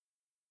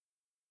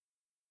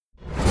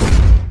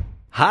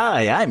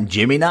Hi, I'm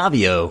Jimmy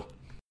Navio.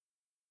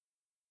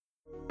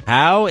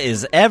 How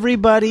is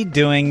everybody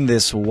doing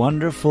this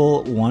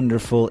wonderful,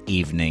 wonderful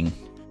evening?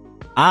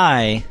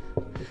 I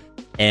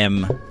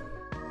am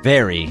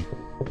very,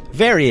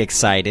 very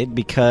excited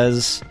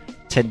because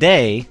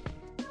today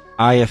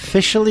I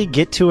officially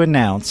get to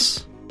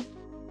announce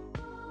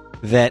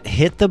that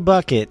Hit the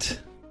Bucket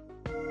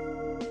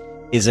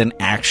is an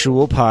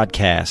actual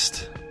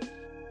podcast.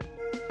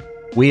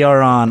 We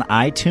are on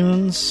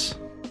iTunes,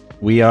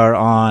 we are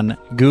on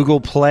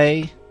Google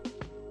Play,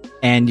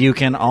 and you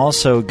can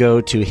also go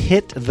to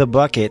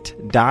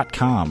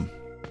hitthebucket.com.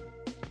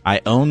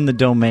 I own the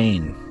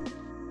domain.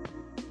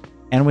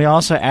 And we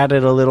also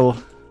added a little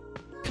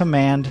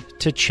command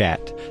to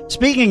chat.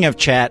 Speaking of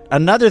chat,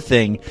 another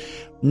thing,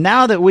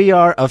 now that we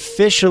are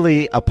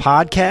officially a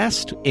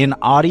podcast in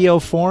audio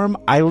form,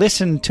 I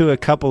listened to a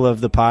couple of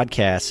the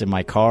podcasts in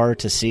my car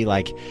to see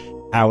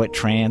how it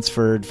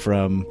transferred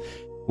from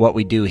what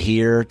we do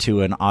here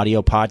to an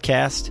audio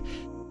podcast.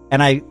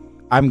 And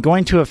I'm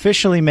going to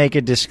officially make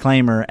a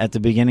disclaimer at the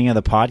beginning of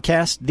the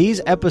podcast. These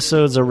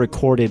episodes are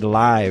recorded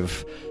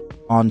live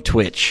on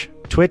Twitch,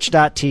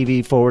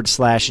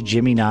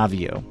 twitch.tv/Jimmy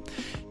Navio.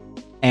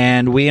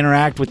 And we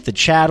interact with the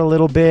chat a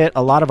little bit.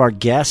 A lot of our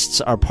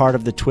guests are part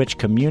of the Twitch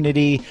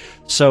community.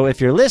 So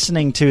if you're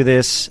listening to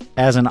this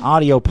as an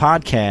audio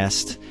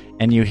podcast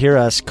and you hear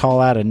us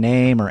call out a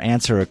name or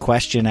answer a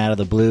question out of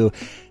the blue,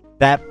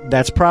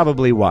 that's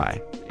probably why.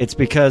 It's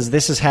because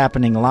this is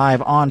happening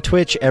live on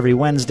Twitch every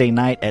Wednesday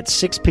night at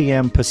 6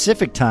 p.m.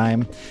 Pacific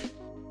time.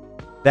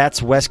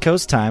 That's West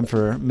Coast time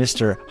for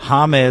Mr.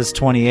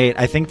 James28.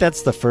 I think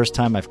that's the first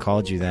time I've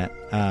called you that.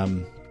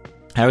 I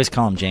always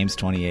call him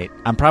James28.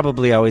 I'm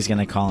probably always going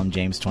to call him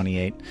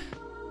James28.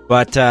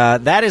 But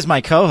that is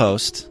my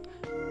co-host.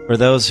 For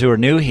those who are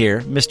new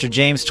here, Mr.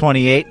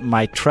 James28,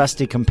 my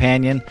trusty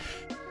companion,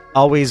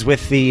 always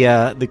with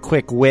the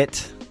quick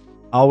wit.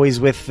 Always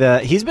with,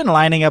 he's been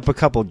lining up a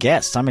couple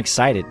guests. I'm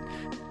excited.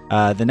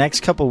 The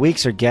next couple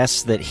weeks are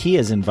guests that he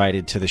has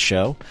invited to the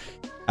show.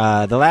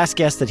 The last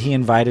guest that he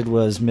invited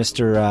was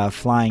Mr.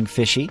 Flying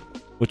Fishy,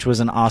 which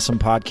was an awesome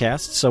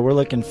podcast. So we're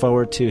looking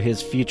forward to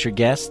his future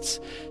guests.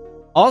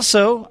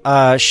 Also,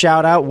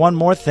 shout out one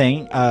more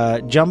thing.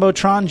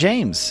 Jumbotron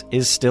James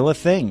is still a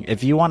thing.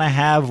 If you want to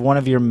have one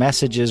of your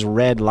messages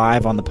read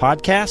live on the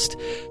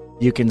podcast,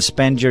 you can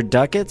spend your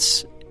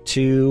ducats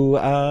to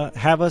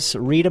have us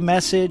read a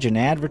message, an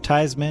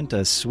advertisement,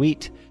 a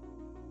sweet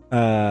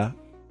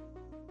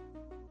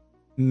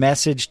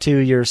message to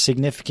your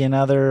significant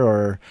other,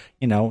 or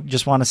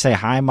just want to say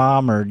hi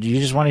mom, or you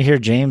just want to hear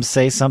James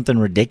say something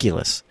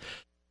ridiculous.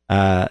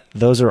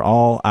 Those are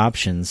all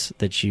options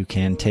that you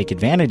can take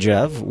advantage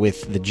of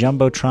with the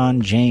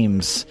Jumbotron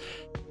James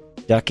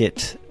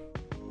ducat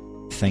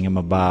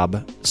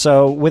thingamabob.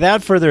 So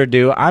without further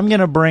ado, I'm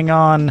going to bring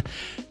on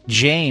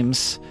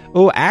James.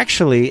 Oh,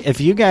 actually,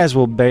 if you guys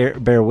will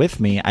bear with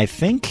me, I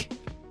think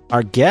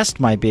our guest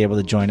might be able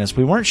to join us.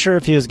 We weren't sure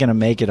if he was going to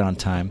make it on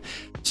time.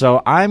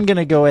 So I'm going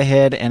to go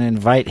ahead and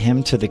invite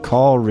him to the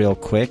call real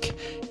quick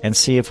and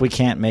see if we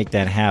can't make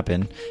that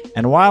happen.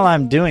 And while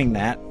I'm doing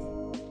that,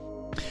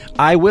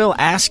 I will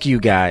ask you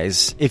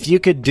guys if you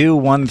could do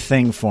one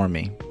thing for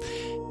me.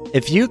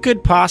 If you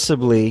could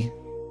possibly...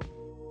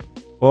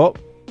 Oh,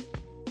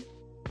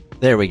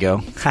 there we go.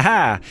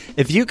 Haha.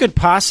 If you could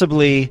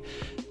possibly...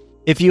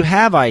 If you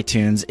have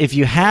iTunes, if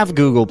you have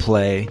Google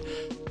Play,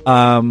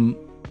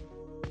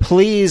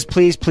 please,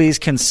 please, please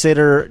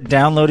consider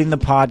downloading the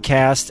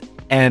podcast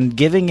and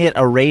giving it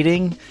a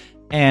rating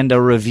and a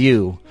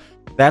review.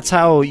 That's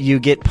how you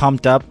get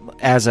pumped up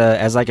as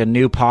a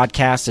new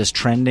podcast is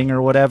trending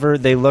or whatever.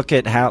 They look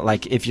at how,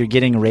 if you're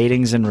getting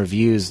ratings and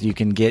reviews, you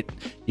can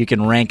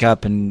rank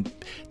up and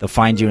they'll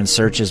find you in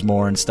searches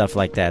more and stuff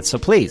like that. So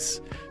please,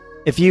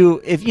 if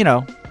you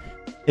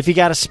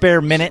got a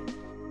spare minute,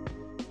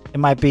 it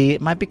might be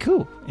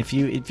cool if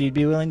you'd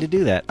be willing to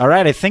do that. All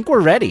right, I think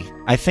we're ready.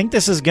 I think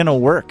this is gonna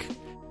work.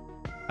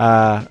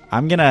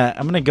 I'm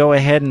gonna go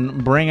ahead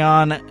and bring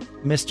on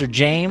Mr.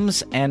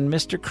 James and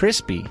Mr.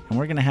 Crispy, and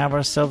we're gonna have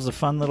ourselves a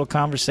fun little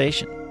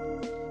conversation.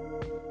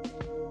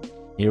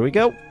 Here we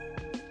go.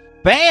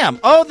 Bam!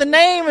 Oh, the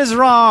name is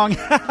wrong.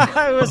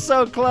 I was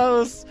so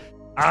close.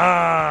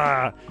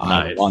 Nice.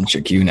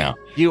 Launcher Q now.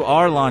 You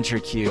are Launcher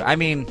Q. I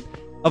mean,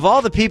 of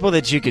all the people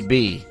that you could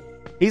be,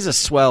 he's a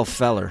swell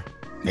feller.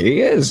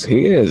 He is.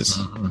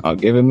 I'll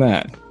give him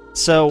that.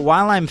 So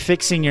while I'm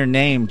fixing your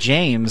name,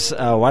 James,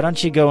 why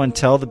don't you go and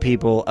tell the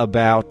people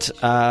about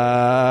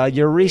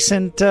your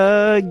recent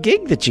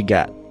gig that you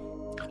got?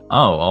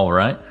 Oh, all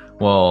right.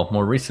 Well,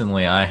 more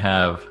recently, I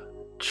have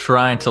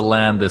tried to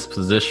land this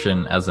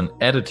position as an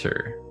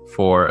editor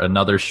for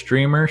another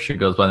streamer. She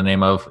goes by the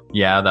name of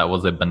That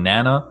Was a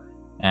Banana,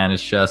 and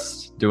it's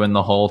just doing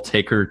the whole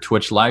take her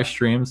Twitch live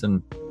streams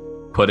and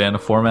put in a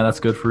format that's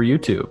good for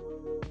YouTube.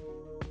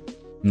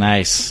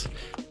 Nice.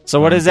 So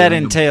what does that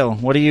entail?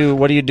 What are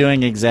you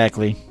doing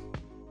exactly?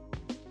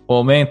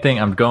 Well, main thing,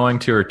 I'm going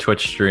to her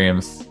Twitch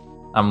streams.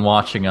 I'm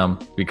watching them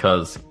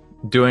because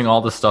doing all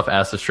the stuff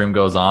as the stream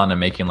goes on and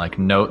making like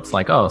notes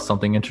like, oh,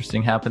 something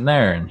interesting happened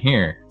there and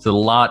here. It's a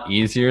lot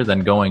easier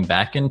than going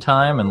back in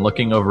time and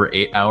looking over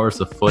 8 hours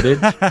of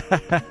footage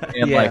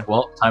and like,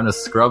 well, time to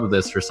scrub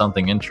this for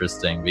something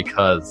interesting,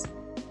 because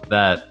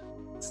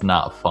that's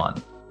not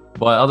fun.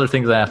 But other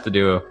things I have to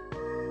do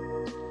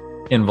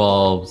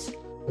involves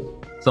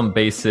some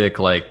basic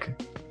like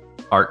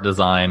art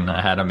design.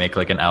 I had to make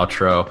like an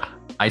outro.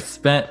 I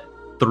spent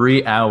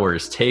 3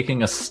 hours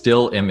taking a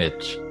still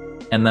image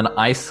and then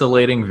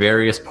isolating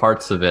various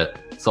parts of it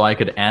so I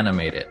could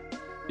animate it,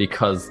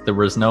 because there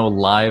was no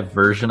live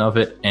version of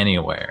it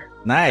anywhere.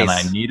 Nice. And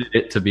I needed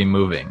it to be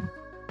moving.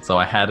 So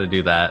I had to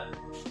do that.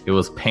 It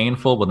was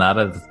painful, but now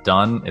that it's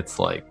done, it's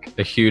like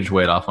a huge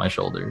weight off my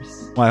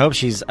shoulders. Well, I hope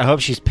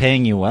she's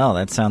paying you well.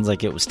 That sounds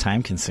like it was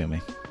time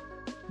consuming.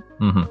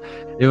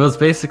 Mm-hmm. It was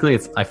basically,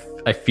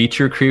 I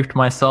feature creeped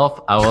myself.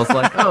 I was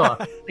like, oh,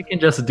 I can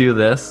just do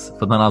this.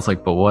 But then I was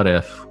like, but what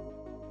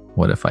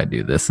if I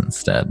do this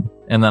instead?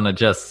 And then it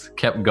just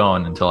kept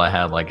going until I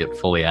had like it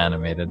fully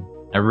animated.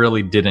 I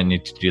really didn't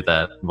need to do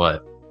that,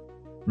 but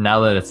now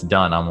that it's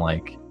done, I'm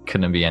like,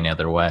 couldn't be any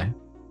other way.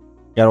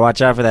 Gotta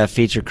watch out for that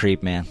feature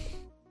creep, man.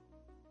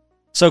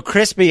 So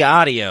Crispy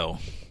Audio,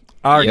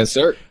 yes,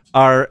 sir,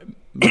 our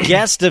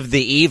guest of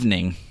the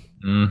evening.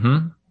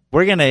 Mm-hmm.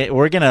 We're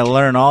gonna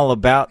learn all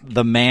about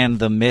the man,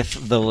 the myth,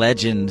 the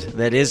legend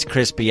that is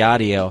Crispy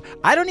Audio.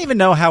 I don't even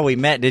know how we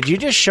met. Did you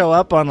just show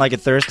up on like a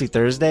Thirsty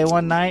Thursday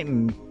one night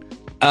and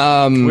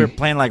we were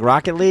playing like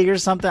Rocket League or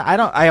something?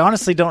 I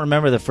honestly don't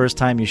remember the first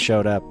time you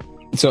showed up.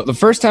 So the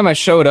first time I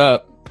showed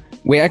up,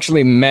 we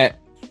actually met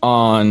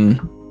on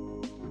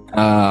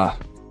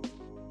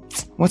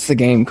what's the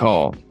game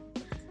called?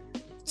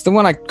 It's the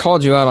one I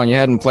called you out on. You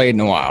hadn't played in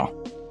a while.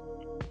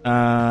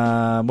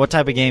 What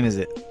type of game is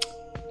it?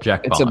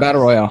 Jackbox. It's a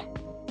battle royale.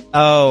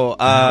 Oh,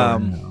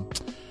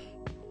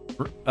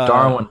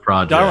 Darwin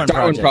Project.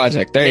 Darwin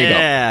Project. There you go.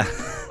 Yeah.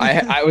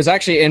 I was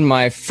actually in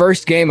my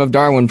first game of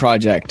Darwin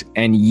Project,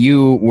 and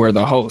you were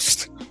the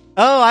host.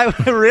 Oh, I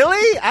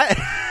really?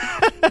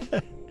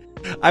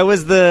 I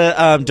was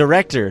the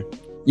director.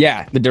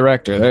 Yeah, the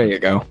director. There you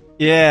go.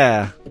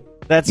 Yeah,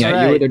 that's right.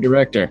 Yeah, you were the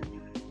director.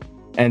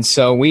 And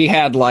so we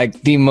had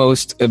like the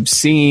most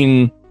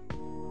obscene,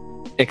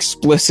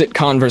 explicit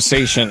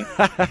conversation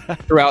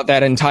throughout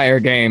that entire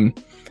game.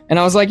 And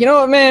I was like, you know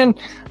what, man?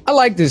 I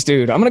like this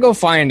dude. I'm going to go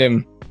find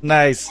him.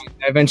 Nice.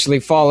 I eventually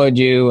followed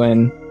you,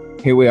 and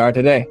here we are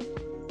today.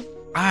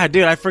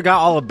 Dude, I forgot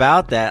all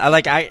about that.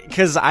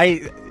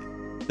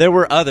 There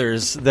were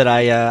others that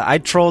I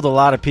trolled a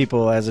lot of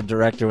people as a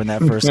director when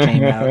that first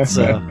came out.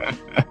 So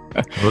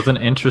it was an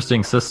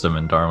interesting system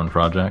in Darwin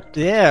Project.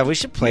 Yeah, we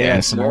should play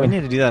that some more. Sir. We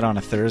need to do that on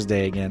a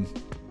Thursday again.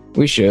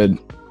 We should.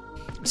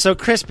 So,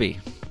 Crispy,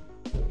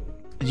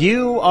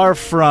 you are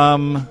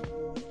from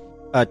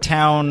a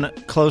town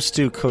close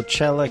to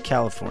Coachella,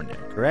 California,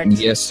 correct?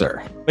 Yes,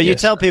 sir. But you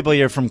Yes, tell sir. people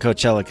you're from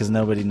Coachella because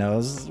nobody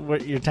knows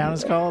what your town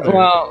is called? Or?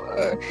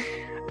 Well,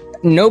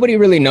 nobody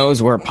really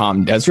knows where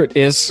Palm Desert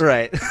is.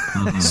 Right.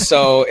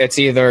 So it's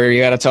either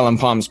you got to tell them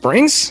Palm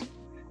Springs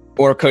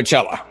or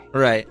Coachella.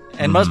 Right.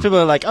 And most people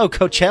are like, oh,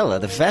 Coachella,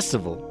 the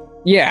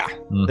festival. Yeah. They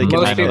can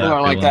Most handle people that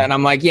are like that. And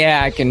I'm like,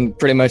 yeah, I can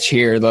pretty much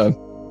hear the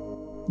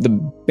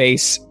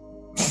bass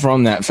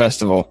from that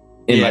festival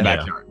in my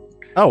backyard.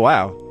 Oh,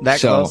 wow. That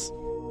So- close?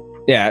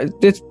 Yeah,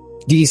 it's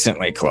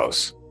decently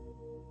close.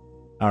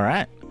 All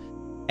right.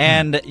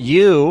 And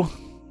you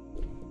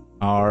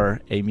are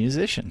a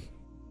musician.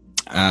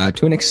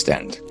 To an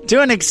extent.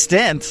 To an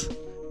extent.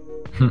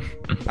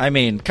 I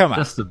mean, come on.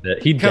 Just a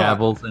bit. He Come on.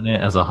 dabbles in it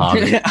as a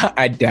hobby.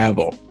 I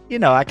dabble. You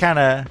know, I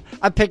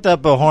picked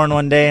up a horn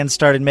one day and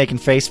started making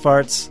face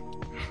farts.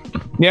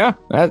 Yeah,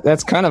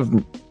 that's kind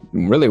of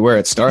really where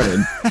it started.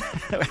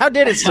 How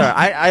did it start?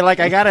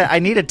 I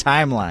need a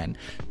timeline.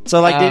 So,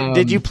 like,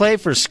 did you play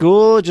for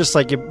school? Just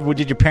like,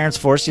 did your parents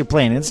force you to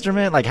play an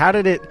instrument? Like, how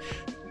did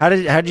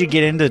you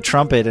get into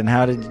trumpet, and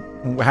how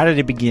did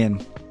it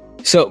begin?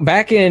 So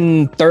back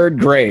in third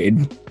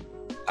grade,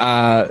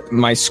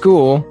 my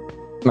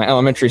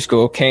elementary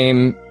school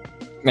came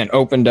and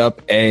opened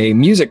up a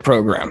music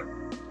program.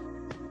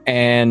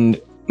 And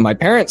my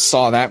parents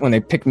saw that when they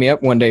picked me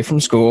up one day from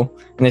school,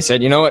 and they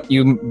said, you know what,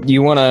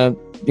 you want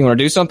to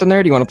do something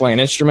there? Do you want to play an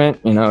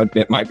instrument? You know,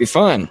 it might be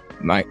fun.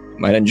 Might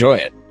enjoy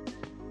it.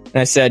 And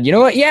I said, you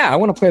know what? Yeah, I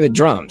want to play the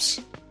drums.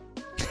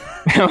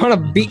 I want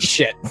to beat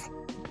shit.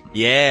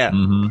 Yeah.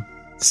 Mm-hmm.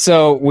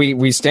 So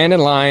we stand in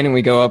line and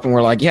we go up and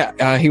we're like,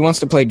 yeah, he wants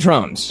to play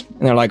drums.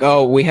 And they're like,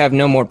 oh, we have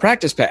no more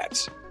practice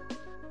pads.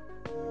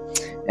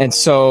 And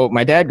so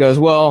my dad goes,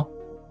 well,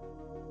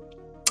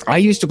 I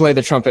used to play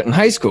the trumpet in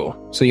high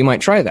school, so you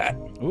might try that.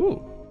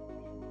 Ooh.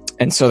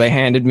 And so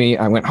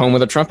I went home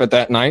with a trumpet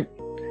that night.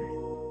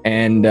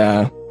 And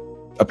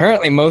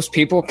apparently most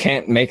people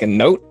can't make a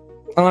note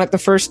on it the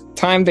first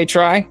time they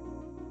try,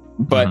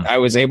 but I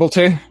was able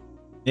to.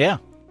 Yeah.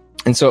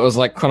 And so it was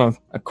like kind of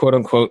a quote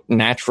unquote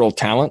natural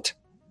talent.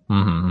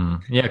 Mm-hmm.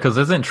 Yeah, because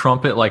isn't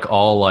trumpet like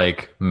all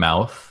like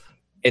mouth?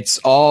 It's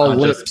all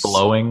lips. Just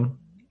blowing.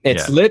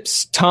 It's Yeah.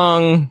 lips,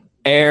 tongue,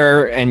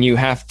 air, and you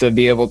have to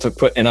be able to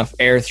put enough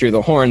air through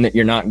the horn that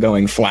you're not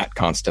going flat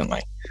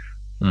constantly.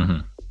 Mm-hmm.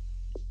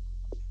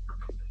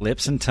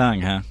 Lips and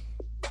tongue, huh?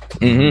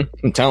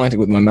 Mm-hmm. I'm talented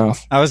with my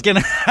mouth. I was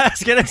gonna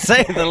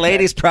say the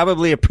ladies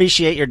probably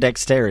appreciate your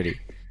dexterity.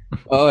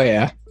 Oh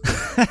yeah.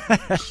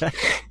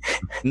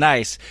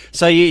 Nice.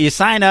 So you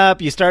sign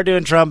up, you start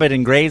doing trumpet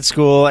in grade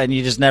school, and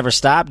you just never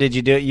stopped. Did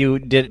you do it? You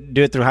did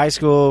do it through high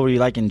school? Were you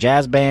like in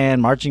jazz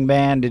band, marching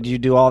band? Did you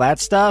do all that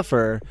stuff,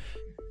 or?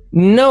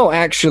 No,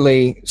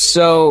 actually.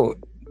 So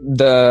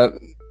the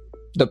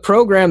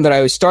program that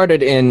I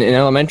started in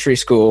elementary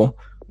school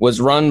was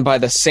run by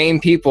the same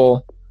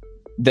people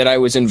that I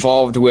was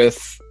involved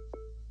with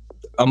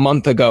a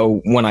month ago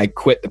when I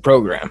quit the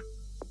program.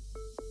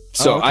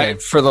 So okay.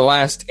 for the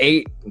last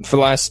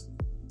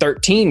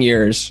 13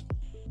 years,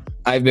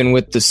 I've been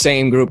with the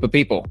same group of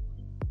people,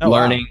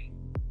 learning,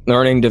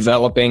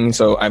 developing.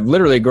 So I've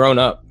literally grown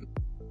up,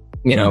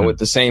 with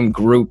the same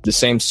group, the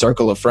same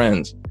circle of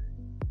friends.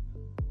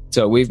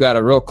 So we've got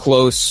a real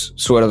close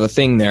sort of a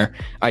thing there.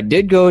 I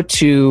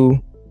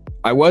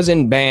was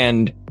in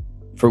band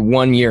for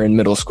 1 year in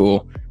middle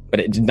school, but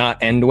it did not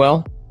end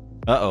well.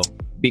 Uh-oh.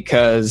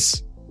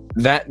 Because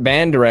that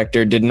band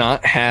director did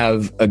not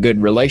have a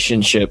good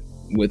relationship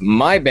with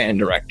my band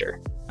director.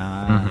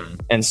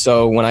 And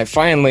so when I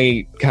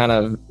finally kind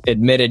of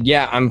admitted,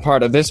 yeah, I'm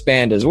part of this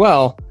band as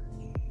well,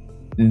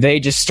 they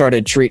just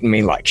started treating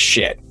me like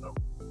shit.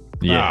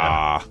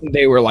 Yeah.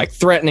 They were like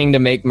threatening to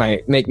make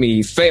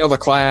me fail the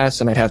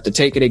class, and I'd have to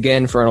take it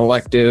again for an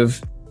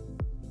elective.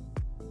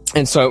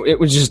 And so it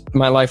was just,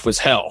 my life was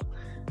hell.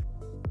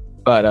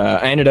 But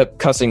I ended up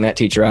cussing that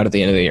teacher out at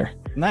the end of the year.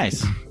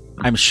 Nice.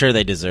 I'm sure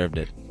they deserved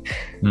it.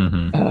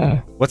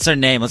 Mm-hmm. What's their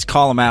name? Let's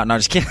call them out. No,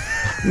 just kidding.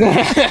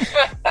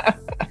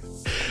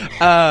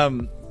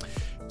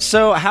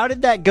 So how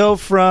did that go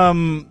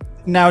from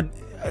now?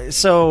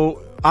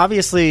 So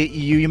obviously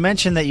you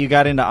mentioned that you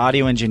got into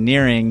audio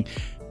engineering.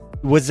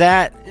 Was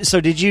that, so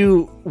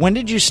when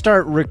did you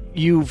start,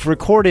 you've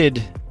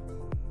recorded,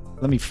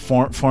 let me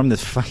form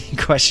this fucking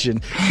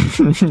question.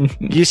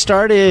 You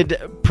started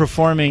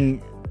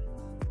performing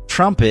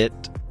trumpet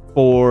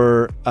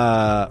for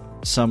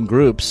some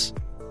groups,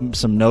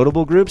 some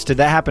notable groups. Did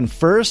that happen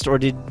first, or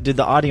did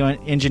the audio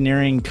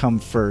engineering come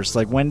first?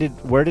 Like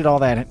where did all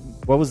that,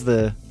 what was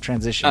the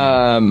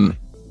transition?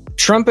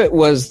 Trumpet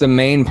was the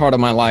main part of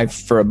my life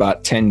for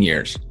about 10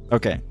 years.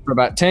 Okay. For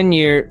about 10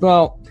 years,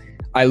 well,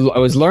 I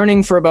was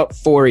learning for about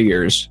 4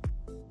 years,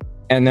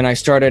 and then I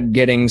started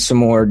getting some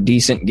more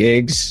decent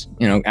gigs,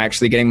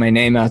 actually getting my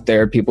name out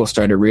there. People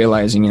started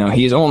realizing,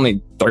 he's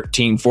only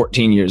 13,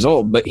 14 years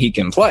old, but he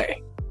can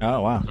play.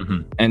 Oh, wow.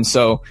 Mm-hmm. And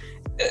so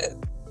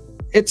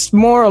it's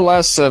more or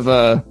less of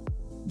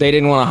they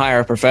didn't want to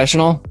hire a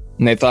professional,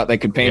 and they thought they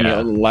could pay me a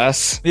little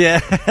less. Yeah,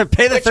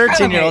 pay the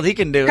 13-year-old, he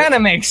can do it. Kind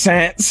of makes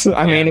sense.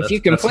 I mean, if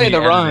you can play the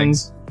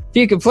runs... If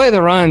you can play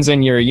the runs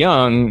and you're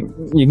young,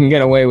 you can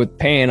get away with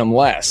paying them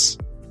less.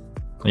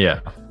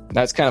 Yeah.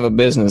 That's kind of a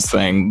business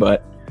thing,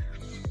 but...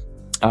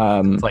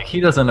 it's like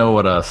he doesn't know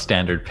what a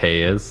standard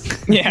pay is.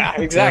 Yeah,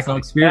 exactly. No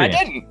experience.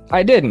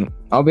 I didn't.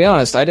 I'll be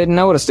honest. I didn't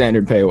know what a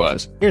standard pay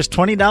was. Here's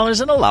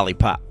 $20 and a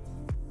lollipop.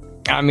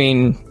 I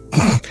mean,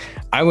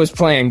 I was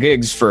playing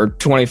gigs for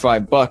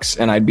 $25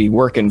 and I'd be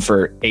working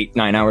for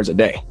 8-9 hours a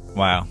day.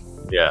 Wow.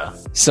 Yeah.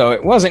 So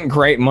it wasn't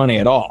great money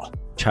at all.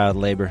 Child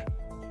labor.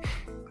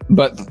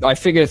 But I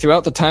figured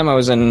throughout the time I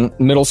was in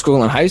middle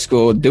school and high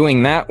school,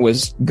 doing that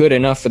was good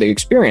enough for the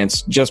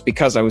experience just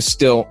because I was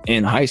still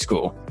in high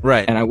school.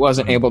 Right. And I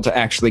wasn't able to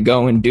actually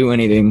go and do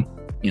anything,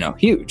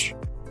 huge.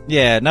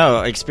 Yeah,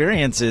 no,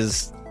 experience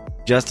is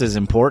just as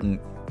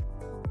important.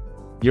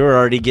 You're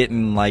already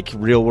getting like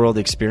real world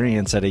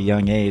experience at a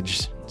young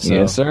age. So.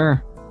 Yes,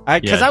 sir.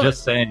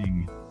 Just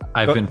saying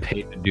I've been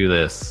paid to do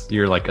this.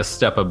 You're like a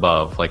step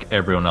above like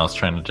everyone else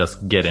trying to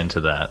just get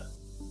into that.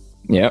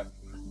 Yep.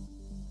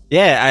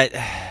 Yeah,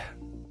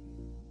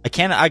 I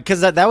can't,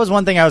 because that was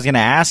one thing I was going to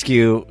ask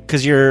you,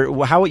 because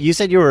you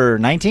said you were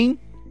 19?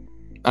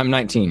 I'm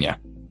 19, yeah.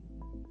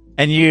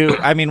 And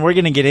we're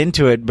going to get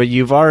into it, but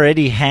you've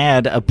already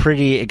had a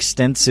pretty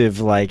extensive,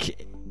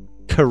 like,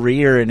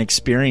 career and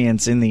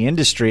experience in the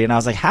industry, and I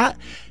was like,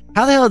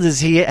 how the hell does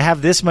he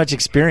have this much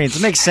experience?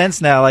 It makes sense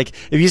now. Like,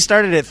 if you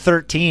started at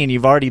 13,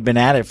 you've already been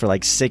at it for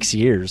like 6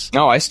 years.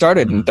 No, I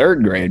started in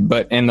third grade,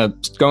 but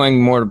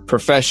going more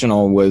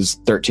professional was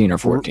 13 or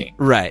 14.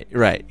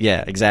 Right.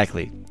 Yeah,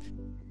 exactly.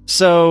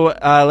 So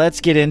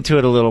let's get into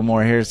it a little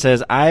more here. It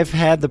says, I've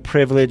had the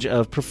privilege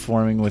of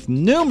performing with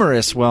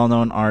numerous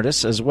well-known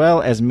artists, as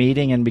well as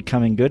meeting and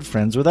becoming good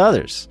friends with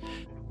others.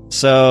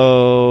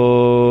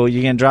 So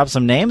you gonna drop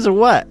some names or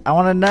what? I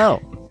want to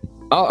know.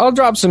 I'll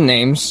drop some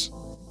names.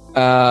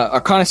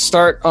 I'll kind of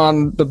start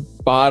on the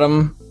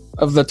bottom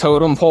of the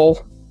totem pole,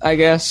 I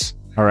guess.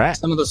 All right.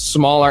 Some of the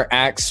smaller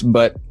acts,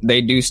 but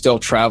they do still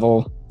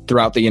travel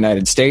throughout the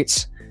United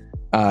States.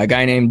 A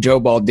guy named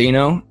Joe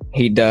Baldino.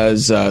 He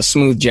does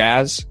smooth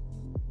jazz.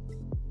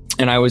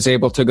 And I was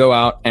able to go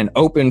out and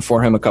open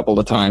for him a couple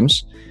of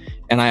times.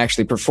 And I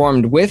actually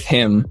performed with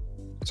him.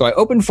 So I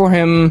opened for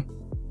him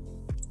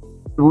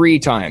 3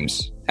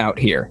 times out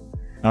here.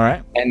 All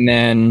right. And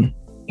then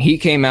he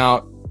came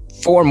out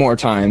 4 more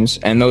times,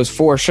 and those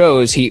 4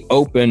 shows he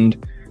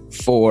opened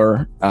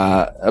for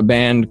a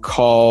band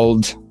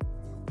called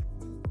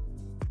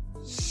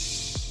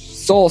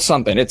Soul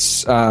something.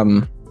 It's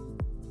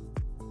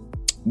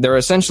they're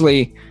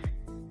essentially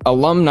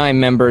alumni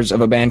members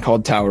of a band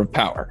called Tower of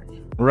Power.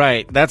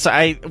 Right. That's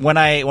when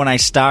I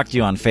stalked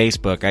you on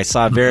Facebook, I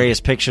saw various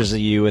pictures of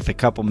you with a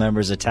couple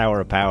members of Tower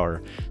of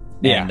Power.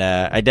 Yeah. And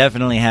I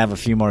definitely have a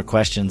few more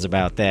questions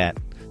about that.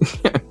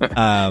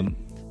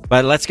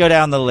 But let's go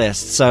down the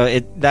list. So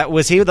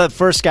was he the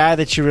first guy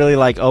that you really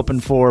like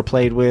opened for,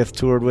 played with,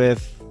 toured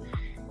with?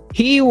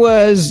 He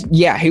was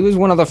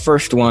one of the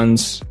first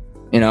ones.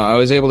 You know, I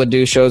was able to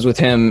do shows with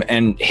him,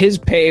 and his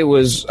pay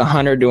was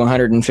 $100 to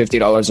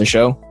 $150 a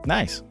show.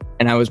 Nice.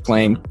 And I was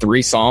playing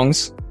 3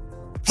 songs.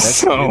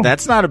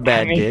 That's not a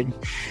bad gig.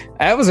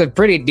 That was a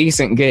pretty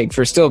decent gig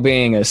for still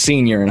being a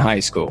senior in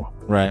high school.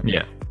 Right.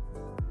 Yeah.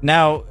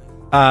 Now,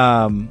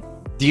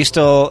 do you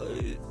still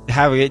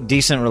have a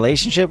decent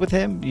relationship with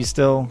him? You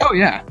still? Oh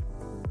yeah.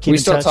 Keep we in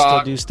still touch,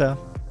 talk. still do stuff.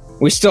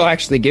 We still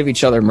actually give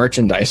each other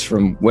merchandise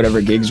from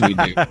whatever gigs we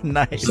do.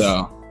 Nice.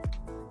 So,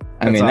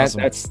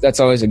 Awesome. that's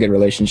always a good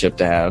relationship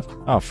to have.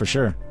 Oh, for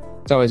sure.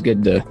 It's always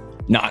good to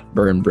not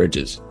burn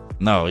bridges.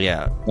 No,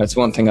 yeah. That's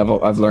one thing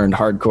I've learned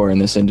hardcore in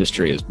this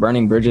industry is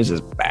burning bridges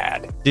is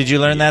bad. Did you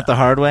learn that the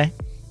hard way?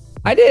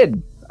 I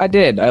did. I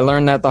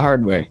learned that the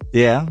hard way.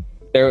 Yeah.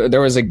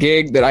 There was a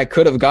gig that I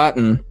could have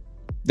gotten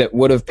that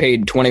would have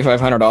paid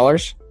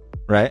 $2,500,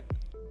 Right.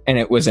 and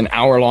it was an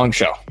hour-long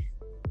show.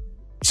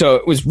 So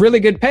it was really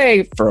good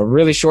pay for a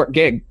really short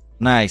gig,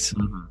 Nice.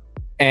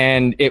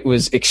 and it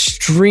was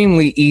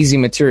extremely easy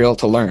material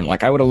to learn.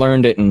 Like I would have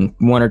learned it in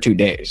 1 or 2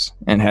 days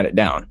and had it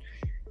down.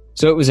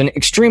 So it was an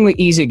extremely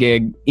easy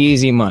gig,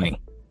 easy money.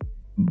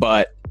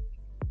 But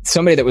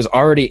somebody that was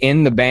already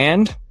in the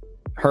band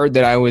heard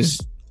that I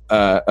was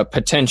a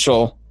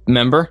potential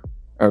member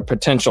or a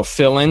potential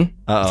fill-in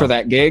for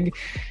that gig,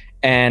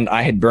 and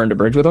I had burned a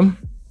bridge with them.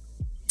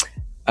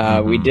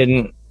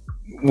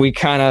 We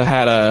kind of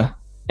had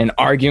an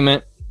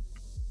argument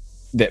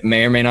that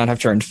may or may not have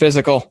turned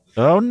physical.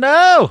 Oh,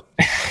 no.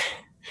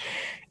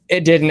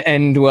 It didn't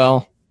end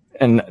well,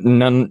 and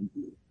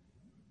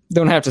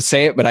don't have to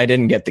say it, but I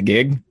didn't get the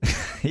gig.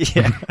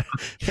 Yeah.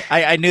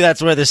 I knew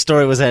that's where this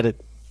story was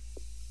headed.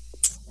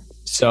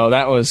 So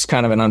that was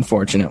kind of an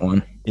unfortunate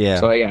one. Yeah.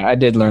 So yeah, I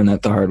did learn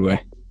that the hard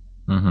way.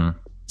 Mm-hmm.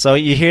 So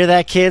you hear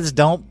that, kids?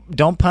 Don't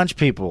punch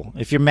people.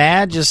 If you're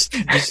mad, just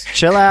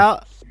chill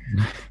out.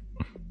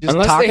 Just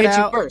Unless talk they it hit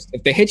you out. first.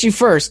 If they hit you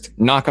first,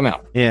 knock them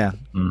out. Yeah.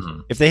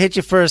 Mm-hmm. If they hit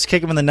you first,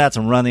 kick them in the nuts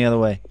and run the other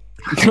way.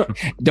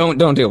 Don't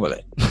deal with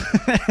it.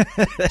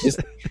 Just,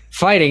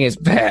 fighting is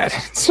bad.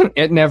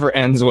 It never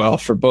ends well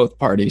for both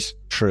parties.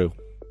 True.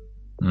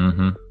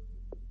 Mm-hmm.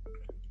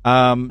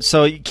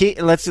 So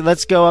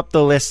let's go up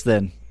the list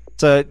then.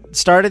 So it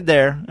started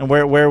there, and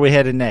where are we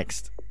headed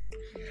next?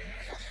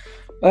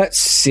 Let's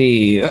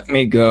see. Let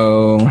me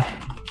go.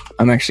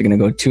 I'm actually going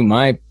to go to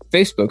my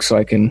Facebook so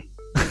I can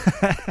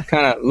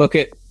kind of look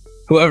at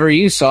whoever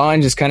you saw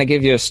and just kind of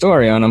give you a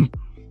story on them.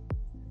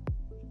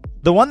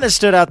 The one that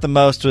stood out the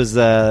most was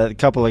a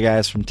couple of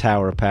guys from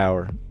Tower of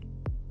Power.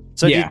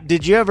 So Yeah.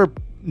 did you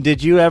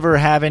ever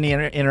have any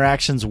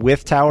interactions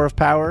with Tower of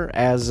Power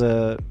as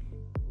a?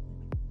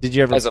 Did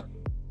you ever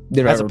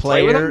Did I as a ever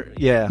play with player? them?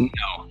 Yeah.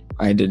 No,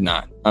 I did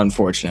not.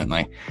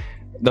 Unfortunately,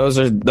 those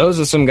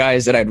are some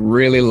guys that I'd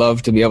really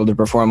love to be able to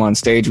perform on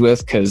stage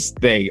with because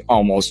they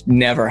almost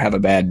never have a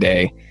bad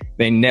day.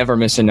 They never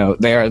miss a note.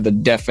 They are the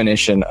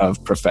definition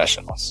of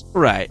professionals.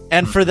 Right.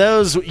 And for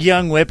those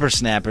young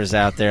whippersnappers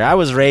out there, I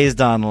was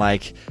raised on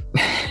like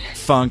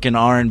funk and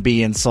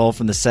R&B and soul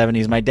from the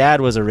 70s. My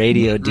dad was a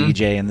radio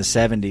DJ in the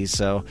 70s,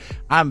 so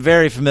I'm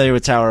very familiar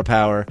with Tower of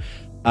Power.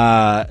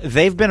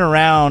 They've been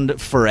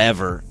around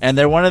forever, and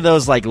they're one of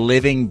those like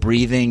living,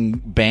 breathing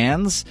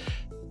bands.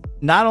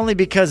 Not only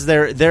because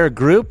they're a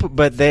group,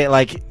 but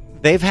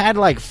they've had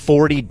like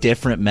 40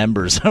 different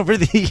members over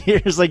the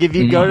years. Like if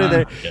you go to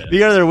their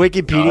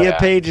Wikipedia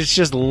page, it's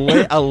just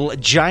a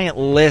giant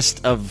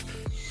list of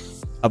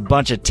a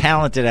bunch of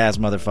talented ass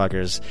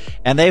motherfuckers.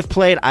 And they've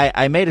played.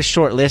 I made a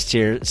short list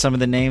here. Some of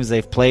the names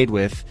they've played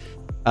with,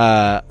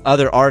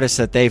 other artists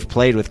that they've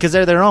played with, because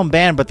they're their own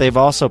band, but they've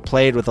also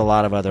played with a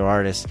lot of other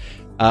artists.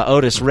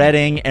 Otis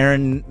Redding,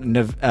 Aaron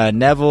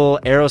Neville,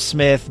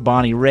 Aerosmith,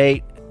 Bonnie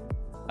Raitt,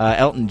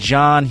 Elton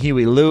John,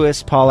 Huey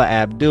Lewis, Paula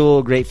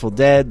Abdul, Grateful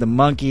Dead, The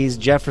Monkees,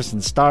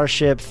 Jefferson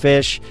Starship,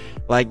 Fish.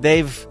 Like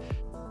the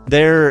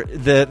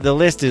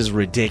list is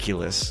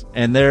ridiculous,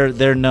 and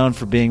they're known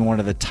for being one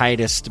of the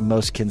tightest,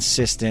 most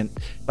consistent.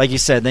 Like you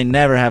said, they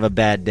never have a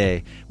bad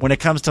day. When it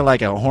comes to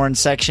like a horn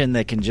section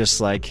that can just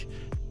like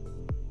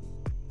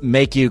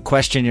make you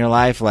question your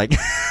life, like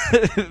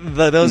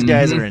those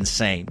guys are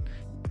insane.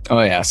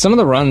 Oh yeah, some of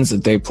the runs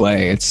that they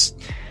play, it's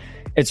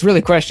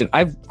really questioned.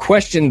 I've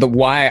questioned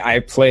why I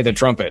play the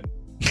trumpet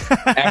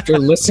after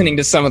listening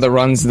to some of the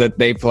runs that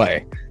they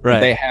play, Right. that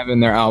they have in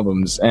their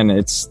albums, and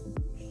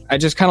I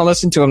just kind of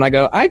listen to them and I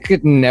go, I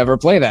could never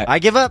play that. I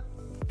give up.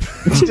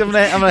 I'm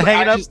gonna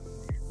hang it up. I'm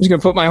just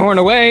gonna put my horn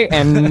away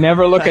and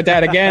never look at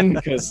that again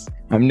because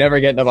I'm never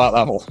getting to that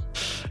level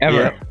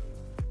ever.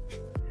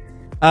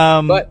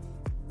 Yeah. But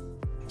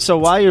so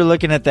while you're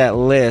looking at that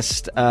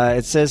list,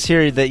 it says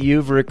here that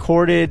you've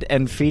recorded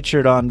and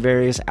featured on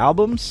various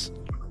albums.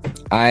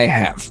 I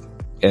have.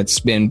 It's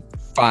been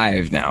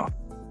 5 now.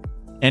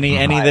 Any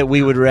that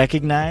we would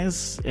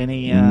recognize?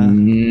 Any?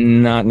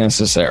 Not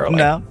necessarily.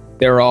 No.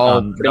 They're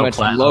all pretty no much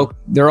platinum.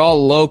 they're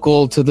all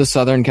local to the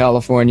Southern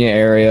California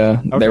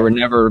area. Okay. They were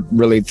never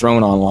really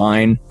thrown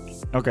online.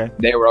 Okay.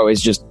 They were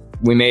always just,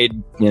 we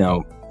made,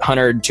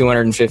 100,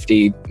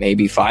 250,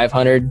 maybe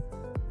 500,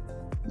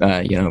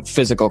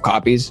 physical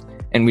copies,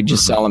 and we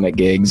just sell them at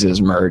gigs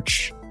as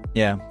merch.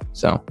 Yeah.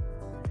 So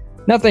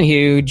nothing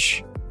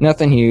huge.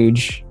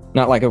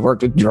 Not like I've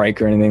worked with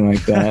Drake or anything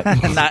like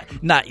that.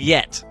 Not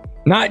yet.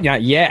 Not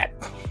yet.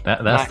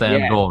 That's Not the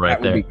end yet. goal right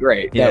That there. would be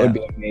great. Yeah. That would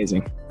be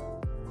amazing.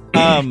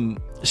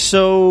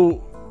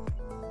 So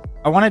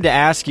I wanted to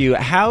ask you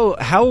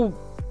how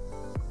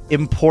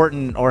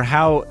important or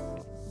how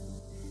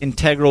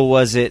integral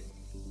was it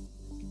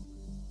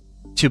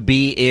to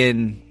be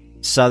in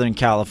Southern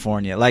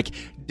California? Like,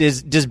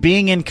 does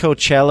being in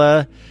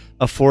Coachella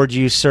afford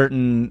you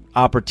certain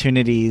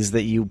opportunities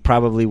that you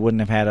probably wouldn't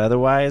have had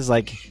otherwise?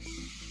 Like,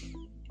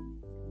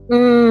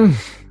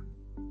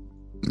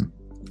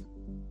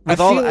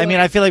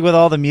 I feel like with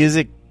all the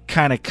music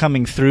kind of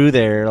coming through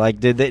there, like,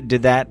 did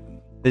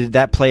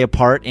that play a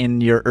part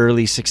in your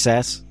early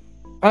success?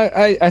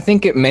 I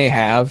think it may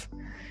have.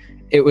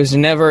 It was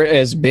never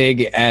as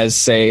big as,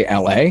 say,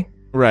 LA,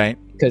 Right.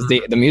 because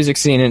the music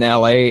scene in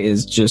LA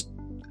is just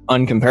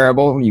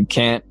uncomparable. You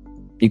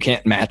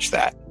can't match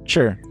that.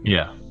 Sure.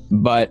 Yeah.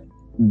 But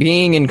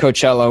being in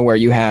Coachella, where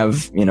you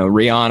have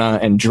Rihanna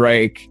and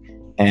Drake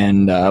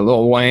and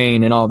Lil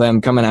Wayne and all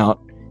them coming out,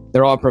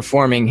 they're all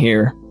performing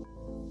here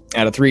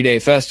at a 3-day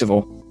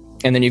festival,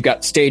 and then you've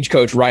got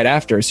Stagecoach right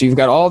after. So you've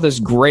got all this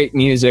great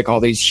music,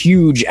 all these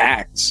huge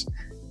acts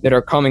that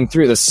are coming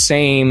through the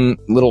same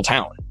little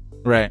town.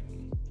 Right.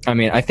 I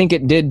mean, I think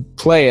it did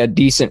play a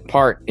decent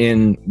part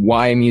in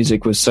why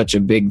music was such a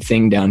big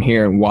thing down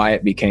here and why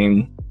it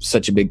became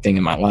such a big thing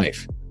in my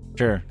life.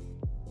 Sure.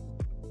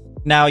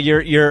 Now,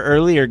 your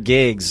earlier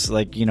gigs,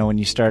 like, when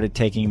you started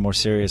taking it more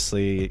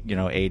seriously,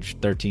 age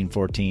 13,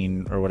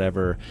 14 or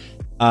whatever,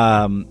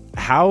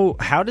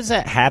 how does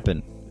that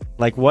happen?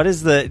 Like,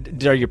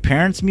 are your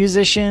parents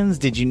musicians?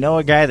 Did you know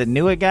a guy that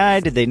knew a guy?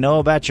 Did they know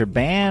about your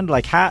band?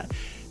 Like, how'd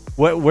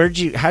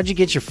you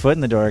get your foot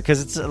in the door?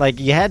 Because it's like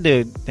you had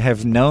to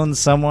have known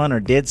someone or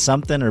did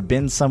something or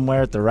been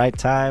somewhere at the right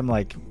time.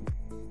 Like,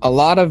 a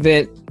lot of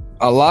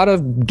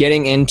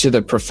getting into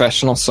the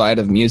professional side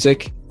of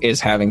music is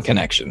having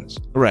connections.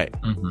 right.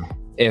 Mm-hmm.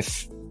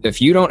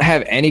 If you don't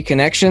have any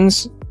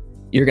connections,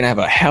 you're going to have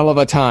a hell of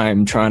a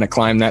time trying to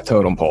climb that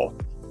totem pole.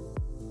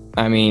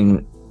 I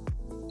mean,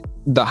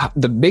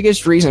 the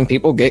biggest reason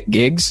people get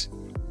gigs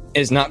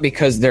is not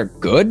because they're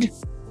good.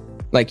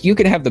 Like, you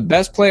could have the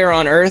best player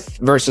on earth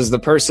versus the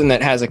person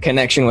that has a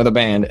connection with a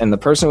band, and the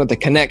person with the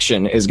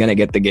connection is going to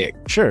get the gig.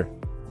 Sure.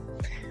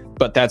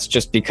 But that's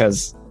just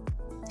because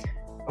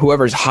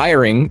whoever's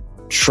hiring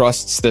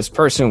trusts this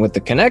person with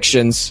the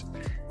connections,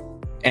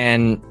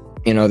 and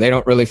they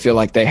don't really feel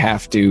like they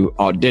have to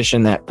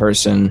audition that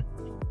person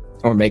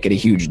or make it a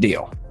huge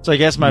deal. So I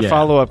guess my Yeah.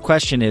 follow-up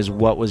question is,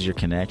 what was your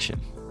connection?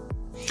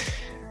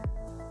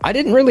 I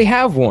didn't really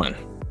have one.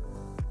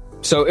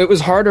 So it was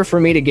harder for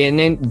me to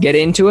get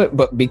into it,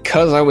 but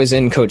because I was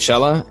in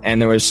Coachella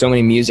and there was so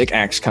many music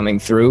acts coming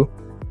through,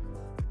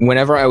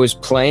 whenever I was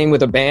playing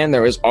with a band,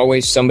 there was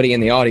always somebody in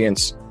the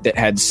audience that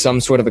had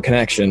some sort of a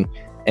connection,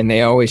 and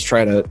they always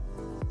try to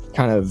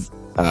kind of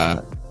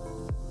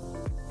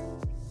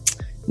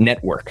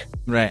network.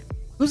 Right.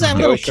 Who's that They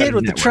little always try kid to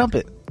with the network.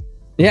 trumpet?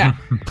 Yeah.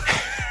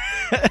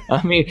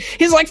 I mean,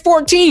 he's like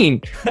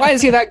 14. Why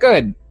is he that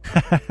good?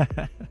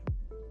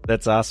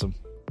 That's awesome.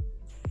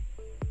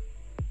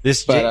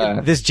 This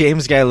But, this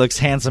James guy looks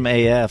handsome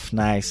AF.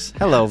 Nice.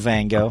 Hello,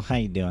 Van Gogh. How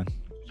you doing?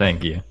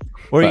 Thank you.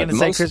 What were you But going to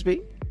say, most-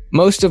 Crispy?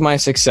 Most of my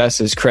success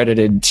is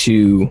credited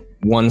to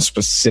one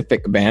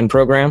specific band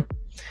program,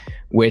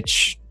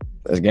 which,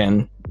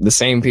 again, the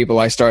same people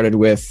I started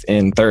with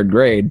in 3rd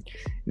grade,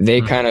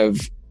 they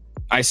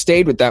I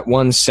stayed with that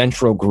one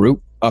central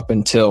group up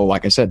until,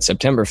 like I said,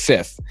 September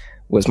 5th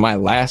was my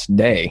last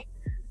day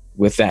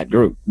with that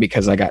group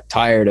because I got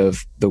tired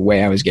of the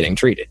way I was getting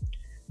treated.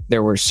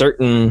 There were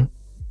certain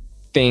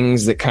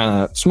things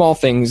small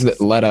things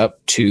that led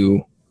up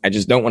to, I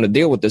just don't want to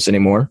deal with this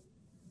anymore.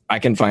 I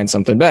can find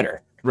something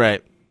better.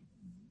 Right.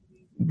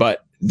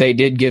 But they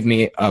did give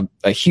me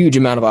a huge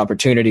amount of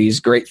opportunities,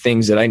 great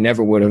things that I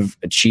never would have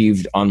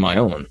achieved on my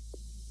own.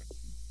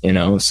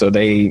 So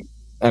I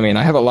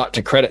have a lot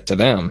to credit to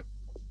them.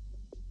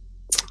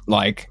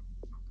 Like,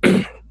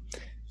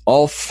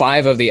 all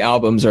 5 of the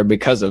albums are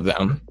because of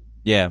them.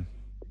 Yeah.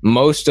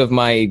 Most of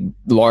my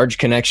large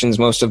connections,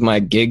 most of my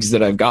gigs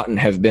that I've gotten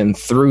have been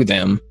through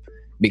them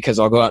because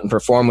I'll go out and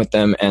perform with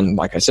them. And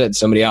like I said,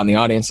 somebody out in the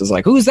audience is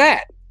like, who's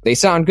that? They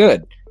sound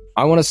good.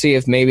 I want to see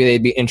if maybe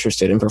they'd be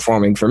interested in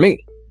performing for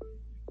me.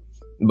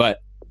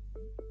 But,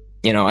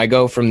 you know, I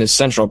go from this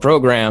central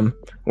program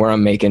where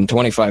I'm making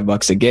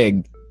 $25 a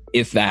gig,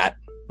 if that.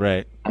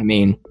 Right. I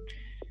mean,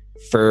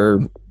 I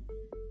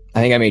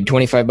think I made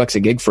 $25 a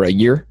gig for a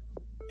year,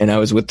 and I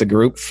was with the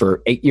group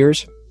for 8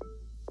 years.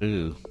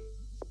 Ooh.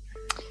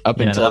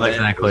 Until not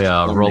exactly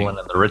rolling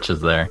in the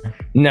riches there.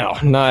 No,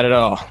 not at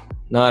all.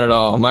 Not at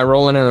all. My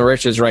rolling in the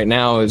riches right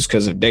now is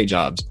because of day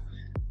jobs.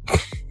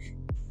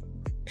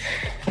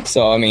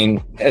 So, I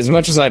mean, as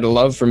much as I'd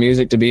love for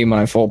music to be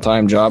my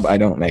full-time job, I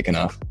don't make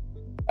enough.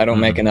 I don't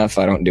make enough.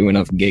 I don't do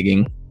enough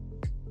gigging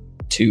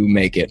to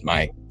make it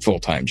my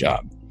full-time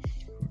job.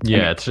 Yeah,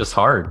 I mean, it's just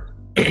hard.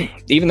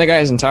 Even the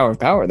guys in Tower of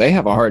Power, they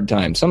have a hard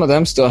time. Some of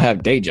them still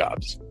have day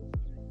jobs.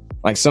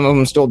 Like, some of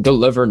them still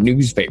deliver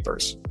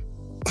newspapers.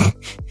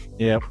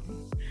 Yep.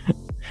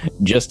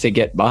 Just to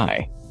get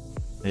by.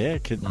 Yeah,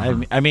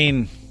 I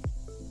mean,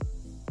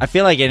 I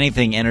feel like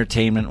anything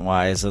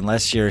entertainment-wise,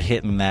 unless you're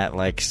hitting that,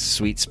 like,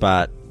 sweet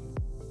spot,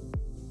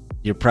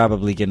 you're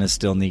probably going to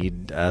still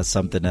need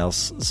something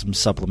else, some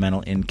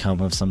supplemental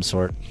income of some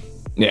sort.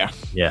 Yeah.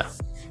 Yeah.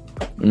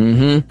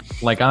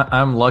 Mm-hmm. Like,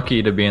 I'm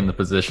lucky to be in the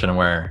position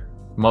where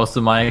most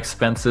of my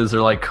expenses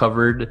are, like,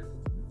 covered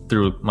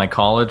through my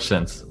college,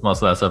 since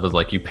most of that stuff is,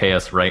 like, you pay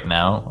us right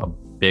now, a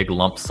big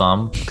lump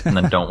sum, and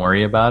then don't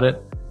worry about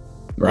it.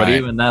 Right. But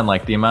even then,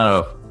 like, the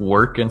amount of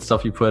work and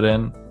stuff you put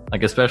in,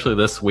 like, especially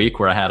this week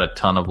where I had a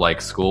ton of, like,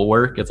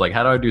 schoolwork, it's like,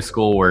 how do I do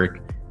schoolwork,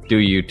 do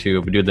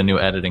YouTube, do the new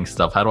editing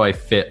stuff? How do I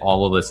fit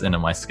all of this into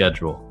my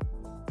schedule?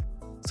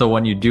 So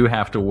when you do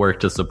have to work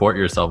to support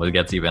yourself, it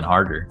gets even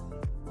harder.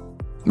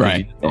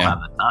 Right. You don't have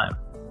the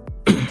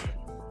time.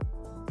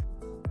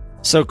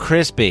 So,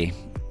 Crispy,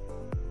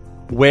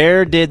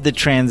 where did the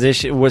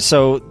transition...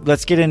 So,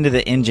 let's get into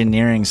the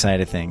engineering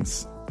side of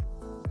things.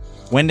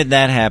 When did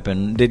that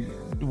happen?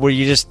 Were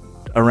you just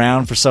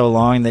around for so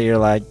long that you're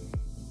like,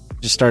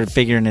 just started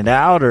figuring it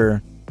out,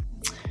 or?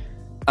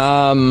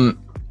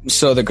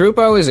 So the group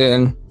I was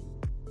in,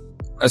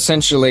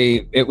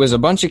 essentially, it was a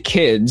bunch of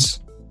kids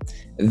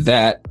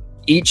that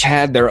each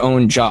had their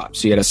own jobs.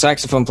 So you had a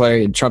saxophone player,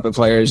 you had trumpet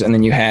players, and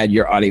then you had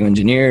your audio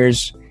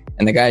engineers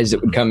and the guys that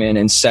would come in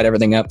and set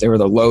everything up. They were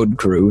the load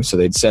crew, so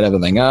they'd set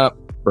everything up,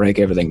 break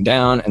everything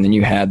down, and then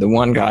you had the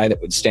one guy that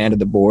would stand at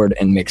the board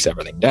and mix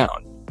everything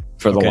down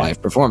for the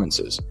live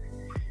performances.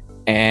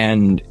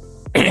 And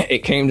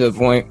it came to the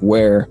point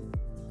where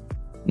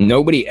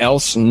nobody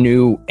else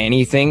knew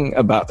anything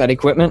about that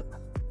equipment.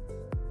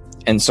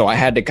 And so I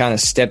had to kind of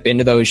step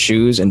into those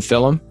shoes and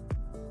fill them.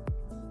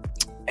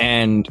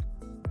 And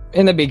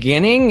in the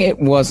beginning, it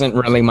wasn't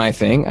really my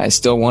thing. I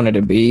still wanted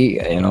to be,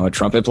 a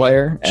trumpet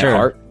player at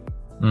heart.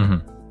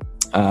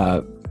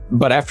 Mm-hmm.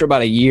 But after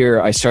about a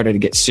year, I started to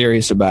get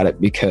serious about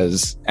it,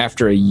 because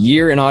after a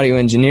year in audio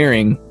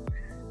engineering,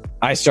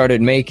 I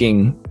started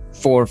making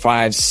 $400,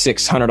 $500,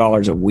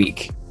 $600 a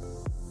week.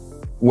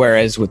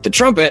 Whereas with the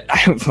trumpet,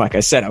 like I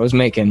said, I was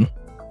making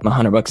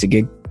 $100 a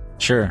gig.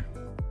 Sure.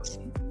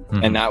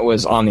 Mm-hmm. And that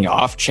was on the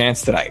off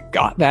chance that I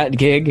got that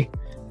gig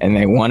and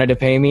they wanted to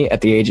pay me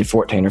at the age of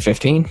 14 or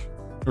 15.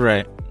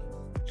 Right.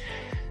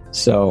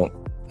 So,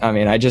 I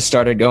mean, I just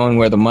started going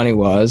where the money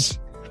was.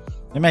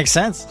 It makes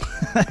sense.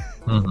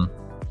 Mm-hmm.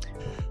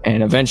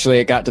 And eventually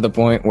it got to the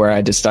point where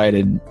I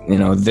decided,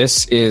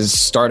 this is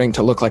starting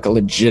to look like a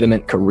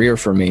legitimate career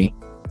for me.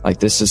 Like,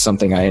 this is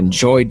something I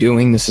enjoy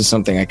doing. This is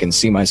something I can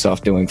see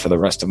myself doing for the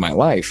rest of my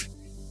life.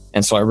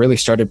 And so I really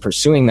started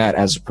pursuing that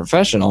as a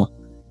professional.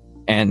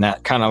 And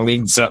that kind of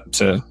leads up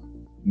to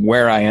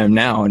where I am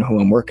now and who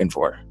I'm working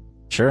for.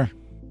 Sure.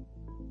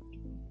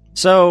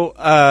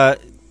 So,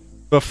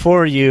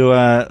 before you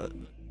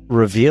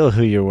reveal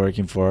who you're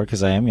working for,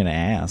 because I am going to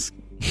ask.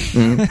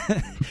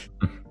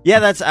 Mm-hmm. Yeah,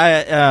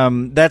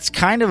 that's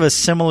kind of a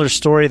similar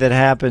story that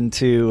happened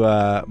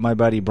to my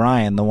buddy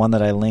Brian, the one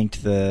that I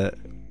linked that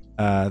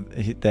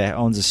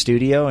owns a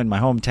studio in my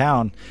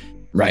hometown.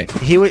 Right.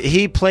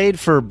 He played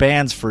for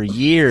bands for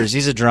years.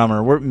 He's a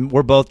drummer.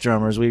 We're both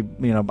drummers.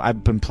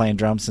 I've been playing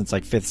drums since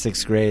like 5th,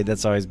 6th grade.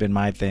 That's always been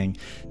my thing.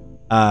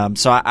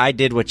 So I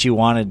did what you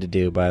wanted to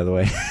do, by the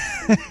way.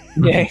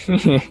 Yeah.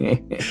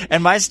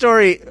 And my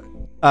story,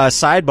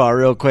 sidebar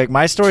real quick,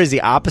 my story is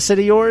the opposite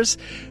of yours.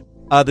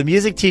 The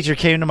music teacher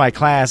came to my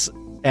class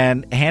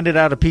and handed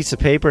out a piece of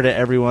paper to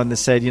everyone that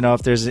said,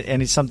 if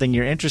there's something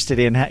you're interested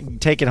in,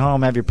 take it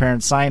home, have your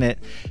parents sign it.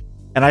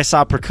 And I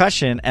saw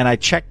percussion, and I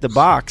checked the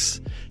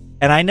box,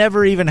 and I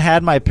never even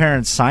had my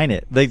parents sign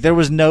it. Like, there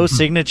was no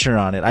signature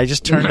on it. I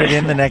just turned it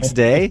in the next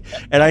day,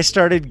 and I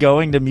started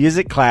going to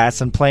music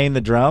class and playing the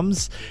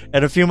drums.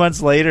 And a few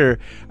months later,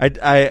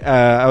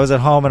 I was at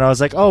home, and I was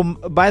like, "Oh,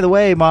 by the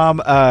way, Mom,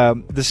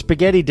 the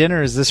spaghetti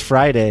dinner is this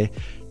Friday."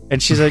 And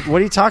she's like,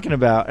 "What are you talking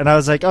about?" And I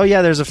was like, "Oh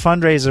yeah, there's a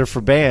fundraiser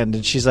for band."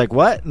 And she's like,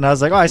 "What?" And I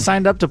was like, "Oh, I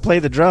signed up to play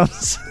the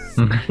drums."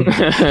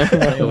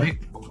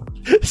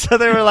 So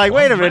they were like,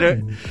 "Wait a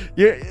minute,"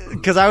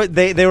 because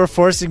they were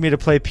forcing me to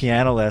play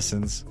piano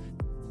lessons,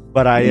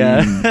 but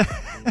I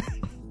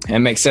It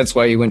makes sense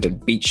why you went to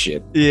beat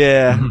shit.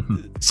 Yeah.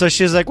 So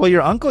she was like, well,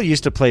 your uncle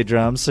used to play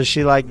drums. So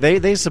she like,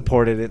 they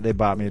supported it. They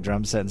bought me a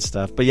drum set and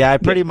stuff. But yeah, I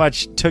pretty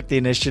much took the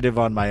initiative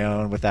on my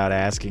own without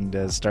asking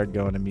to start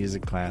going to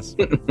music class.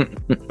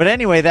 But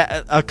anyway,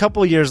 that a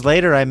couple years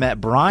later, I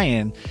met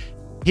Brian.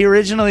 He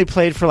originally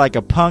played for like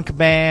a punk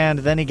band.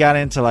 Then he got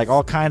into like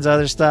all kinds of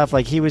other stuff.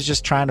 Like he was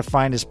just trying to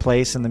find his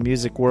place in the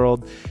music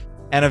world.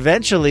 And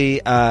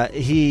eventually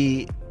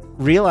he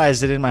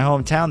realized that in my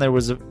hometown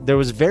there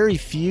was very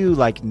few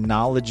like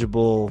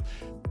knowledgeable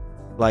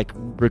like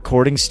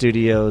recording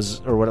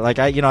studios or what. Like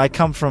I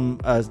come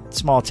from a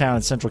small town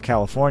in Central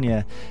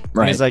California.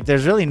 Right. And he's like,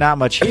 there's really not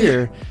much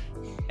here.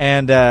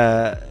 And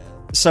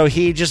so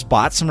he just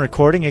bought some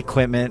recording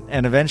equipment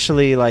and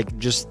eventually like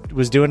just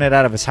was doing it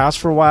out of his house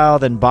for a while,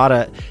 then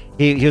bought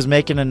he was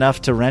making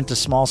enough to rent a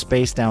small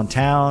space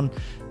downtown,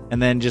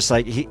 and then just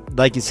like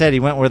you said, he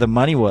went where the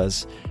money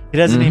was. He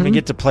doesn't even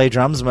get to play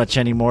drums much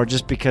anymore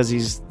just because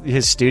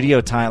his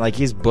studio time, like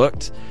he's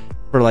booked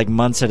for like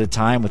months at a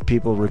time with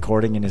people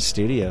recording in his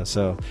studio.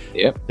 So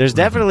yep. There's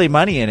definitely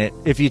money in it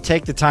if you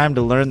take the time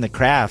to learn the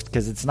craft,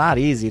 because it's not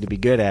easy to be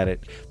good at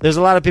it. There's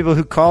a lot of people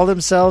who call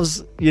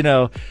themselves,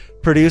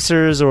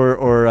 producers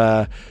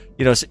or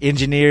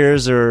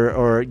engineers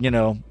or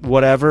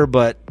whatever,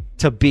 but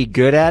to be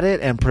good at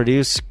it and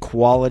produce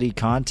quality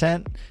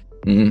content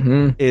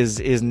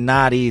is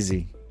not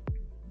easy.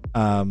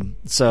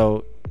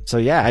 So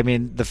yeah, I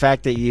mean, the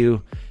fact that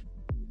you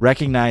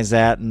recognize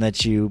that and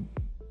that you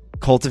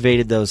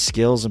cultivated those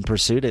skills and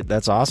pursued it,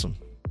 that's awesome.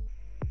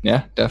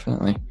 Yeah,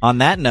 definitely. On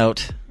that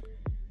note,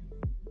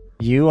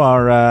 you're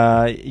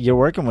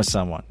working with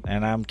someone,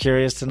 and I'm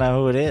curious to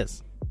know who it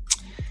is.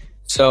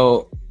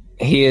 So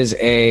he is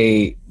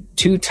a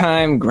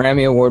 2-time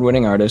Grammy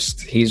Award-winning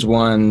artist. He's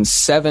won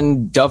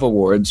 7 Dove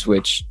Awards,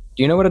 which,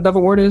 do you know what a Dove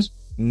Award is?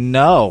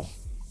 No.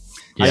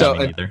 Yeah,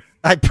 me neither.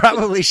 I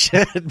probably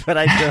should, but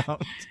I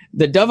don't.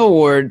 The Dove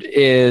Award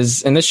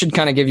is, and this should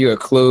kind of give you a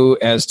clue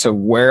as to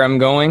where I'm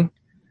going,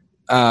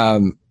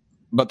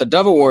 but the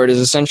Dove Award is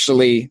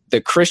essentially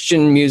the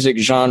Christian music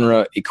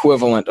genre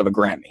equivalent of a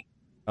Grammy.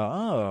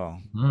 Oh.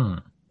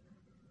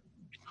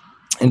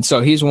 And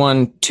so he's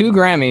won 2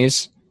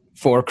 Grammys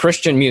for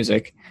Christian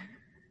music,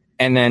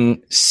 and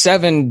then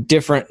 7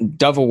 different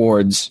Dove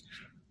Awards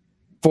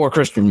for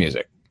Christian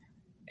music.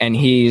 And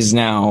he's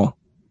now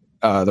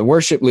the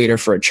worship leader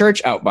for a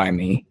church out by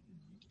me.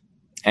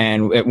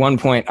 And at one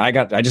point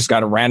I just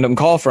got a random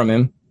call from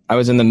him. I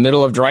was in the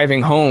middle of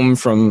driving home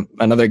from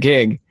another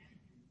gig,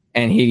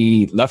 and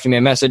he left me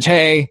a message.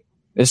 Hey,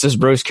 this is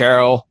Bruce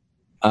Carroll.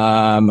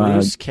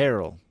 Bruce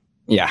Carroll.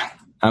 Yeah.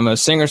 I'm a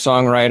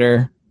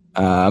singer-songwriter.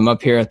 I'm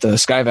up here at the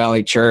Sky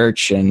Valley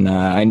Church, and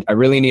I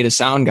really need a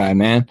sound guy,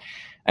 man.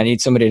 I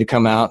need somebody to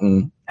come out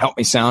and help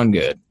me sound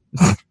good.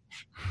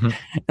 And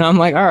I'm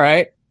like, all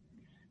right.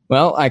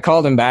 Well, I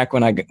called him back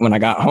when I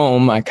got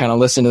home. I kind of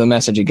listened to the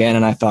message again,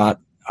 and I thought,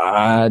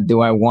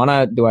 do I want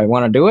to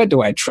do it?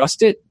 Do I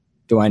trust it?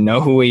 Do I know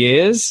who he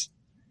is?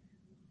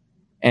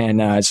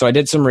 And so I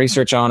did some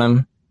research on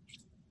him,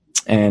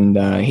 and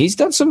he's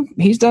done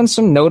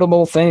some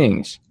notable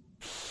things.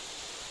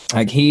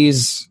 Like he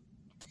has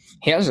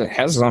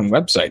his own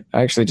website.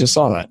 I actually just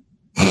saw that.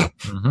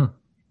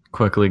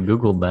 Quickly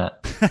Googled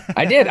that.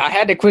 I did. I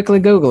had to quickly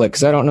Google it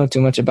because I don't know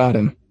too much about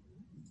him.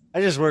 I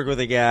just work with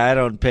a guy. I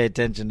don't pay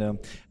attention to him.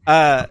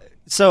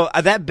 So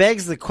that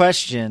begs the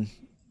question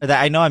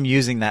that I know I'm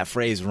using that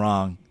phrase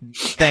wrong.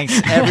 Thanks,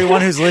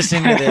 everyone who's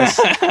listening to this.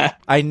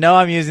 I know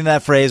I'm using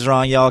that phrase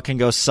wrong. Y'all can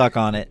go suck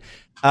on it.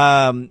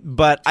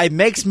 But it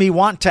makes me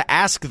want to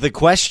ask the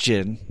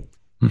question,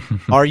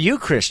 are you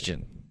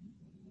Christian?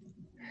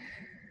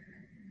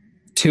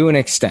 To an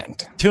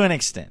extent. To an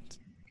extent.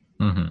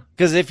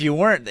 Because if you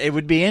weren't, it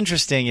would be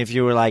interesting if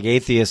you were like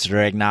atheist or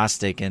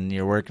agnostic and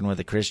you're working with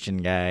a Christian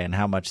guy, and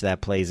how much that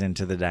plays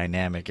into the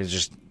dynamic is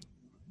just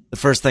the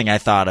first thing I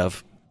thought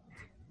of.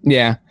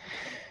 Yeah.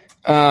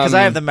 Because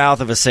I have the mouth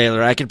of a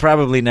sailor. I could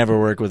probably never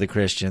work with a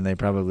Christian. They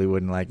probably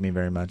wouldn't like me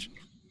very much.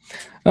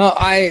 Well,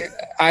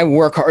 I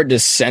work hard to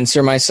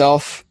censor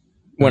myself.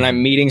 When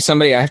I'm meeting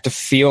somebody, I have to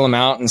feel them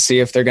out and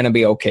see if they're going to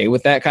be okay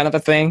with that kind of a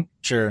thing.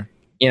 Sure.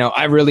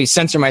 I really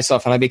censor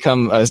myself, and I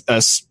become a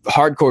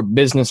hardcore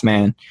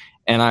businessman,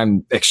 and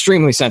I'm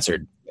extremely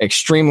censored,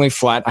 extremely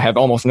flat. I have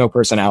almost no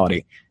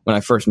personality when I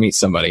first meet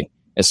somebody,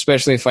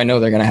 especially if I know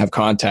they're going to have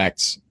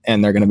contacts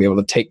and they're going to be able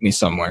to take me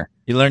somewhere.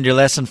 You learned your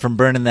lesson from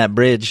burning that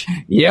bridge.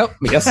 Yep.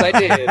 Yes, I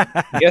did.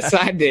 Yes,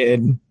 I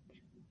did.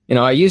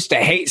 I used to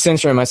hate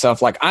censoring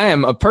myself. Like, I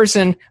am a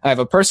person, I have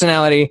a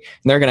personality,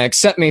 and they're going to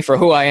accept me for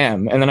who I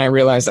am. And then I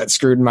realized that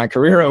screwed my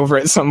career over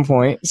at some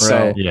point. Right.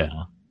 So Yeah.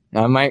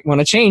 I might want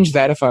to change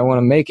that if I want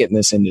to make it in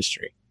this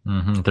industry.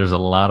 There's a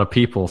lot of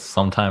people.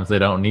 Sometimes they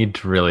don't need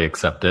to really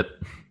accept it.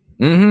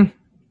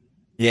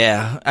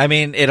 Yeah. I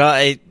mean,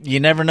 you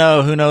never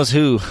know who knows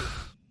who.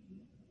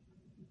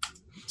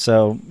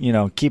 So,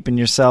 keeping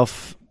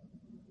yourself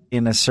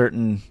in a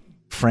certain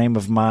frame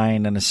of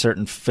mind and a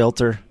certain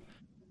filter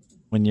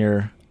when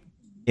you're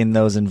in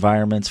those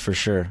environments for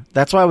sure.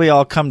 That's why we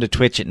all come to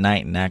Twitch at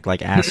night and act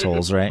like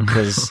assholes, right?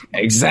 Because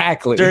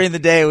Exactly. during the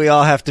day we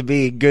all have to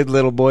be good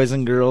little boys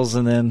and girls,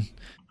 and then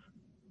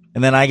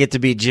I get to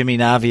be Jimmy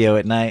Navio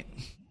at night.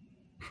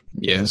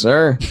 Yes,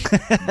 sir.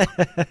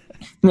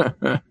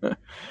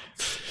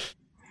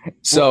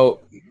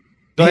 So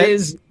Go ahead.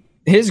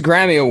 his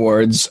Grammy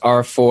Awards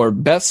are for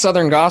Best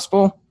Southern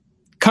Gospel,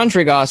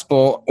 Country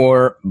Gospel,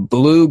 or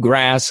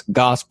Bluegrass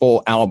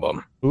Gospel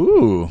Album.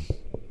 Ooh.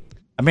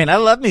 I mean, I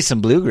love me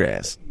some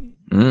bluegrass.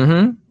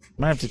 Mm-hmm.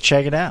 Might have to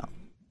check it out.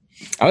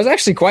 I was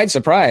actually quite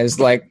surprised.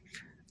 Like,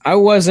 I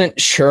wasn't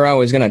sure I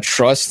was going to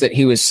trust that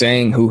he was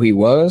saying who he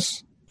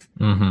was,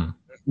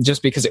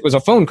 just because it was a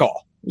phone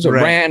call. It was a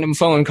random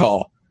phone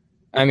call.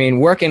 I mean,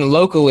 working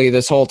locally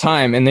this whole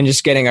time and then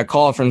just getting a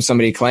call from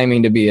somebody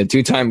claiming to be a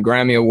 2-time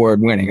Grammy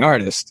Award winning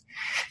artist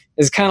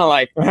is kind of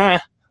like,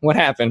 what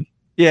happened?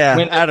 Yeah,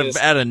 When out did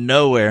of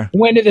nowhere.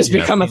 When did this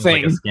become a seems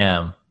thing? Like a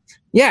scam.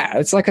 Yeah,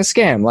 it's like a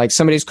scam. Like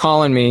somebody's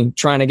calling me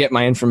trying to get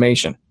my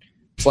information.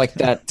 It's like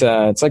that.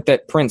 It's like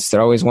that prince that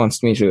always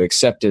wants me to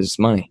accept his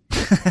money.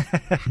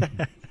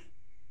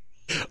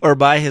 Or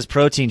buy his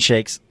protein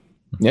shakes.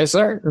 Yes,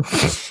 sir.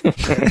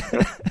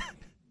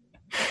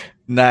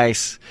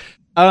 Nice.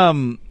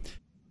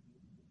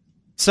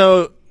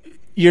 So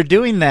you're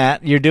doing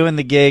that. You're doing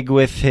the gig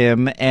with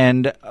him,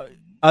 and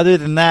other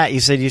than that, you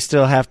said you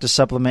still have to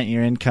supplement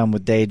your income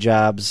with day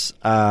jobs.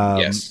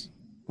 Yes.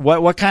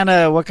 What kind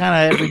of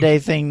everyday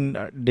thing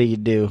do you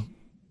do?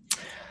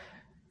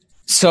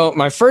 So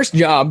my first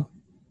job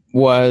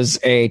was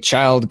a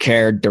child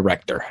care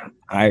director.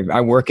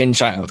 I work in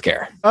child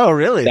care. Oh,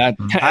 really?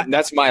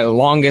 That's my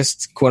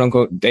longest quote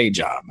unquote day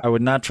job. I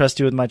would not trust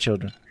you with my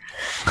children.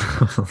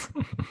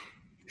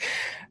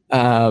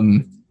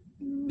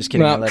 Just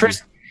kidding. I Well, love you.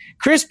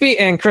 Crispy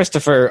and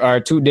Christopher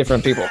are two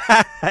different people.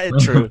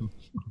 True.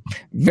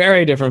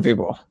 Very different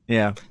people.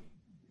 Yeah.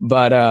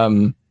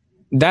 But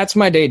that's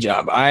my day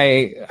job.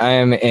 I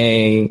am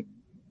a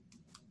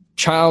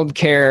child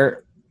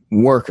care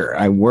worker.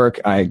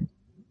 I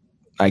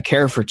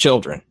care for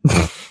children.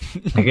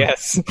 I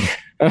guess.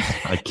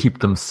 I keep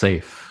them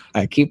safe.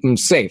 I keep them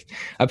safe.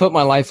 I put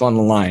my life on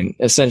the line.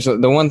 Essentially,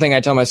 the one thing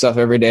I tell myself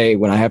every day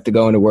when I have to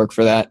go into work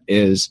for that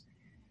is,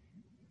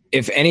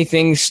 if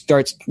anything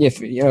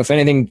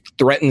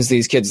threatens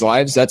these kids'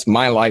 lives, that's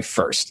my life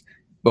first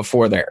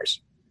before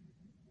theirs.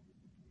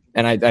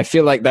 And I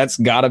feel like that's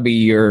got to be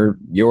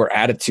your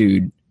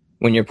attitude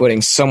when you're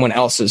putting someone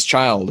else's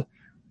child,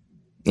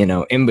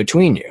 in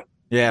between you.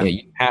 Yeah.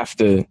 You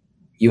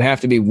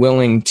have to be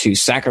willing to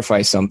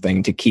sacrifice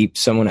something to keep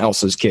someone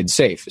else's kid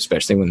safe,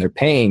 especially when they're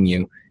paying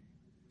you.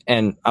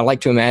 And I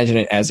like to imagine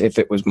it as if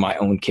it was my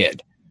own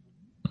kid.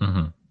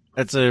 Mm-hmm.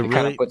 That's It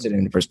kind of puts it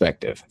into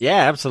perspective.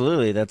 Yeah,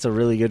 absolutely. That's a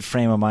really good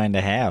frame of mind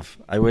to have.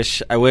 I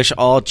wish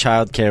all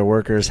childcare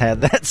workers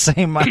had that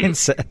same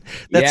mindset.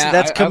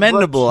 That's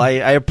commendable.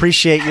 I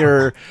appreciate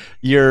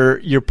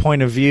your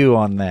point of view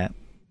on that.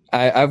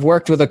 I've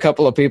worked with a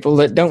couple of people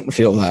that don't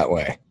feel that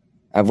way.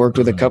 I've worked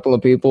with a couple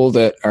of people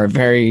that are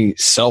very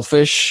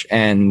selfish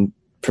and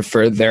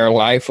prefer their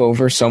life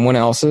over someone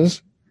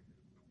else's.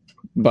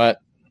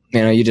 But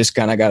you just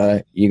kind of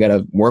gotta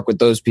work with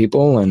those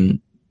people and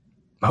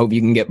hope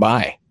you can get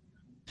by.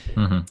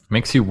 Mm-hmm.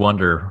 Makes you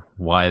wonder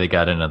why they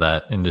got into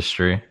that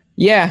industry.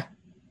 Yeah.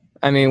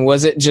 I mean,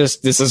 was it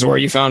just this is where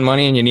you found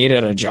money and you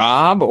needed a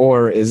job,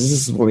 or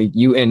is this where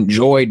you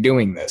enjoy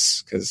doing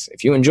this? Because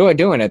if you enjoy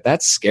doing it,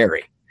 that's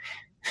scary.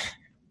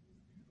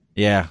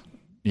 Yeah.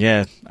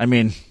 Yeah. I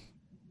mean,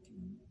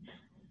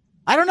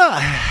 I don't know.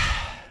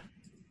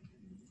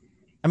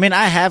 I mean,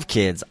 I have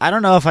kids. I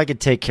don't know if I could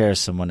take care of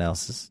someone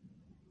else's.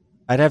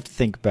 I'd have to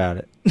think about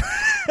it.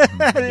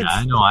 Yeah,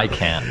 I know I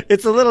can.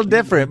 It's a little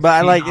different,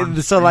 but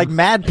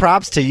mad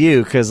props to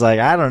you, because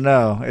I don't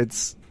know.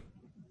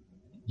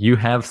 You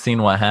have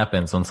seen what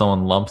happens when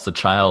someone lumps a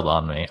child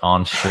on me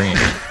on stream.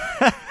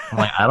 I'm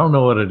like, I don't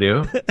know what to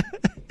do.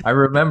 I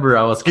remember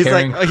I was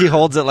caring. He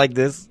holds it like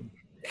this.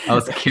 I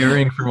was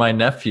caring for my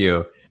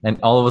nephew, and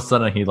all of a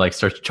sudden he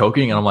starts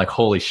choking, and I'm like,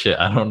 holy shit,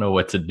 I don't know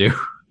what to do.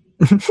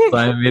 So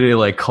I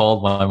immediately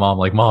called my mom,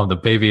 like, Mom, the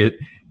baby,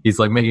 he's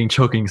making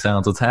choking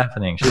sounds. What's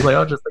happening? She's like,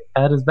 oh, just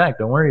pat his back.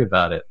 Don't worry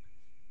about it.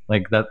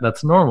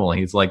 That's normal.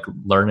 He's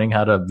learning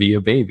how to be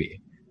a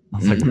baby. I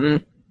was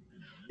like,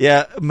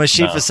 yeah,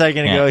 Mashif a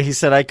second ago, he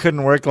said, I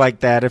couldn't work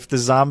like that. If the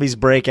zombies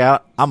break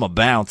out, I'm a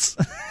bounce.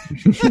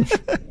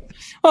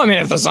 Well, I mean,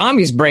 if the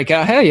zombies break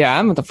out, hell yeah,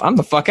 I'm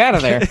the fuck out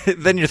of there.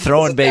 Then you're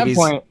throwing babies.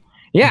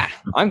 Yeah,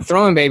 I'm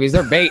throwing babies.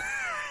 They're bait.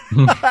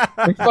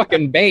 They're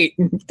fucking bait.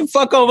 Get the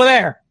fuck over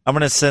there. I'm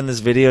going to send this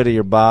video to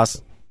your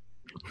boss.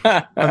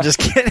 I'm just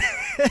kidding.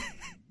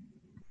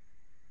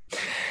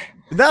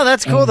 No,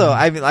 that's cool, though.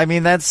 I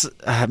mean, that's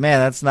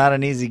not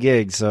an easy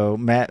gig. So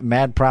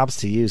mad props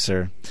to you,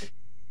 sir.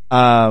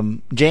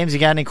 James, you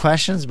got any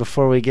questions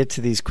before we get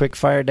to these quick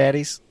fire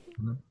daddies?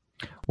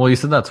 Well, you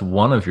said that's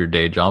one of your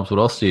day jobs. What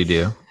else do you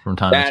do from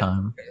time to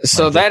time?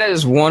 So that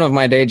is one of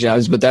my day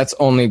jobs, but that's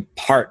only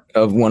part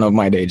of one of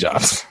my day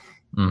jobs.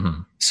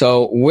 Mm-hmm.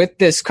 So with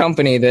this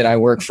company that I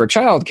work for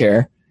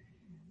childcare,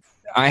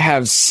 I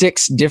have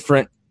 6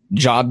 different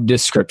job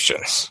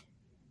descriptions.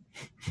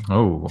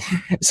 Oh,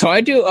 So I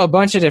do a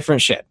bunch of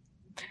different shit.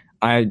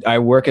 I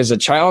work as a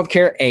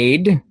childcare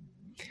aide.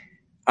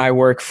 I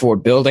work for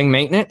building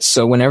maintenance.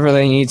 So whenever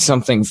they need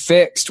something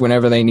fixed,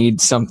 whenever they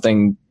need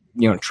something,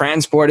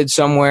 transported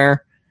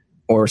somewhere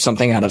or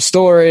something out of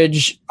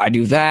storage, I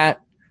do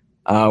that.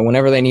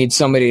 Whenever they need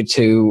somebody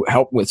to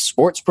help with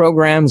sports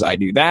programs, I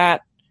do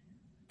that.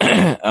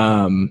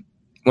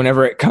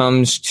 Whenever it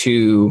comes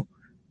to,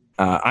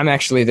 I'm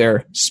actually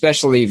their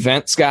special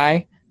events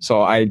guy.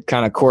 So I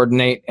kind of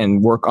coordinate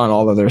and work on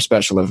all of their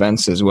special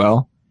events as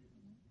well.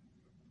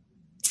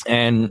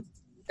 And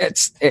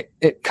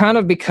it kind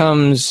of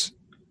becomes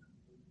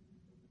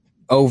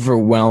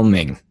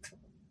overwhelming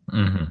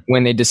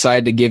when they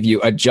decide to give you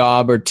a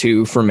job or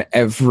two from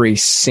every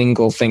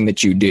single thing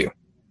that you do.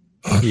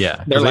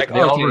 yeah. They're like,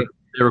 okay.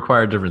 They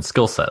require a different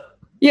skill set.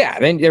 Yeah,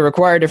 they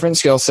require a different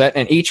skill set,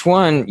 and each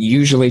one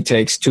usually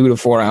takes 2 to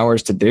 4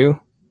 hours to do.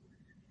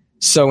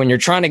 So when you're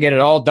trying to get it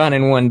all done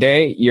in one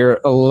day, you're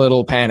a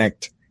little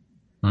panicked.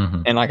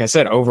 And like I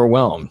said,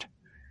 overwhelmed.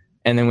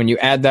 And then when you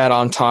add that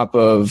on top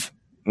of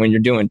when you're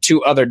doing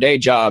 2 other day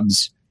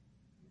jobs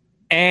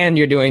and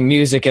you're doing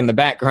music in the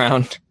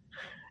background,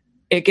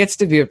 it gets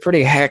to be a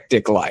pretty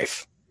hectic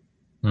life.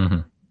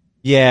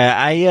 Yeah,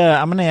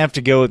 I'm going to have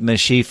to go with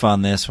Nashif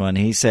on this one.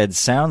 He said,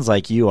 sounds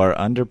like you are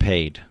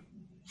underpaid.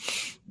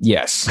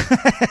 Yes.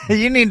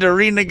 You need to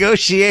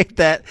renegotiate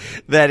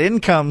that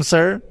income,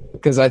 sir.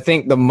 Because I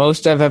think the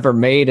most I've ever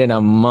made in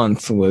a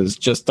month was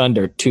just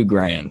under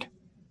 $2,000.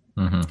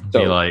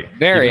 So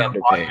very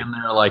underpaid. In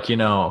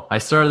there, I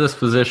started this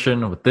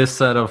position with this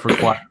set of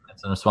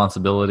requirements and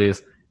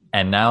responsibilities,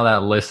 and now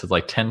that list is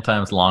 10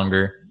 times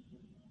longer.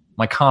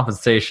 My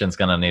compensation is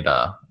gonna need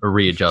a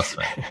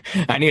readjustment.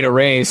 I need a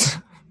raise.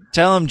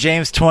 Tell him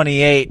James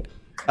 28,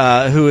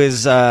 who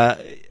is an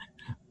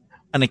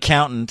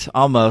accountant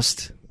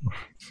almost,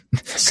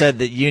 said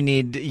that you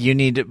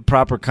need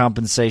proper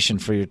compensation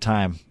for your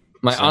time.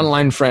 My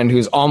online friend,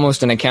 who's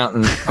almost an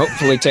accountant,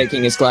 hopefully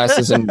taking his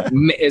classes and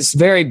is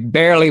very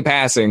barely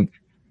passing,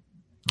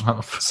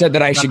 said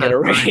that I should get a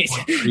raise.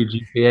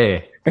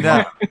 GPA.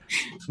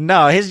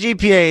 No, his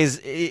GPA is,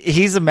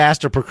 he's a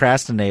master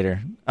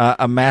procrastinator,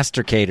 a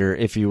masticator,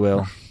 if you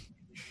will.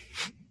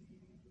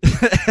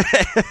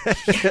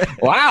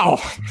 Wow.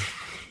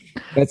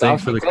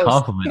 Thanks for the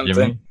compliment,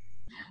 Jimmy.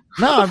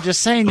 No, I'm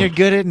just saying you're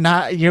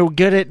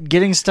good at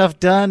getting stuff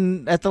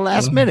done at the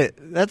last minute.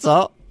 That's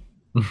all.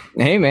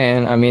 Hey,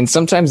 man. I mean,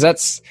 sometimes a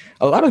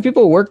lot of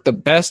people work the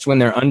best when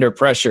they're under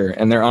pressure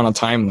and they're on a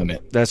time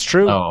limit. That's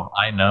true. Oh,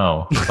 I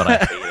know, but I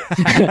hate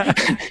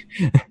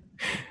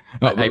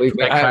it.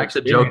 I cracked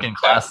a joke in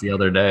class the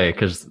other day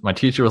because my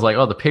teacher was like,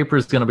 oh, the paper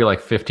is going to be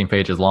 15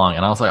 pages long.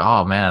 And I was like,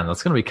 oh, man,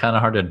 that's going to be kind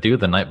of hard to do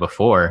the night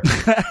before.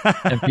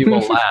 And people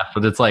laugh,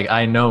 but it's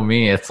I know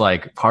me. It's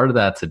part of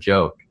that's a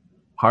joke.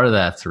 Part of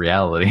that's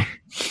reality.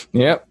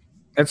 Yep.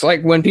 It's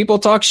like when people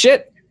talk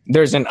shit,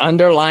 there's an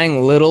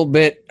underlying little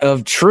bit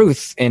of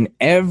truth in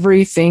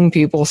everything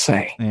people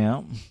say.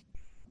 Yeah.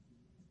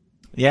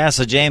 Yeah.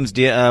 So James,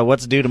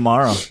 what's due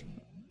tomorrow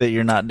that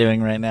you're not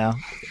doing right now?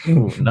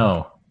 Ooh,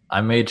 no,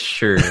 I made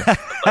sure.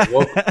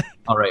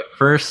 All right.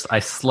 First, I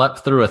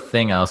slept through a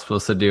thing I was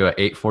supposed to do at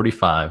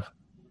 8:45,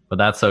 but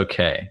that's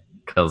okay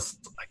because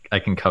I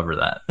can cover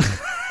that.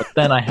 But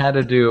then I had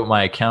to do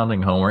my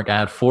accounting homework. I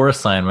had 4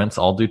 assignments,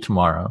 all due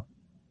tomorrow.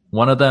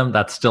 One of them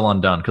that's still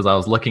undone because I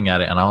was looking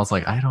at it and I was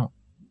like,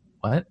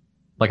 what?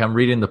 I'm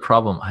reading the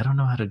problem. I don't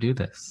know how to do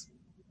this.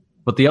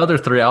 But the other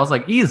 3, I was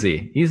like,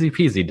 easy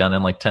peasy, done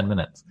in 10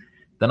 minutes.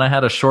 Then I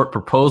had a short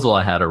proposal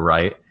I had to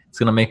write. It's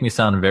going to make me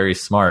sound very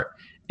smart.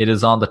 It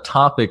is on the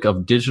topic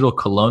of digital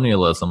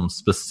colonialism,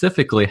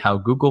 specifically how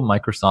Google,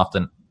 Microsoft,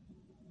 and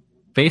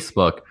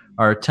Facebook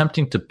are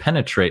attempting to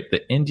penetrate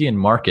the Indian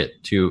market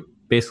to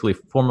basically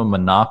form a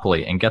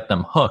monopoly and get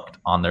them hooked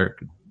on their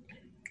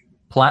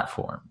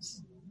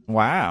platforms.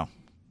 Wow.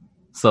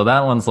 So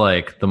that one's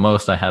the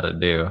most I had to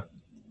do.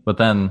 But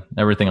then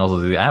everything else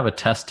is easy. I have a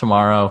test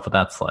tomorrow, but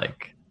that's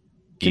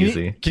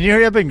easy. Can you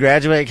hurry up and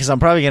graduate? Because I'm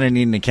probably going to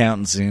need an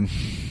accountant soon.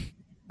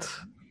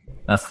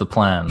 That's the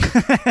plan.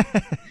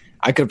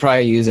 I could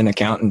probably use an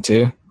accountant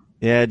too.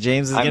 Yeah,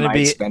 James is going to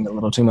be spend a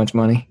little too much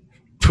money.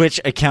 Twitch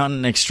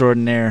accountant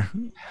extraordinaire.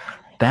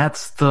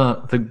 That's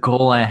the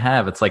goal I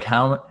have. It's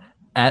how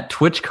at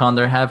TwitchCon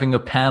they're having a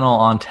panel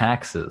on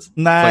taxes.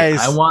 Nice.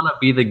 I want to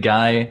be the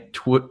guy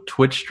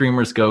Twitch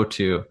streamers go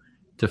to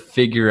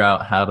figure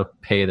out how to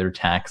pay their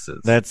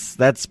taxes.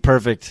 That's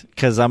perfect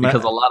because a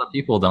lot of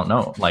people don't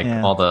know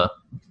all the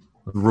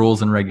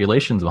rules and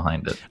regulations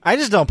behind it. I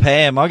just don't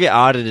pay them. I'll get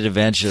audited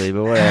eventually,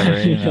 but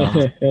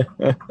whatever.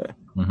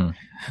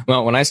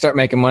 Well, when I start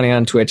making money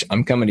on Twitch,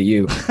 I'm coming to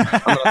you.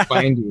 I'm gonna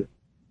find you.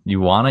 You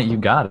want it? You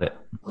got it.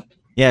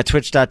 Yeah,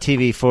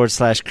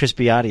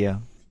 twitch.tv/crispy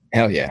audio.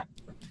 Hell yeah.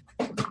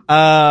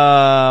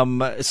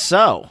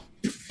 So,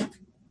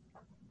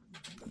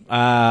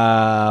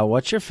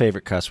 what's your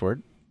favorite cuss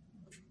word?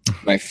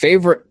 My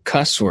favorite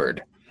cuss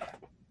word.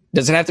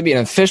 Does it have to be an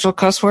official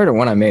cuss word or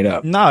one I made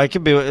up? No, it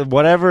could be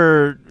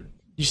whatever.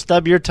 You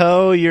stub your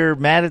toe, you're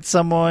mad at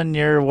someone,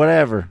 you're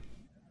whatever.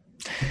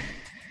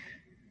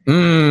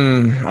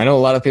 I know a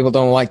lot of people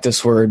don't like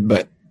this word,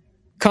 but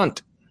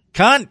cunt.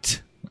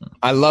 Cunt.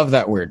 I love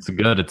that word. It's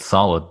good. It's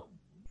solid.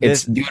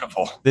 It's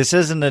beautiful. This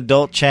is an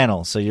adult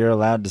channel, so you're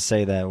allowed to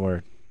say that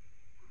word.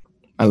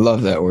 I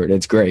love that word.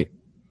 It's great.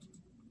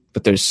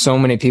 But there's so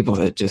many people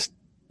that just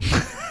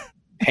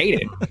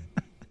hate it.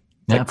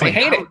 Yeah, They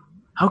hate it.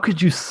 How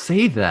could you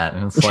say that?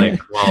 And it's like,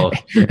 well,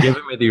 you're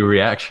giving me the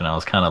reaction I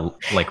was kind of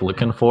like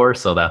looking for,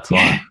 so that's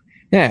why.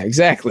 Yeah,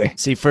 exactly.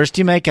 See, first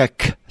you make a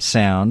k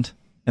sound,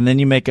 and then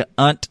you make a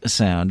unt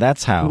sound.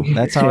 That's how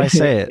I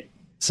say it.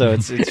 So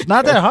it's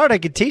not that hard. I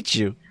could teach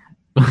you.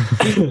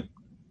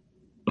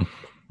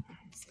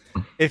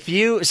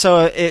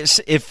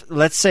 If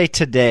let's say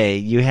today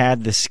you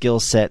had the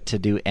skill set to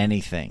do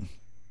anything,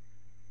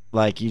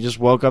 like you just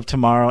woke up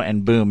tomorrow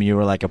and boom, you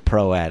were like a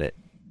pro at it,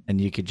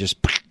 and you could just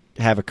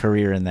have a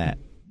career in that,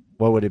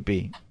 what would it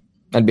be?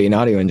 I'd be an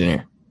audio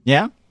engineer.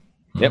 Yeah?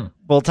 Yep.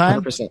 Full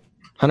time?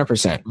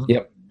 100%.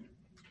 Yep.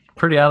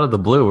 Pretty out of the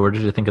blue. Where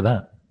did you think of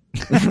that?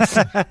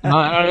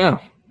 I don't know.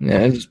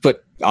 Yeah, I just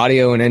put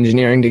audio and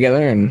engineering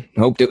together and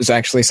hoped it was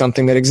actually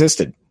something that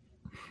existed.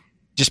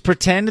 Just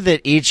pretend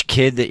that each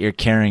kid that you're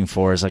caring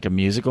for is like a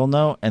musical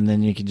note, and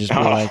then you could just be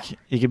like,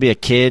 you could be a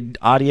kid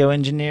audio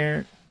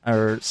engineer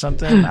or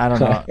something. I don't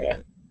know.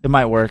 It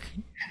might work.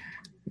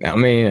 I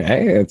mean,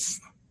 hey, it's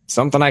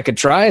something I could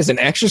try as an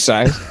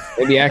exercise.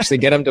 Maybe actually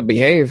get them to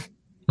behave.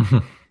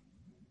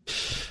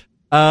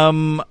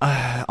 On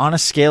a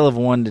scale of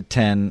 1 to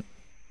 10,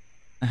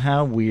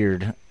 how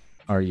weird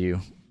are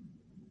you?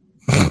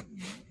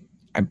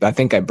 I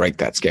think I break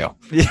that scale.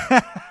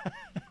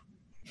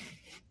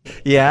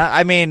 Yeah,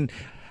 I mean,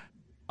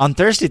 on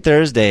Thirsty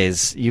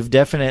Thursdays, you've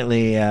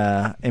definitely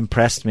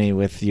impressed me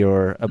with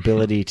your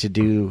ability to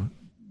do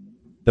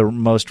the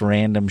most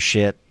random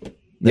shit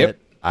that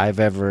I've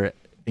ever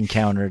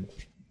encountered.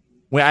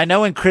 I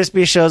know when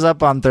Crispy shows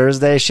up on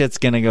Thursday, shit's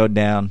gonna go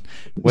down.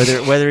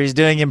 Whether he's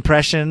doing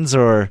impressions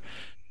or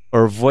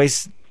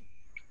voice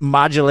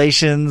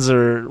modulations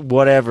or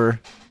whatever.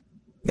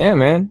 Yeah,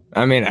 man.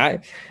 I mean, I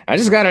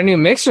just got a new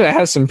mixer that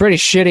has some pretty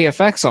shitty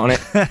effects on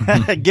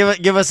it.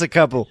 Give us a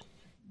couple.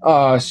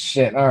 Oh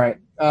shit! All right.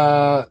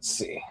 Let's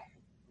see.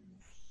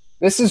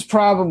 This is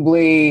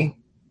probably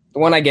the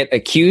one I get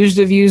accused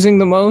of using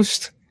the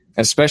most,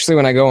 especially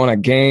when I go on a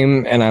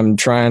game and I'm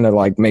trying to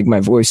like make my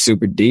voice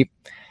super deep.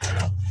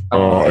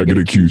 I get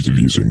accused of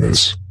using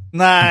this,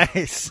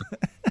 Nice.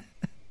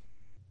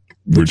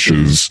 which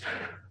is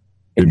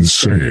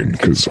insane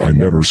because I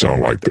never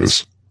sound like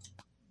this.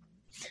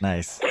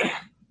 Nice.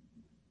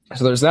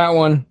 So there's that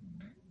one.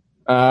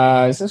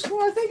 Is this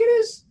one? I think it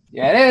is.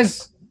 Yeah, it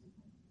is.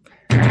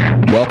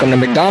 Welcome to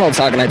McDonald's.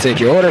 How can I take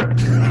your order?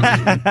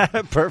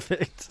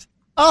 Perfect.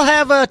 I'll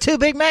have 2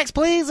 Big Macs,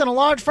 please, and a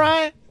large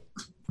fry.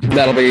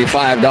 That'll be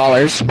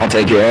 $5. I'll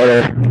take your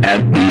order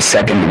at the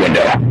second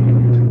window.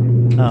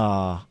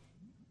 Oh,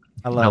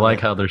 I I like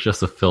how there's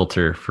just a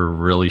filter for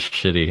really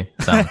shitty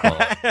sound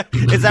quality.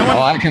 Is that Oh,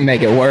 one? I can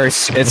make it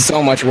worse. It's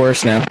so much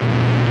worse now.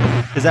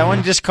 Is that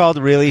one just called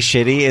really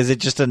shitty? Is it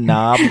just a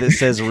knob that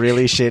says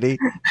really shitty?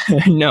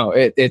 No,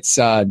 it's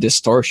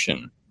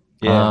distortion.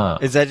 Yeah.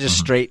 Is that just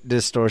straight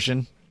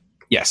distortion?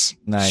 Yes.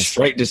 Nice.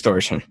 Straight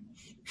distortion.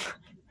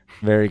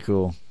 Very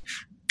cool.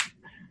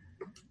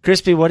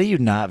 Crispy, what are you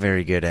not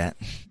very good at?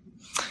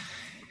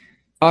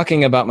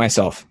 Talking about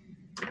myself.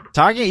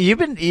 Talking.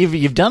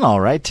 You've done all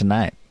right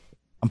tonight.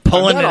 I'm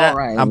pulling it done out. all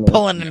right. I'm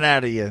pulling it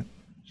out of you.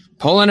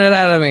 Pulling it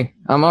out of me.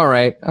 I'm all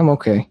right. I'm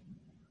okay.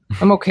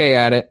 I'm okay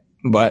at it.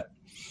 But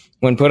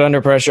when put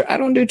under pressure, I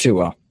don't do too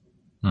well.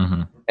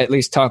 Mm-hmm. At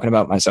least talking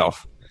about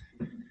myself.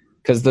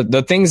 Because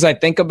the things I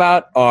think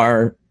about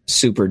are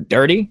super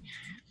dirty.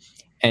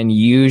 And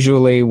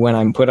usually when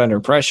I'm put under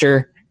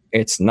pressure,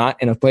 it's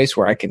not in a place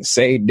where I can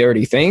say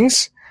dirty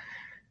things.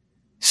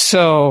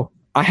 So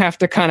I have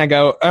to kind of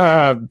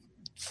go,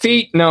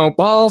 feet, no.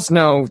 Balls,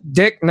 no.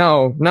 Dick,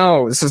 no.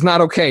 No, this is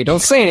not okay.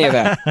 Don't say any of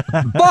that.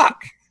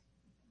 Fuck!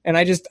 And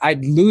I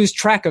lose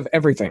track of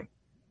everything.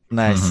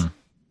 Nice. Mm-hmm.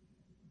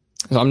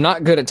 So I'm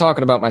not good at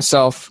talking about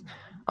myself.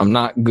 I'm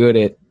not good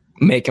at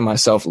making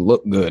myself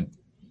look good.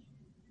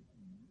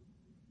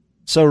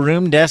 So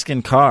room, desk,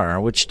 and car,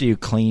 which do you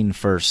clean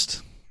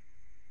first?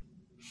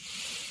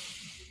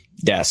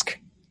 Desk.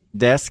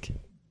 Desk? Is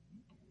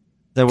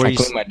that where I you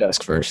clean my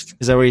desk first.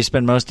 Is that where you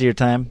spend most of your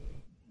time?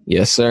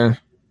 Yes, sir.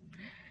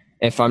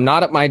 If I'm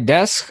not at my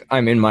desk,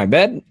 I'm in my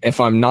bed. If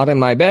I'm not in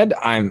my bed,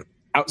 I'm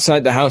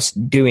outside the house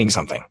doing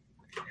something.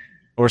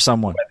 Or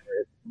someone?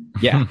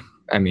 Yeah.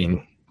 I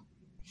mean,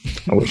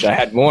 I wish I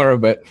had more,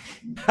 but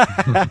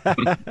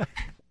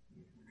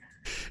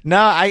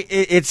No,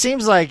 it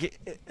seems like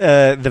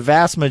the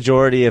vast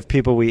majority of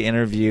people we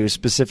interview,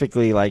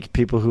 specifically like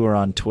people who are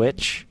on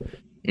Twitch,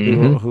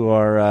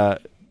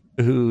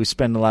 who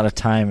spend a lot of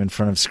time in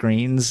front of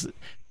screens,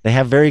 they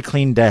have very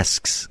clean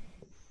desks.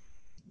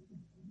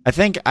 I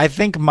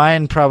think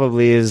mine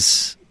probably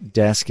is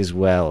desk as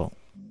well.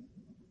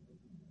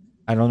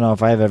 I don't know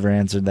if I've ever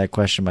answered that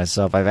question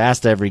myself. I've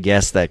asked every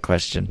guest that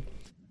question.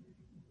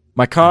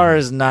 My car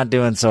is not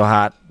doing so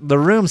hot. The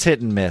room's hit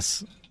and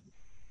miss.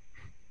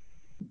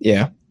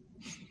 Yeah.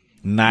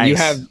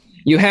 Nice.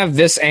 You have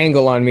this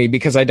angle on me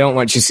because I don't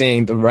want you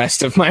seeing the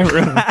rest of my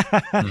room.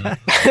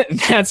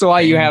 That's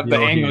why you have the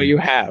angle you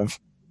have.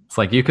 It's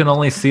like you can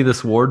only see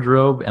this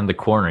wardrobe and the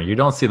corner. You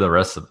don't see the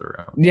rest of the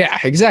room. Yeah,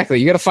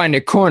 exactly. You got to find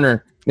a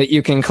corner that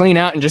you can clean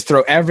out and just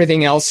throw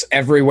everything else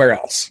everywhere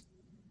else.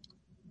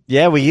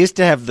 Yeah, we used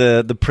to have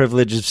the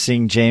privilege of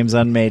seeing James'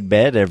 unmade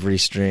bed every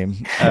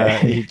stream.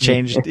 He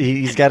changed.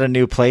 He's got a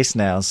new place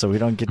now, so we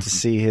don't get to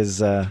see his.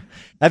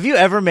 Have you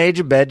ever made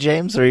your bed,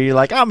 James? Or are you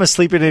like, I'm gonna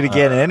sleep in it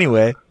again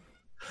anyway?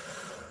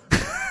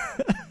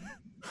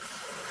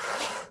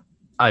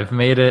 I've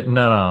made it.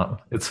 No.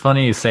 It's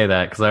funny you say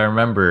that because I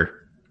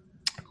remember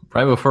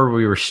right before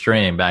we were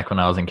streaming back when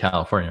I was in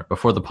California,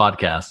 before the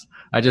podcast,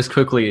 I just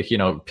quickly,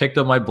 picked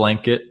up my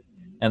blanket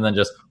and then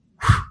just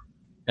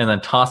and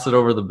then tossed it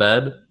over the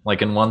bed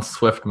like in one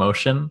swift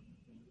motion.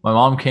 My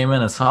mom came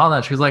in and saw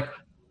that. She was like,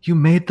 "You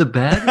made the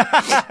bed?"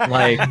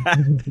 Like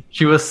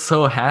she was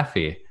so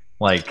happy.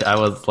 Like I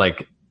was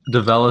like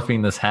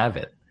developing this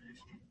habit.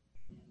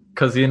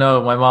 Because,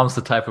 my mom's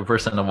the type of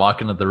person to walk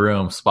into the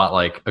room, spot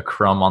like a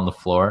crumb on the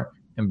floor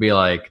and be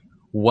like,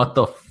 what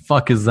the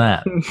fuck is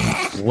that?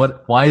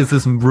 Why is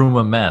this room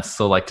a mess?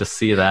 So like to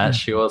see that,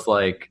 she was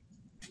like,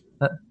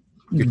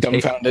 you're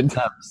dumbfounded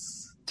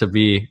steps to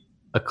be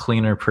a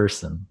cleaner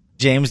person.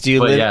 James, do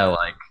you live? live? Yeah,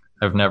 like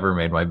I've never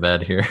made my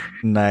bed here.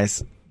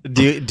 Nice.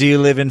 Do you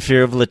live in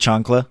fear of La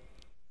Chancla?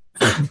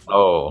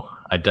 Oh,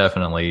 I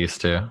definitely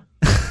used to.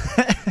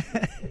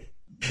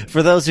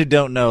 For those who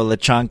don't know, La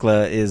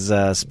Chancla is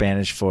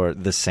Spanish for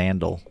the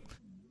sandal.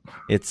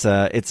 It's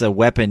a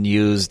weapon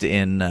used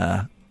in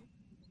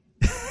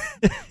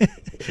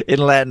in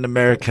Latin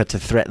America to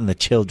threaten the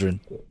children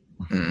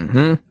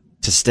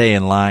to stay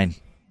in line.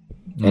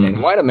 And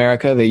in white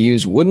America, they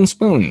use wooden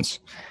spoons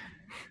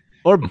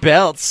or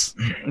belts.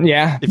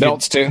 Yeah,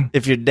 belts too.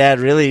 If your dad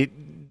really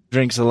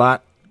drinks a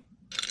lot.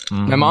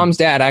 My mom's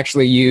dad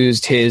actually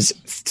used his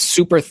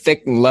super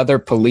thick leather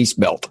police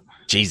belt.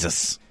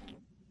 Jesus.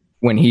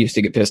 When he used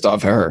to get pissed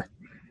off at her.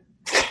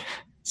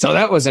 So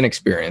that was an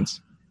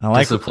experience.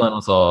 Discipline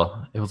was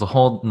a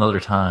whole nother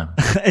time.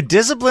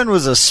 Discipline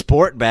was a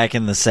sport back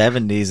in the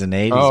 70s and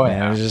 80s, man.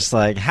 Yeah. It was just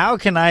like, how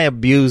can I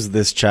abuse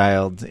this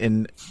child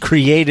in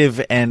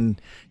creative and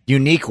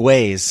unique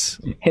ways?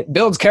 It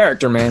builds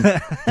character,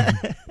 man.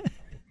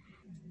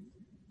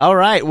 All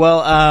right.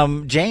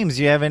 Well, James,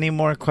 you have any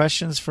more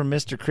questions for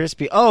Mr.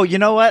 Crispy? Oh, you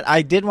know what?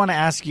 I did want to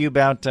ask you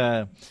about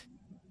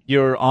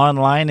your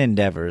online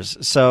endeavors.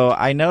 So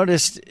I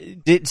noticed.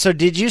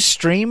 Did you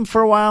stream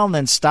for a while and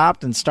then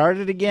stopped and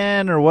started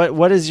again, or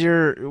what's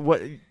your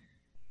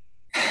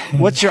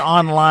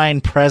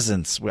online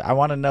presence? I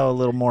want to know a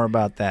little more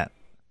about that.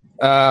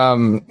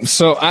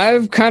 So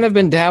I've kind of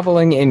been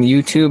dabbling in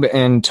YouTube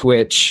and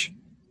Twitch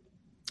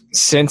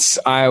since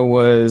I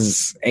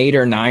was 8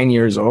 or 9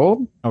 years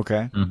old.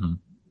 Okay. Mm-hmm.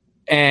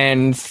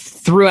 And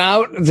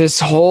throughout this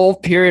whole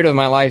period of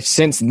my life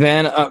since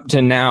then up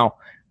to now,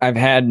 I've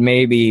had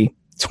maybe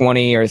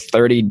 20 or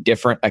 30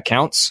 different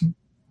accounts.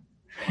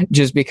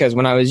 Just because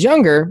when I was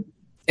younger,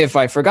 if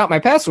I forgot my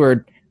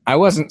password, I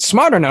wasn't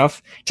smart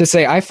enough to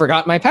say I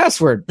forgot my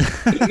password.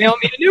 Email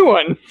me a new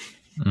one.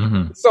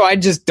 Mm-hmm. So I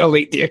just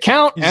delete the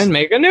account and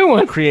make a new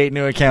one. Create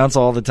new accounts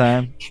all the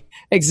time.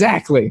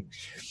 Exactly.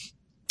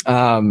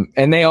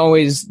 And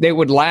they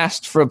would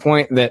last for a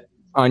point that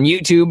on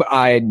YouTube,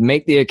 I'd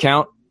make the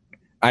account,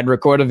 I'd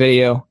record a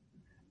video.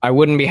 I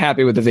wouldn't be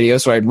happy with the video,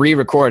 so I'd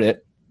re-record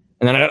it.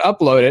 And then I'd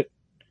upload it,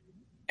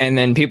 and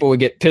then people would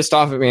get pissed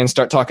off at me and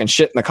start talking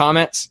shit in the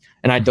comments,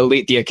 and I'd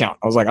delete the account.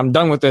 I was like, I'm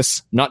done with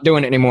this, not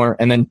doing it anymore.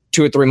 And then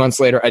 2 or 3 months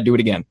later, I'd do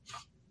it again.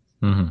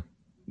 Mm-hmm.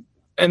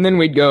 And then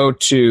we'd go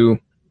to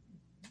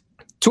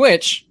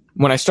Twitch.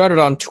 When I started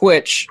on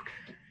Twitch,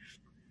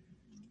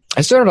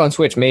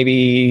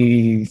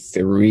 maybe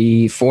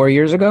 3-4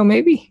 years ago,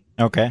 maybe.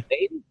 Okay.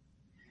 Maybe.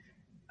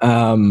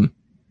 And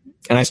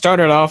I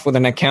started off with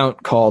an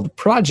account called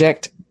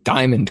Project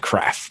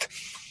Diamondcraft.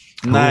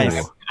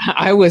 Nice.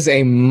 I was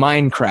a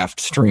Minecraft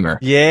streamer.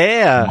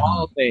 Yeah.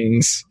 All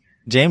things.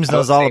 James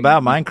knows all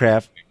about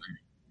Minecraft.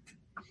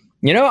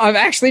 I've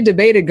actually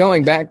debated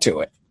going back to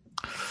it.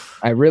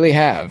 I really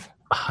have.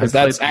 Played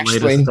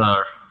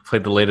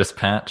the latest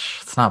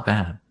patch. It's not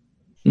bad.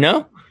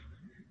 No?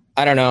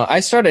 I don't know.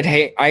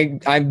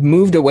 I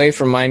moved away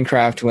from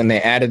Minecraft when they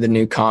added the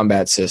new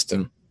combat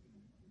system.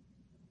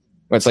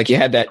 Where it's like you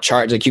had that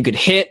charge, like you could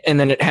hit and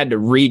then it had to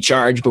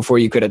recharge before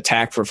you could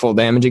attack for full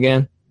damage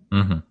again.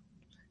 Mm-hmm.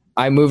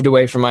 I moved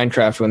away from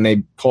Minecraft when they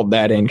pulled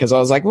that in because I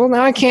was like, well,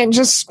 now I can't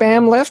just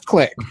spam left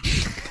click.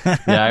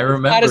 Yeah, I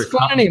remember. Not as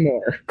fun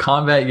anymore.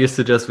 Combat used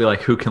to just be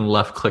like, who can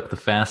left click the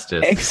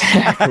fastest?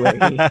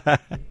 Exactly.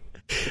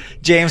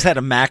 James had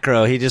a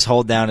macro. He just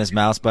hold down his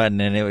mouse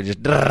button and it would just.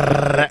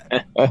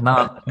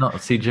 No.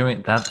 See, Jimmy,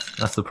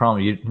 that's the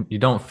problem. You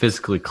don't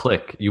physically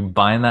click. You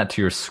bind that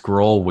to your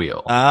scroll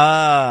wheel.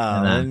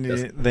 Ah, And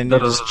then you're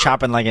just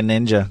chopping like a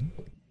ninja.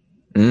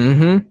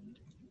 Mm-hmm.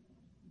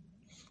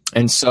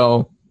 And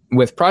so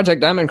with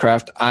Project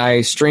Diamondcraft,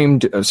 I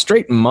streamed a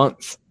straight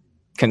month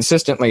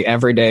consistently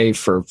every day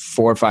for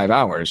 4 or 5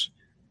 hours.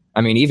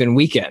 I mean, even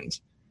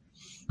weekends.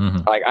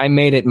 Mhm. Like, I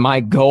made it my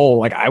goal.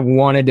 Like, I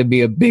wanted to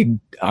be a big.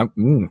 I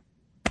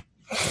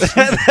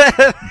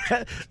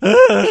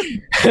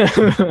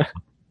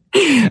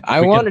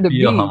wanted to be.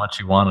 Feel how much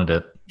you wanted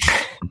it.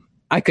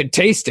 I could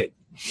taste it.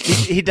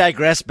 He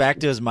digressed back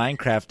to his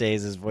Minecraft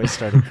days. His voice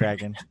started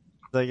cracking.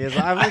 Like,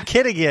 I'm a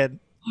kid again.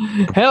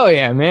 Hell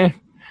yeah, man.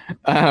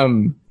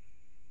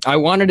 I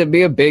wanted to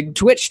be a big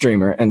Twitch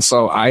streamer, and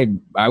so I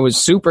was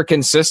super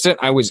consistent.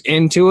 I was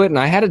into it, and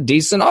I had a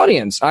decent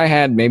audience. I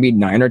had maybe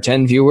 9 or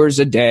 10 viewers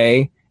a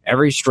day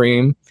every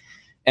stream,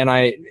 and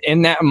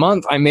in that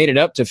month I made it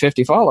up to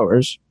 50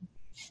 followers.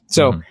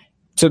 So,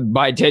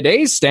 by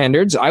today's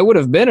standards, I would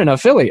have been an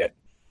affiliate.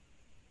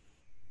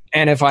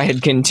 And if I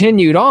had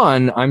continued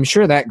on, I'm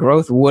sure that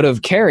growth would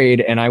have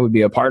carried, and I would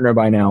be a partner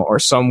by now or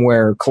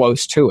somewhere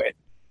close to it.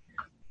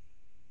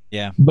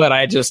 Yeah. But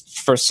I just,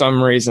 for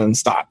some reason,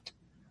 stopped.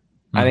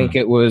 I think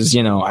it was,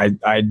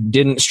 I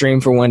didn't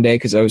stream for one day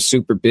because I was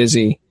super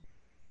busy.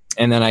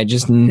 And then I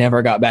just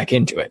never got back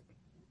into it.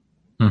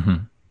 Mm-hmm.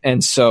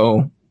 And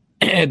so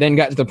it then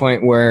got to the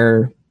point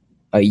where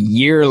a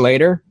year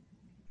later,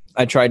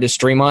 I tried to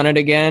stream on it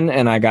again.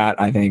 And I got,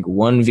 I think,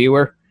 1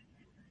 viewer.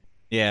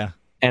 Yeah.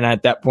 And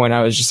at that point,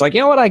 I was just like,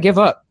 you know what? I give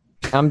up.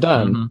 I'm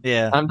done. Mhm.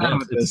 Yeah. I'm done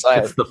with this.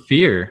 It's the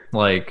fear.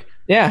 Like,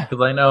 Yeah.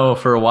 because I know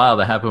for a while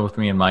that happened with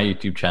me in my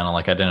YouTube channel.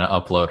 Like, I didn't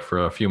upload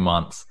for a few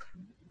months.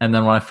 And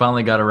then when I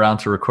finally got around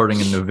to recording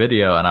a new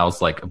video and I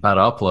was like about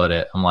to upload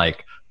it, I'm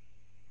like,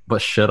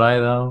 but should I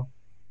though?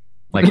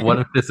 Like, what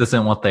if this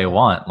isn't what they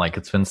want? Like,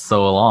 it's been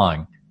so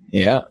long.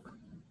 Yeah.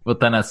 But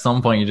then at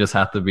some point you just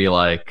have to be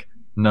like,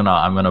 no,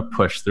 I'm going to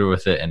push through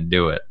with it and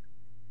do it.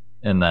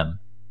 And then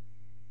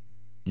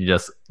you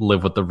just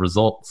live with the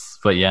results.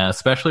 But yeah,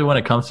 especially when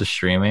it comes to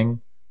streaming,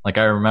 like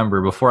I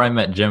remember before I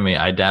met Jimmy,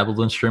 I dabbled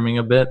in streaming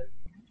a bit.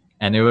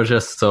 And it was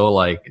just so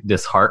like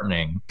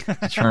disheartening to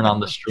turn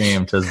on the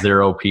stream to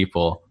 0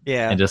 people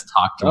and just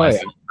talk to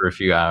myself for a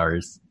few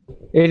hours.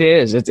 It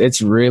is.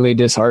 It's really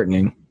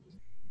disheartening.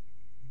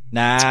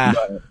 Nah.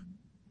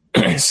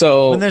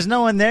 So When there's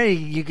no one there,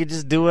 you could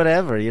just do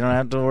whatever. You don't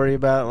have to worry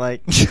about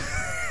like.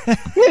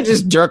 yeah,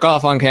 just jerk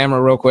off on camera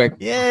real quick.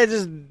 Yeah,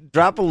 just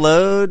drop a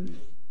load,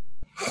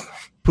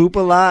 poop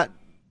a lot,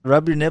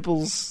 rub your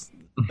nipples.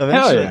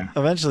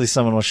 Eventually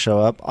someone will show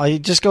up. You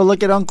just go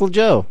look at Uncle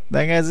Joe.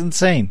 That guy's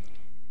insane.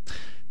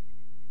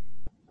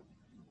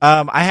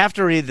 I have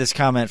to read this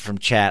comment from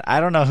chat. I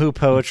don't know who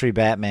Poetry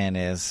Batman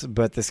is,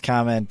 but this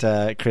comment,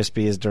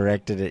 Crispy, is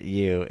directed at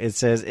you. It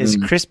says, is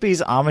Crispy's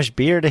Amish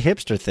beard a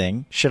hipster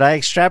thing? Should I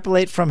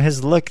extrapolate from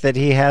his look that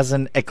he has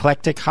an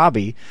eclectic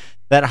hobby?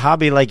 That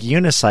hobby like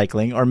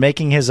unicycling or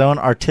making his own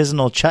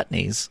artisanal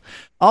chutneys?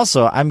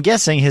 Also, I'm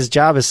guessing his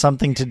job is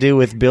something to do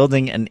with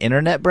building an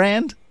internet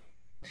brand?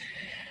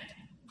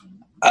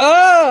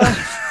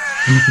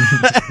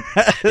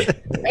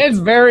 It's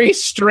very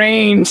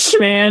strange,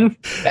 man.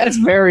 That's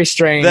very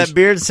strange. That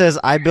beard says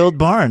I build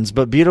barns,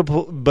 but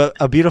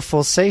a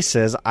beautiful say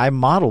says I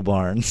model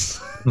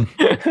barns.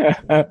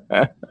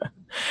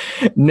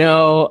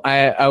 No,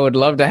 I would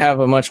love to have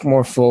a much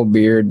more full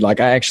beard. Like,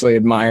 I actually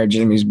admire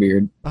Jimmy's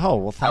beard. Oh,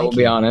 well, thank I you. will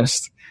be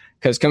honest.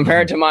 Because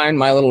compared to mine,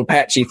 my little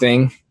patchy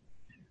thing,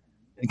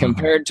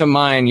 compared to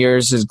mine,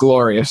 yours is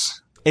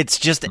glorious. It's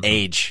just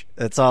age.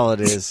 That's all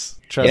it is.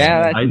 Trust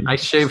Yeah, me. I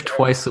shave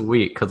twice a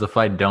week because if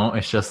I don't,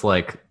 it's just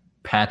like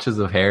patches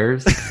of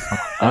hairs.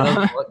 I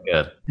don't look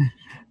good.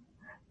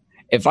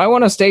 If I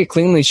want to stay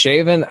cleanly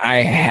shaven, I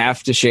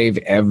have to shave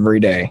every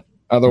day.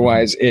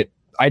 Otherwise,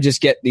 I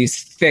just get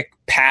these thick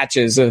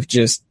patches of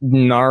just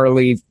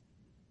gnarly,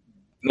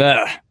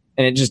 and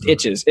it just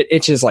itches. It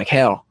itches like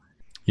hell.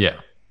 Yeah.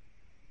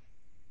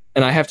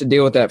 And I have to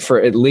deal with that for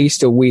at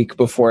least a week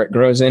before it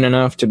grows in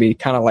enough to be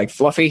kind of like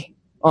fluffy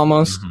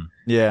almost. Mhm.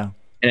 Yeah.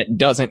 And it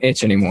doesn't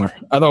itch anymore.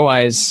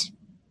 Otherwise,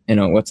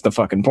 what's the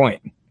fucking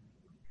point?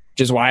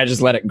 Which is why I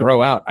just let it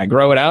grow out. I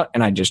grow it out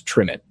and I just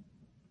trim it.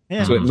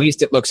 Yeah. So at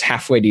least it looks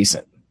halfway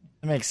decent.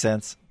 That makes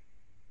sense.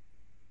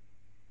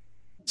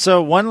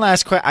 So one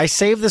last question. I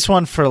saved this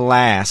one for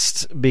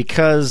last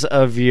because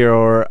of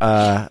your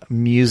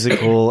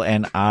musical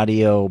and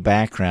audio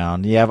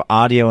background. You have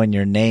audio in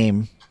your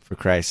name, for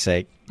Christ's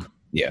sake.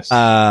 Yes.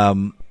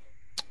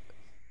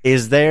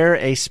 Is there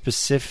a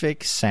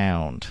specific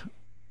sound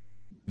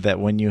that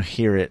when you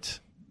hear it,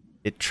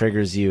 it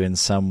triggers you in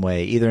some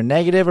way, either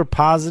negative or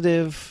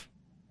positive,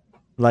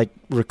 like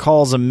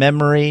recalls a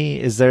memory?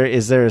 Is there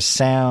a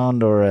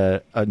sound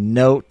or a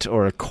note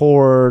or a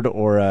chord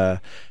or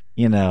a,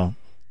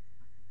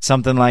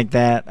 something like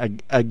that,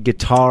 a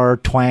guitar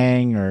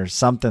twang or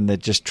something that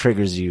just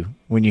triggers you?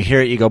 When you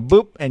hear it, you go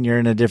boop and you're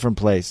in a different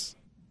place.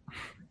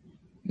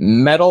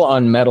 Metal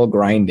on metal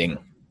grinding.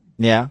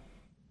 Yeah.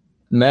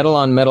 metal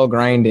on metal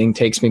grinding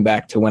takes me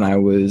back to when I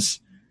was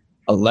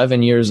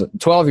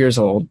 12 years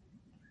old.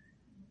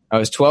 I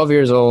was 12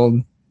 years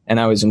old, and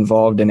I was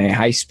involved in a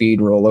high-speed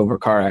rollover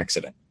car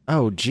accident.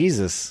 Oh,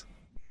 Jesus.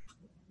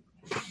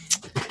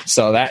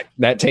 So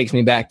that takes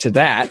me back to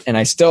that, and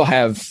I still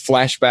have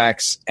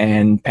flashbacks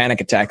and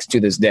panic attacks to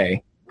this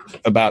day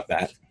about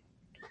that.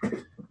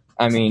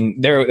 I mean,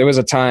 there was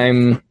a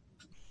time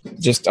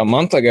just a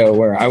month ago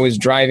where I was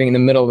driving in the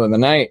middle of the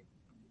night.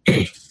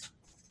 I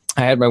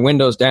had my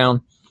windows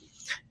down,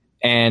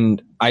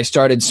 and I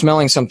started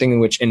smelling something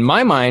which, in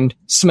my mind,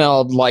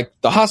 smelled like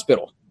the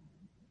hospital.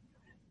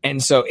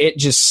 And so it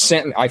just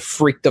I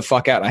freaked the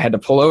fuck out. I had to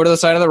pull over to the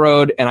side of the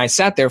road, and I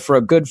sat there for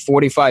a good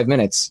 45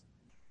 minutes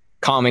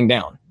calming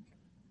down.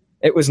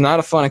 It was not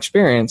a fun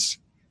experience.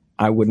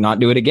 I would not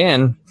do it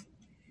again.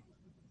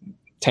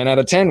 10 out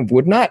of 10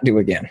 would not do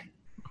again.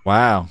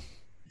 Wow.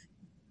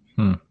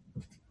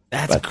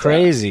 That's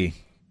crazy.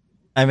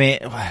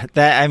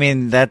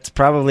 That's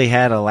probably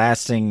had a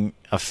lasting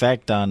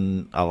effect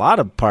on a lot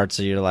of parts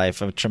of your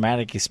life, a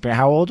traumatic experience.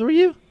 How old were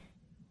you?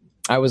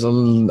 I was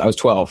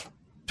 12.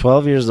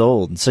 12 years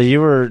old. So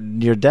you're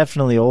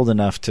definitely old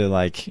enough to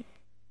like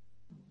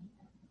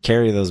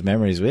carry those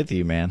memories with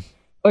you, man.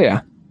 Oh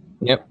yeah.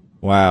 Yep.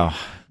 Wow.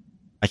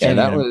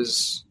 That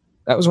was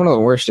one of the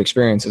worst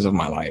experiences of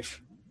my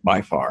life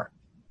by far.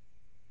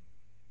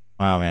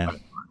 Wow,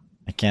 man.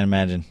 I can't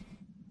imagine.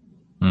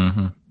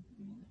 Mm-hmm.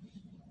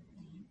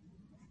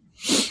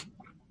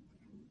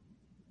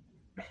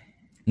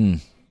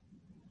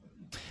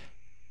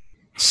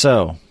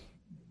 So,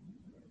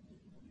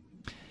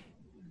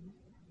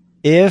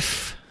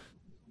 if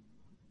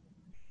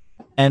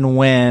and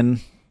when,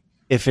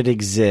 if it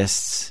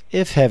exists,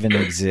 if heaven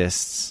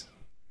exists,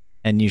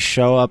 and you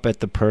show up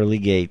at the pearly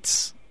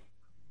gates,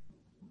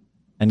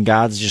 and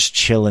God's just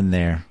chilling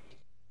there,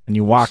 and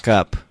you walk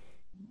up,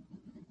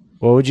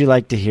 what would you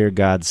like to hear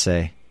God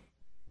say?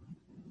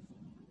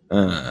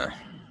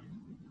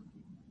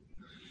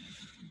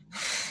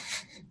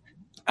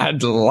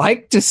 I'd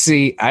like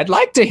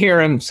to hear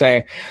him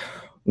say,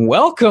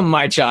 "Welcome,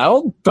 my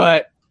child,"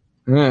 but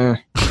I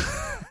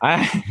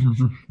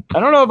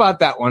don't know about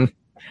that one.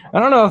 I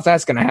don't know if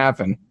that's going to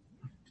happen.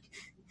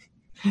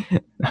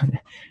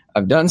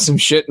 I've done some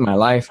shit in my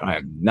life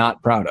I'm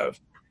not proud of.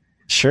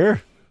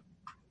 Sure.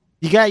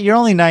 You're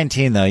only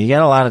 19 though. You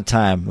got a lot of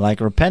time. Like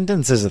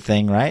repentance is a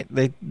thing, right?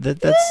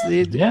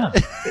 Yeah.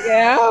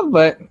 Yeah,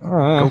 but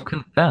Go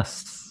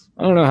confess.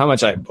 I don't know how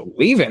much I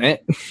believe in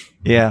it.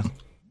 Yeah.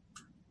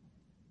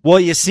 Well,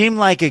 you seem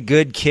like a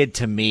good kid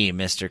to me,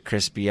 Mr.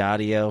 Crispy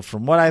Audio.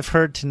 From what I've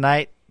heard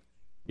tonight,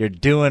 you're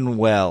doing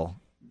well.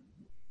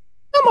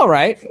 I'm all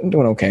right. I'm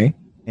doing okay.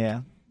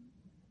 Yeah.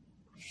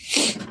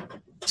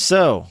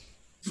 So,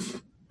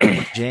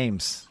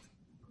 James.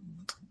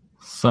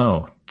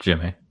 So,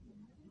 Jimmy.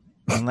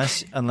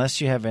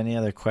 Unless you have any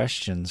other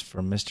questions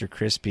for Mr.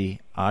 Crispy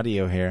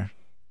Audio here,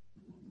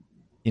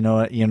 you know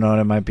what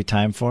it might be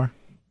time for?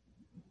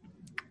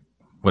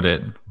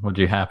 Would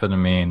you happen to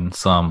mean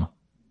some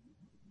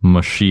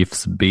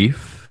Mashif's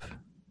beef?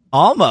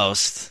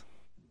 Almost.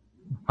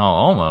 Oh,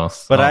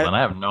 almost. But then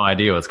I have no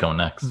idea what's going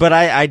next. But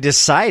I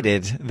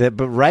decided that.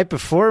 But right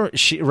before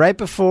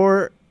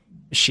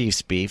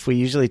Sheaf's beef, we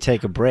usually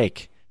take a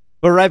break.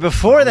 But right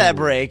before that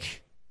break.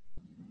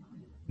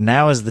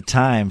 Now is the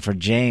time for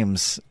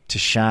James to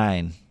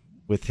shine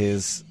with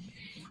his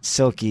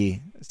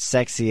silky,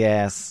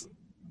 sexy-ass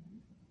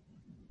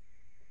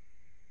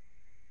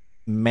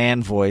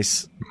man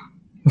voice.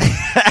 It's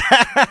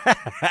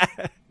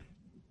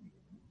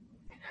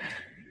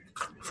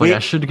like I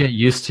should get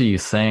used to you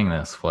saying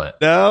this. What?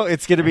 No,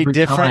 it's going to be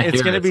different.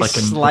 It's going to be like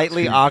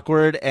slightly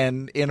awkward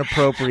and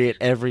inappropriate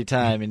every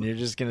time, and you're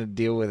just going to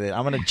deal with it.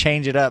 I'm going to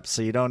change it up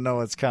so you don't know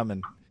what's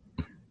coming.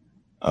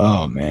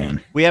 Oh,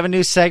 man. We have a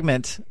new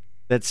segment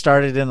that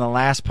started in the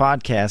last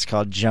podcast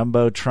called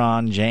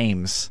Jumbotron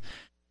James.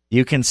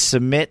 You can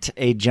submit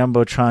a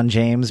Jumbotron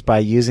James by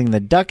using the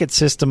Ducket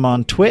system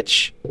on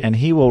Twitch, and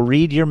he will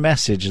read your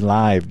message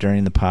live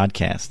during the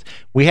podcast.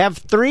 We have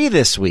 3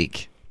 this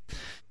week.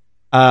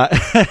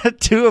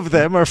 2 of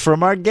them are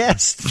from our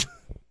guests.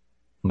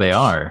 They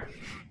are.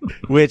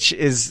 Which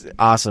is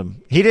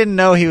awesome. He didn't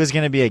know he was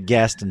going to be a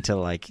guest until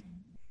like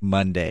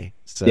Monday.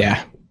 So.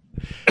 Yeah.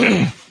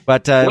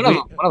 But one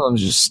of them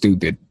is just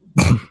stupid.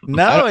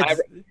 No,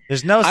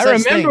 there's no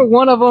such thing. I remember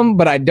one of them,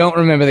 but I don't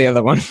remember the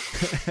other one.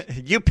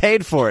 You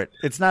paid for it.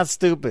 It's not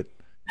stupid.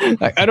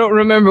 I don't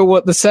remember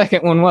what the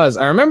second one was.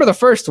 I remember the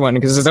first one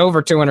because it's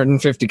over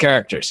 250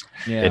 characters.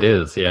 Yeah. It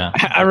is, yeah.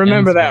 I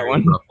remember that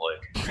one.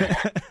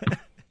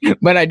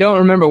 But I don't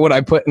remember what I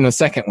put in the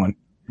second one.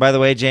 By the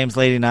way, James,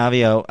 Lady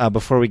Navio,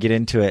 before we get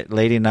into it,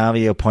 Lady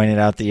Navio pointed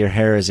out that your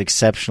hair is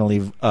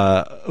exceptionally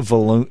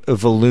voluminous.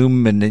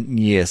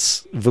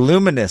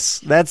 Voluminous.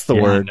 That's the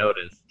word. I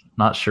noticed.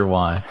 Not sure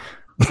why.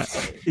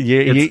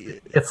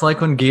 It's like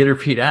when Gator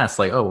Pete asks,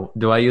 like, "Oh,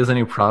 do I use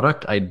any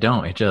product?" I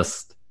don't.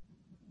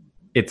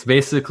 It's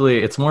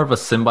basically more of a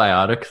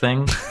symbiotic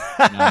thing.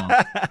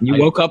 You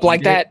woke up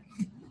like that?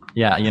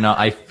 Yeah,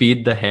 I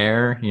feed the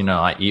hair,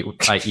 I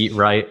eat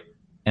right,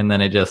 and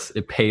then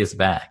it pays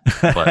back.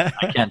 But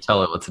I can't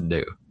tell it what to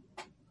do.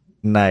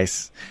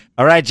 Nice.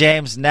 All right,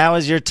 James, now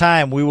is your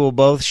time. We will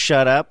both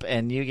shut up,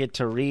 and you get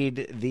to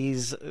read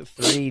these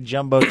 3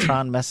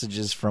 Jumbotron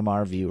messages from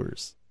our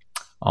viewers.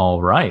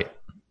 All right,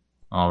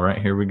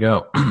 here we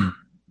go.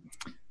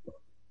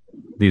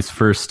 These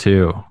first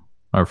 2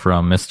 are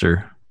from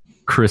Mr.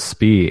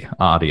 Crispy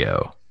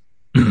Audio.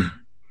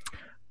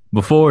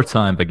 Before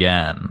time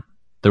began,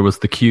 there was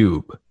the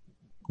cube.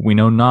 We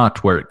know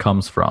not where it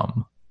comes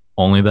from,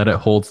 only that it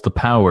holds the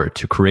power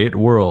to create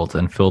worlds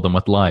and fill them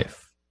with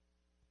life.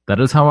 That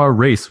is how our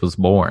race was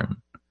born.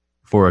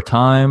 For a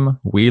time,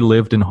 we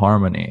lived in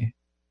harmony.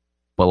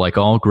 But like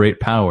all great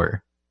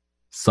power,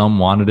 some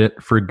wanted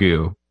it for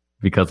goo,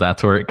 because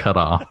that's where it cut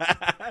off.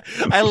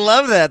 I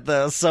love that,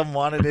 though. Some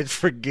wanted it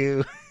for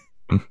goo.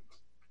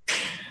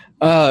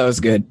 Oh, that was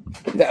good.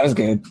 That was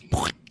good.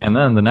 And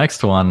then the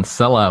next one,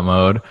 sellout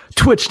mode,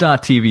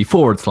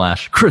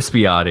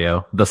 twitch.tv/crispy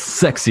audio, the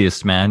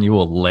sexiest man you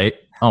will lay.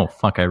 Oh,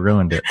 fuck, I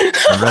ruined it.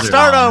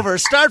 Start over.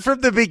 Start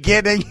from the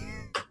beginning.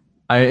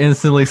 I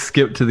instantly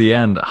skipped to the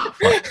end. Oh,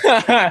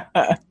 fuck.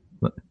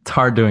 It's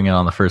hard doing it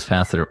on the first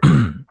pass through.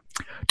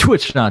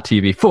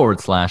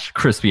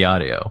 Twitch.tv/crispy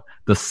audio,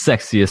 the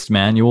sexiest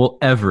man you will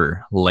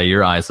ever lay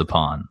your eyes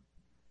upon.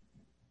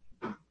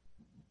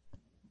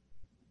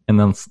 And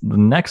then the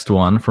next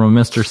one from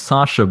Mr.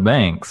 Sasha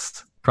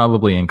Banks,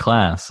 probably in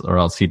class, or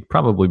else he'd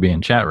probably be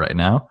in chat right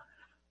now.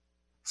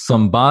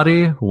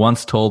 Somebody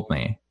once told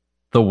me,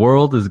 the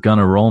world is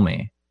gonna roll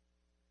me.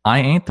 I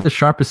ain't the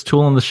sharpest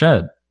tool in the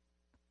shed.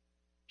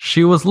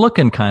 She was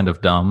looking kind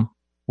of dumb,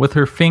 with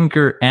her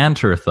finger and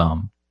her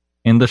thumb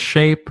in the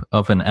shape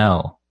of an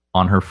L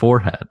on her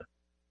forehead.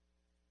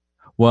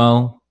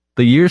 Well,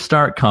 the years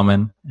start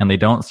coming, and they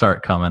don't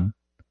start coming.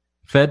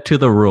 Fed to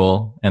the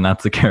rule, and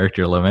that's the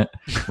character limit,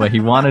 but he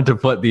wanted to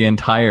put the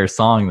entire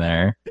song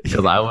there,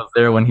 because I was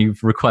there when he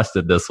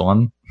requested this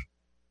one.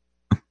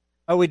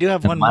 Oh, we do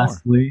have one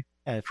lastly,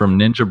 more. From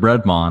Ninja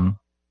Breadmon,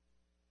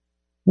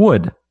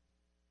 wood.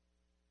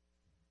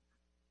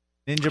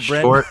 Ninja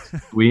Bread. Short,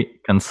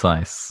 sweet,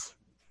 concise.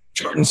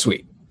 Short and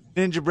sweet.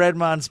 Ninja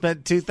Breadmon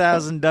spent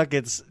 2,000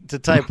 ducats to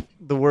type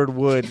the word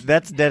wood.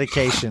 That's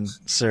dedication,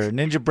 sir.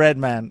 Ninja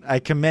Breadman, I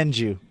commend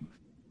you.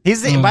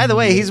 By the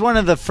way, he's one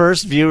of the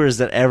first viewers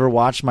that ever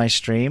watched my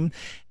stream.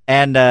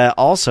 And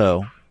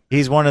also,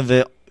 he's one of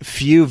the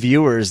few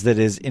viewers that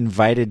is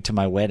invited to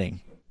my wedding.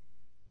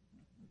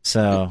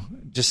 So,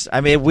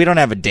 we don't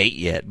have a date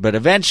yet, but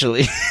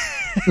eventually.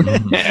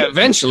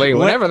 Eventually,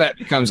 whenever that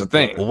becomes a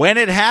thing. When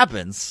it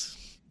happens,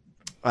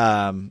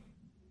 Ninja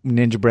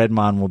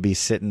Breadmon will be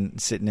sitting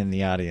in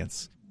the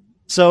audience.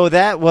 So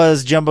that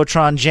was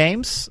Jumbotron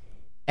James.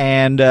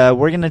 And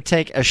we're going to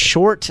take a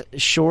short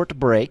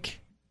break.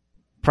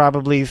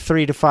 Probably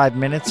 3 to 5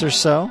 minutes or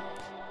so.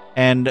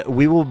 And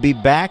we will be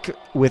back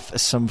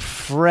with some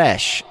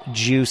fresh,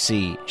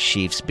 juicy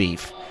Chiefs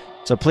beef.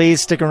 So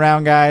please stick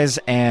around, guys.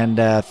 And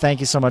thank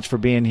you so much for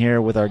being here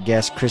with our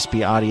guest,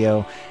 Crispy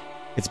Audio.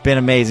 It's been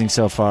amazing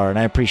so far, and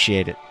I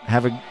appreciate it.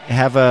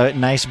 Have a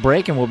nice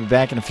break, and we'll be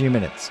back in a few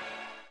minutes.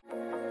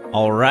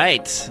 All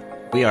right.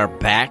 We are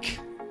back.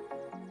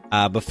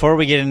 Before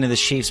we get into the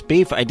Chiefs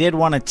beef, I did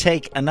want to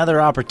take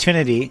another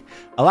opportunity.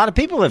 A lot of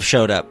people have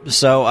showed up,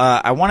 so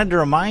I wanted to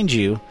remind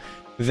you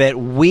that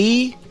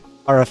we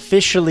are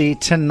officially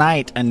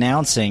tonight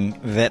announcing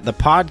that the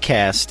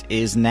podcast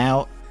is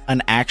now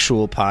an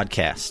actual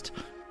podcast.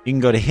 You can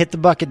go to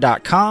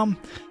hitthebucket.com,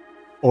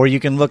 or you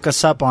can look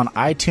us up on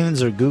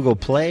iTunes or Google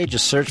Play.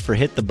 Just search for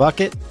Hit the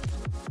Bucket.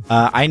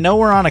 I know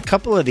we're on a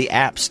couple of the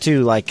apps,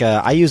 too. Like,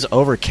 I use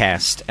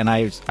Overcast, and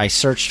I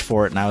searched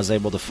for it, and I was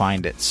able to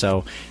find it.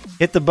 So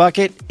Hit the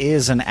Bucket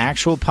is an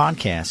actual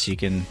podcast. You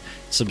can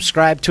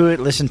subscribe to it,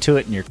 listen to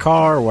it in your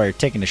car, or while you're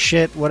taking a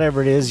shit,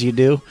 whatever it is you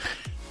do.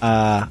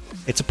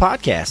 It's a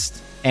podcast.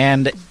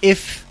 And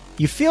if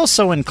you feel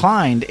so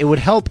inclined, it would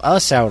help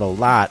us out a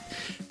lot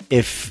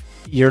if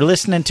you're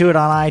listening to it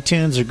on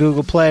iTunes or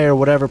Google Play or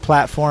whatever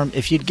platform,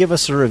 if you'd give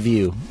us a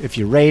review. If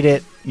you rate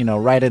it,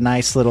 write a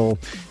nice little,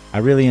 I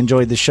really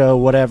enjoyed the show,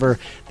 whatever.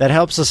 That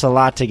helps us a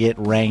lot to get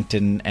ranked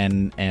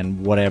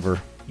and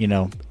whatever,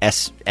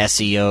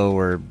 SEO,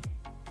 or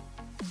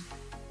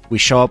we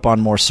show up on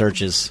more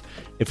searches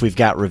if we've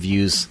got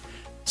reviews.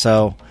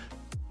 So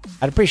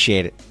I'd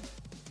appreciate it.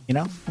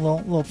 A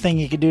little thing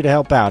you could do to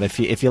help out.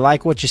 If you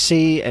like what you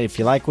see, if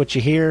you like what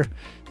you hear,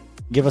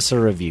 give us a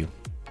review.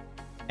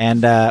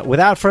 And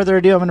without further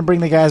ado, I'm going to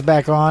bring the guys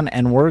back on,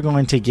 and we're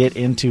going to get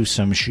into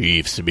some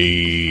Chiefs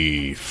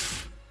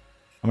beef.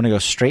 I'm going to go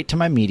straight to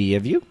my media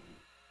view.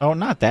 Oh,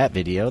 not that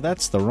video.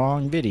 That's the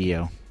wrong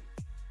video.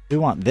 We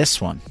want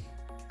this one.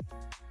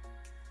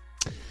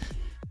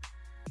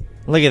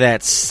 Look at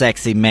that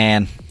sexy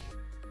man.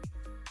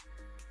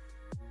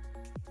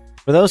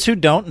 For those who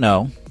don't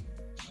know,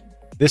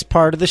 this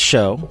part of the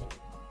show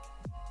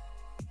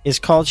is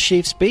called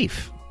Chiefs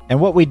Beef.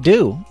 And what we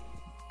do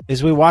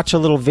is we watch a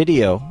little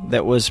video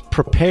that was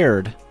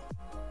prepared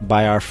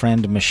by our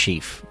friend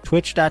Mashif.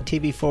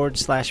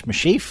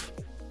 Twitch.tv/Mashif.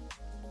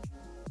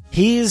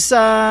 He's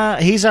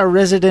our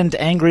resident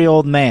angry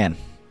old man.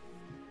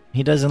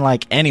 He doesn't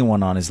like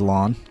anyone on his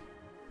lawn.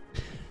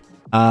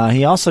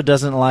 He also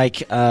doesn't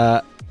like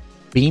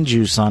bean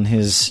juice on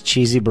his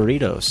cheesy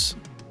burritos,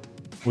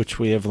 which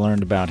we have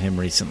learned about him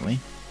recently.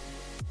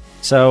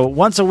 So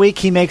once a week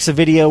he makes a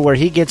video where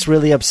he gets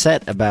really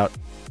upset about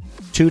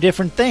two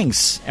different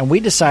things, and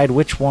we decide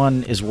which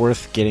one is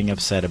worth getting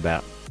upset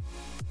about.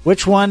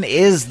 Which one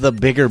is the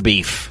bigger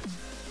beef?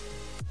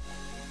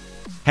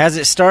 Has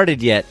it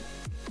started yet?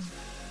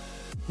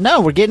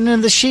 No, we're getting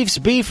into the Chiefs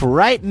beef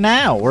right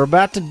now. We're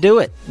about to do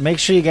it. Make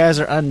sure you guys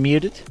are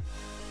unmuted.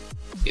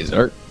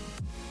 Dessert.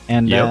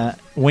 And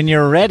when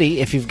you're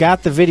ready, if you've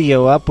got the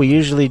video up, we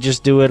usually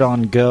just do it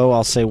on go.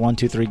 I'll say 1,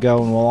 2, 3,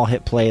 go, and we'll all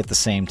hit play at the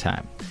same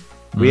time.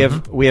 We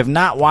have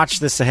not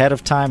watched this ahead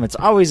of time. It's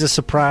always a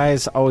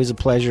surprise, always a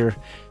pleasure.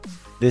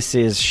 This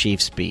is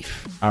Chiefs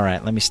beef. All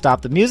right, let me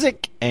stop the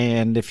music,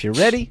 and if you're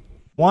ready,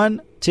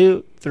 1,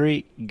 2,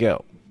 3,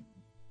 go.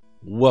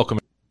 Welcome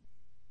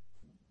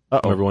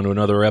everyone to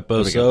another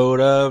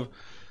episode of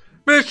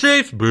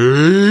Chiefs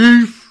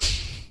Beef.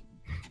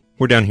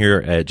 We're down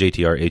here at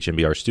JTR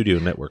HMBR Studio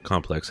Network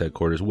Complex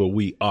headquarters, where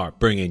we are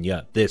bringing you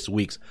this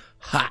week's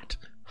hot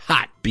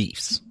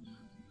beefs.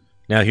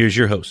 Now here's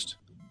your host,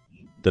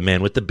 the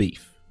man with the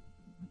beef,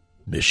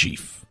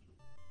 Mashif.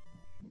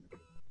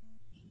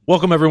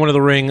 Welcome everyone to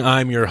the ring.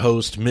 I'm your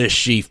host,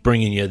 Mashif,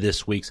 bringing you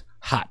this week's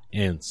hot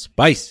and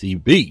spicy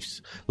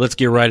beefs. Let's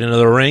get right into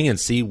the ring and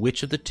see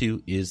which of the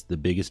two is the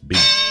biggest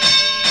beef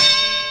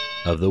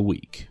of the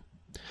week.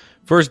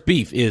 First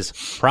beef is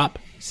Prop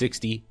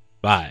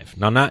 65.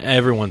 Now, not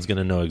everyone's going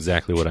to know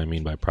exactly what I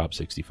mean by Prop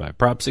 65.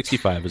 Prop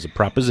 65 is a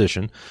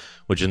proposition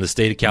which in the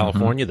state of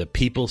California, the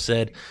people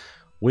said,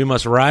 we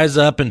must rise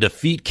up and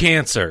defeat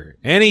cancer.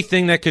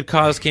 Anything that could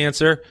cause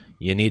cancer,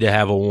 you need to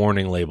have a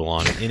warning label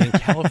on it. And in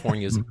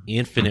California's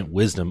infinite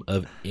wisdom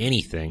of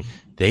anything,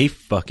 they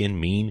fucking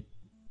mean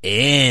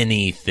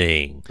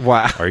anything.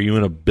 Wow. Are you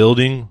in a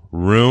building,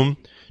 room?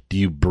 Do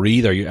you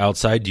breathe? Are you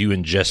outside? Do you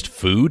ingest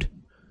food?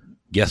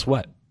 Guess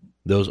what?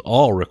 Those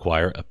all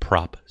require a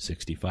Prop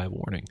 65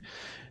 warning.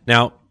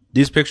 Now,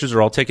 these pictures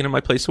are all taken in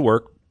my place of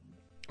work.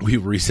 We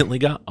recently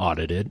got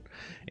audited,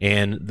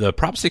 and the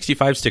Prop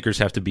 65 stickers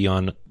have to be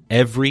on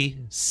every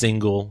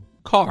single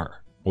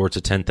car, or it's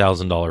a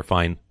 $10,000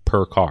 fine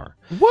per car.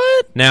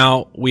 What?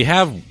 Now, we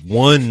have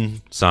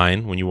one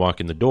sign when you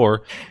walk in the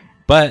door,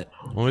 but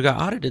when we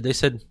got audited, they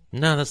said,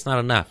 no, that's not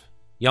enough.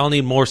 Y'all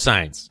need more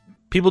signs.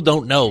 People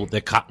don't know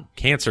that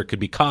cancer could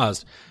be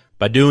caused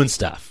by doing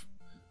stuff.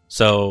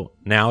 So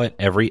now at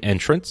every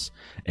entrance,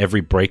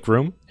 every break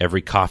room,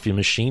 every coffee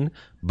machine,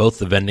 both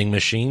the vending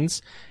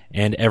machines,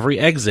 and every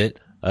exit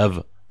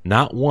of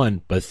not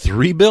one, but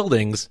 3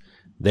 buildings,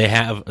 they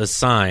have a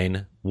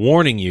sign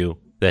warning you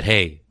that,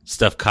 hey,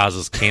 stuff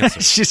causes cancer.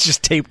 It's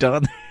just taped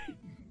on.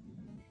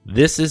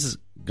 This has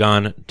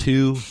gone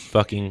too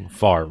fucking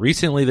far.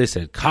 Recently, they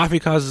said coffee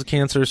causes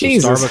cancer, so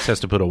Jesus. Starbucks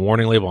has to put a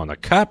warning label on the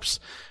cups.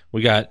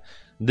 We got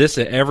this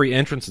at every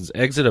entrance and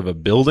exit of a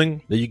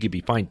building that you could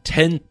be fined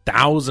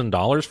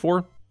 $10,000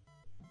 for.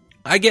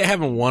 I get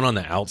having one on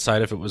the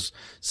outside if it was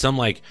some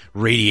like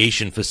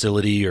radiation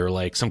facility or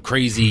like some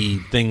crazy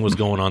thing was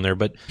going on there.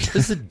 But this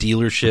is a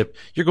dealership.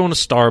 You're going to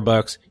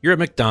Starbucks. You're at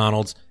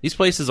McDonald's. These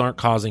places aren't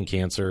causing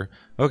cancer.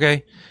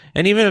 Okay.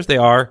 And even if they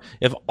are,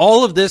 if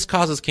all of this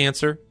causes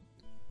cancer,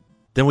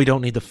 then we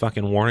don't need the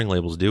fucking warning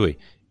labels, do we?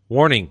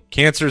 Warning,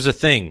 cancer is a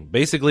thing.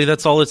 Basically,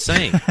 that's all it's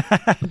saying.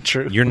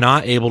 True. You're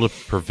not able to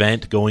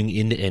prevent going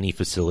into any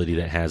facility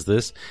that has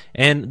this.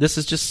 And this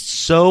is just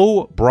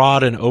so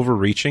broad and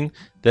overreaching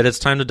that it's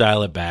time to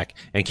dial it back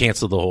and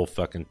cancel the whole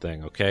fucking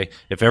thing, okay?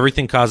 If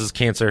everything causes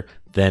cancer,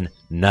 then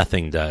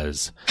nothing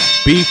does.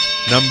 Beef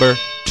number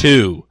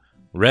 2,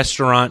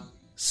 restaurant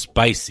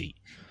spicy.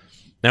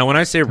 Now, when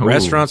I say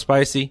restaurant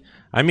spicy,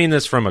 I mean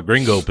this from a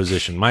gringo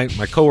position. My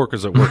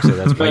coworkers at work say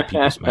that's white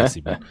people spicy,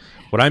 but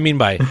what I mean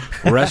by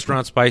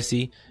restaurant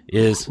spicy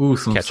is Ooh,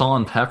 some ketchup. salt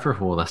and pepper.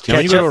 Oh, that's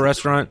When you go to a ketchup.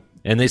 restaurant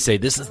and they say,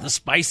 this is the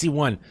spicy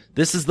one.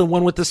 This is the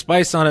one with the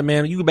spice on it,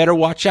 man. You better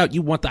watch out.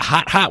 You want the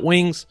hot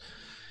wings.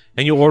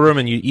 And you order them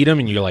and you eat them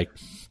and you're like,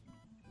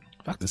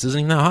 fuck, this isn't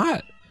even that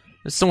hot.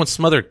 Someone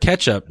smothered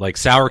ketchup, like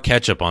sour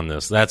ketchup on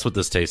this. That's what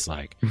this tastes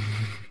like.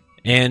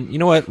 And you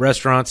know what,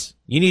 restaurants?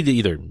 You need to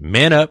either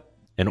man up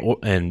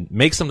and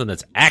make something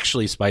that's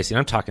actually spicy. And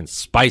I'm talking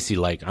spicy,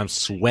 like I'm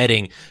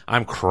sweating,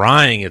 I'm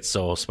crying, it's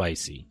so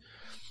spicy.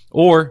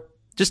 Or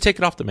just take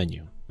it off the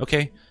menu,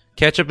 okay?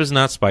 Ketchup is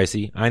not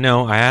spicy. I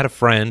know, I had a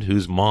friend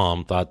whose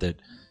mom thought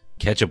that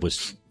ketchup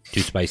was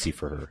too spicy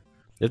for her.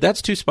 If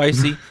that's too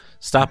spicy,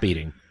 stop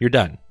eating. You're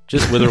done.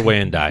 Just wither away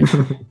and die.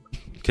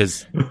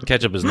 Because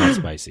ketchup is not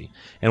spicy.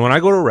 And when I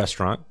go to a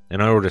restaurant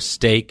and I order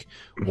steak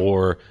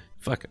or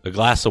a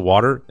glass of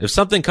water, if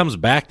something comes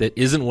back that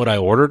isn't what I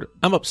ordered,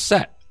 I'm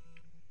upset.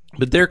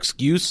 But their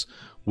excuse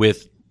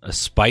with a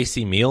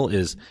spicy meal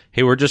is,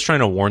 hey, we're just trying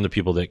to warn the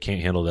people that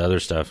can't handle the other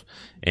stuff.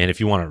 And if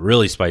you want it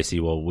really spicy,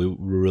 well, we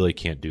really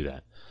can't do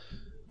that.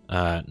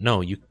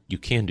 No, you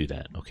can do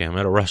that. Okay, I'm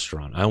at a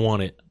restaurant. I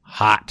want it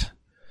hot.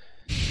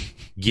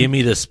 Give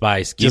me the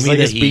spice. Give Just me like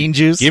the his heat. bean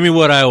juice? Give me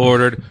what I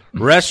ordered.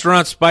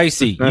 Restaurant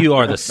spicy. You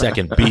are the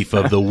second beef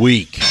of the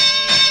week.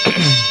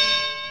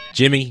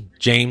 Jimmy,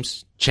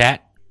 James,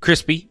 chat,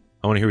 Crispy.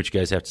 I want to hear what you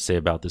guys have to say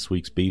about this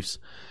week's beefs.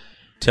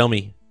 Tell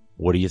me,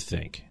 what do you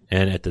think?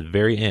 And at the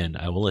very end,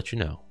 I will let you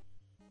know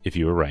if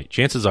you were right.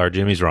 Chances are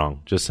Jimmy's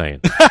wrong. Just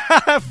saying.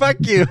 Fuck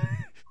you.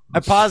 I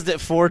paused at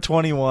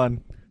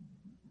 4:21.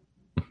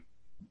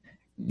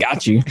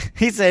 Got you.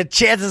 He said,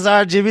 chances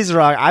are Jimmy's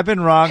wrong. I've been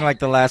wrong like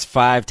the last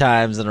 5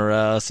 times in a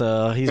row,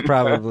 so he's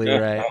probably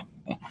right.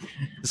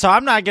 So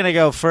I'm not going to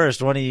go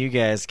first. One of you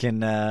guys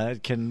can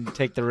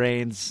take the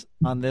reins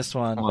on this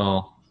one.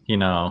 Well,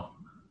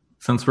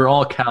 since we're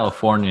all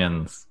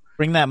Californians,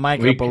 Bring that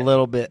mic up a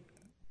little bit.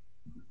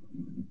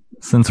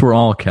 since we're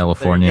all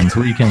Californians,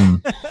 we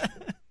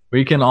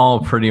can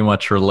all pretty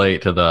much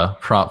relate to the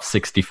Prop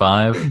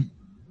 65.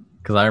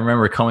 Because I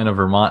remember coming to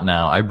Vermont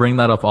now. I bring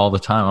that up all the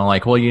time. I'm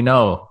like, well,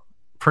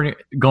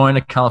 going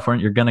to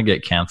California, you're going to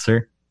get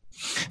cancer.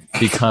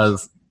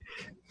 Because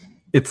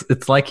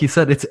it's like he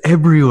said, it's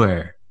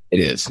everywhere. It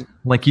is.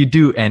 Like, you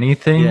do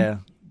anything, Yeah.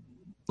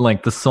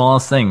 like the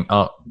smallest thing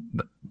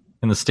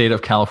in the state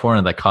of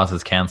California that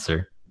causes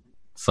cancer.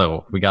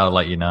 So we got to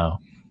let you know.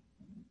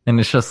 And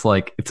it's just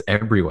like, it's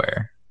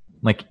everywhere.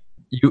 Like,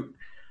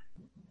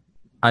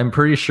 I'm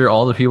pretty sure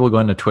all the people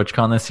going to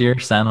TwitchCon this year,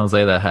 San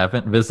Jose, that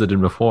haven't visited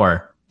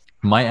before,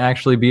 might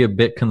actually be a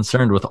bit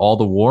concerned with all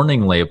the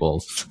warning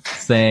labels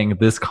saying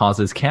this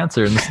causes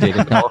cancer in the state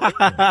of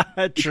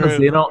California. Because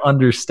they don't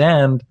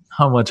understand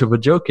how much of a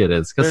joke it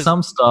is. Because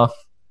some stuff,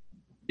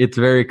 it's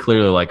very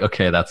clearly like,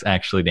 okay, that's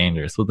actually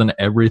dangerous. But then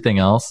everything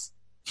else,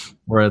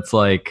 where it's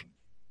like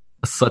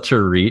such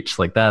a reach,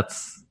 like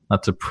that's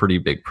a pretty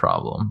big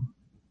problem.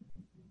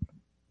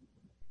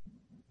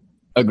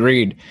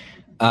 Agreed.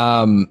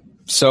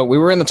 So we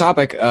were in the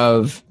topic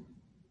of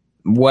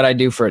what I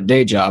do for a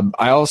day job.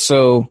 I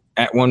also,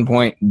 at one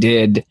point,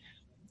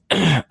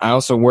 I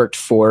also worked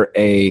for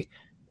an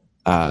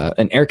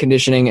air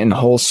conditioning and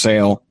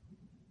wholesale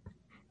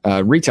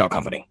retail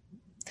company.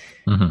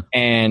 Mm-hmm.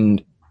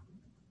 And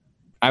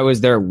I was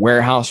their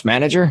warehouse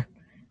manager.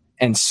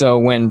 And so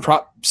when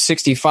Prop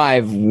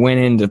 65 went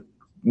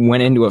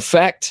into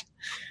effect,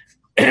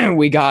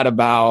 we got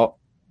about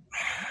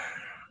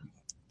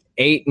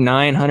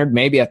 800-900,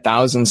 maybe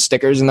 1,000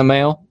 stickers in the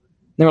mail.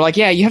 They were like,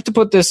 yeah, you have to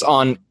put this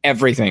on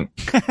everything.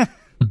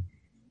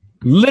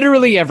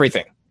 Literally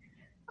everything.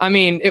 I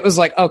mean, it was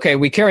like, okay,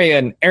 we carry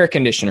an air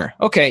conditioner.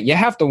 Okay, you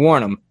have to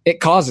warn them. It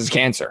causes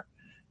cancer.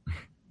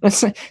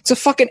 It's a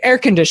fucking air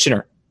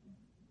conditioner.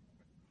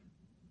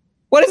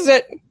 What is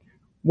it?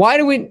 Why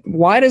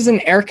does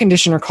an air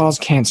conditioner cause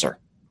cancer?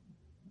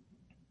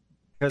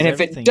 And if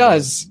it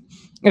does,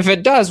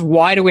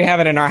 why do we have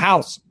it in our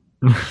house?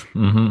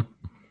 Mm-hmm.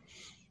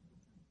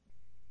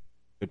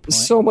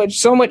 So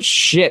much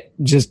shit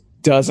just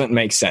doesn't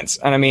make sense.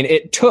 And I mean,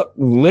 it took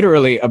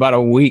literally about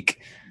a week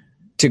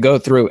to go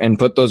through and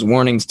put those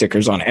warning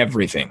stickers on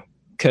everything.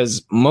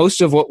 Because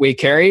most of what we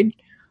carried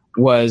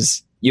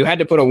was you had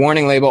to put a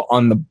warning label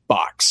on the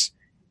box.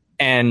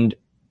 And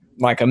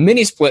like a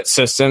mini split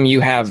system, you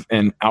have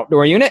an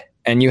outdoor unit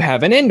and you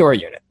have an indoor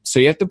unit. So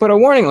you have to put a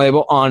warning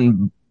label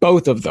on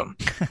both of them.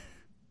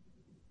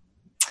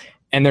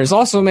 And there's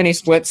also mini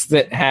splits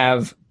that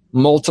have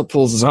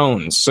multiple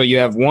zones. So you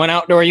have one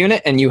outdoor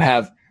unit and you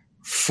have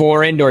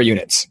 4 indoor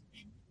units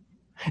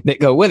that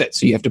go with it.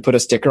 So you have to put a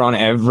sticker on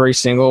every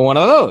single one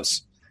of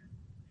those.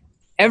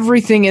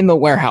 Everything in the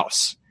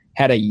warehouse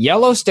had a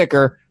yellow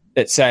sticker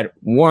that said,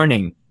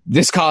 warning,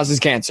 this causes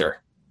cancer.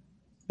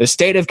 The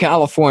state of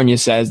California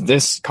says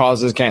this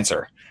causes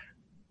cancer.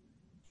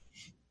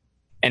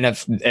 And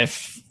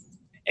if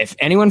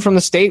anyone from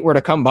the state were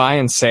to come by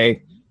and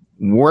say,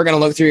 we're going to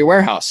look through your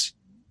warehouse,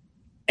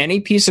 any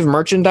piece of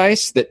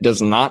merchandise that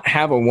does not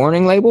have a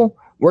warning label,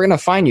 we're going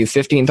to fine you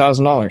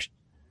 $15,000.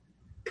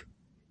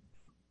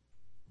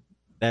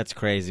 That's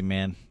crazy,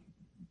 man.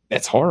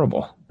 That's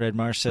horrible. Red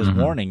Marsh says,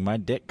 warning, my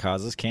dick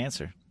causes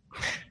cancer.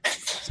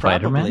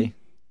 Spider-Man?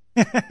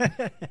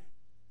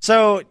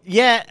 So,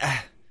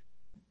 yeah.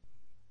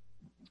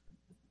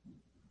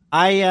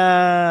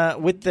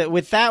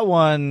 With that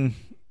one,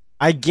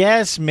 I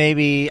guess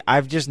maybe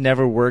I've just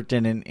never worked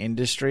in an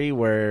industry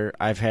where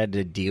I've had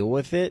to deal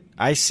with it.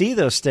 I see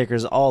those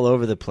stickers all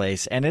over the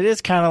place, and it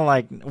is kind of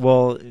like,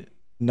 well,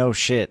 no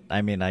shit.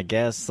 I mean, I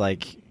guess,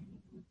 like,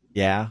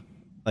 yeah.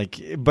 Like,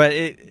 but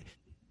it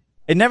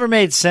never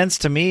made sense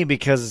to me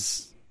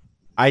because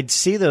I'd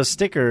see those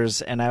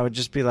stickers and I would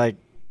just be like,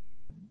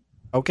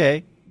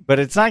 okay. But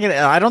it's not gonna,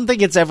 I don't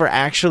think it's ever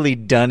actually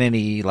done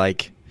any,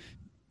 like,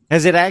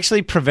 has it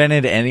actually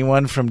prevented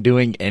anyone from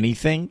doing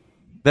anything?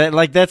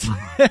 That's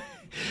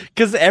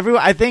because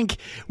everyone, I think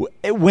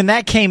when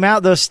that came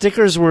out, those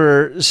stickers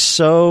were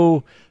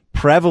so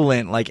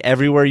prevalent, like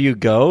everywhere you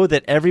go,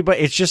 that everybody,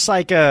 it's just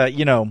like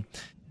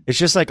it's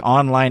just like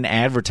online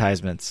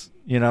advertisements.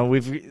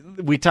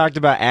 We talked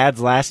about ads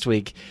last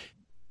week.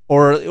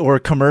 or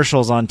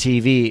commercials on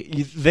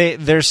TV.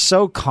 They're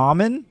so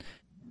common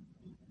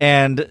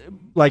and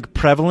like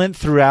prevalent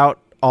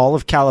throughout all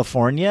of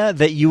California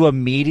that you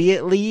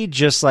immediately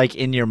just like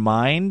in your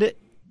mind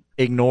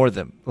ignore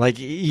them. Like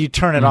you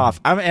turn it off.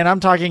 I'm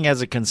talking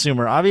as a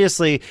consumer.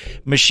 Obviously,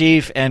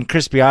 Mashif and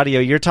Crispy Audio,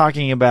 you're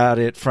talking about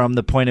it from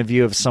the point of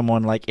view of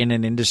someone like in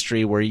an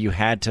industry where you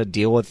had to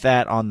deal with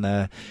that on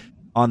the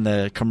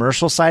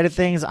commercial side of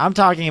things. I'm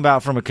talking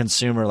about from a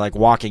consumer, like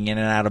walking in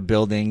and out of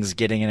buildings,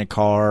 getting in a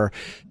car,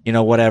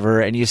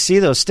 whatever, and you see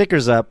those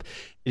stickers up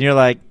and you're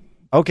like,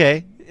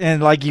 okay.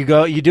 And like you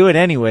do it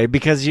anyway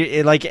because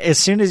as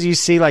soon as you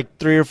see like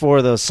 3 or 4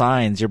 of those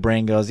signs, your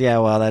brain goes, yeah,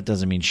 well, that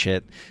doesn't mean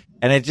shit.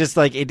 And it just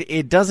like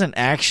it doesn't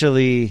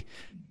actually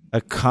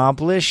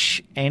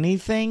accomplish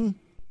anything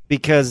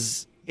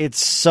because it's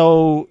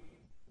so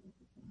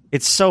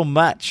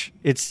much.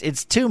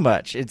 It's too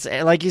much. It's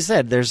like you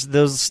said,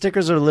 those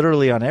stickers are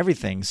literally on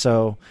everything.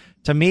 So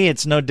to me,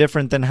 it's no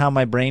different than how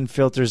my brain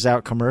filters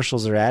out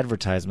commercials or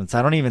advertisements.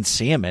 I don't even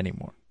see them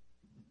anymore.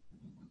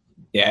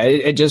 Yeah,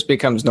 it just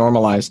becomes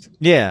normalized.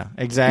 Yeah,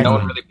 exactly. No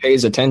one really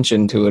pays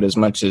attention to it as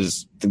much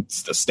as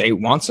the state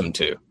wants them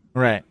to.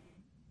 Right.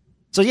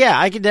 So, yeah,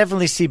 I can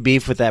definitely see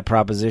beef with that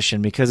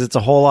proposition because it's a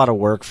whole lot of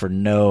work for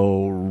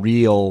no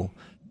real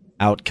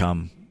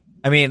outcome.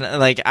 I mean,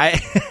 like,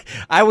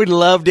 I would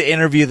love to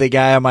interview the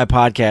guy on my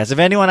podcast. If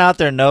anyone out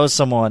there knows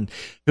someone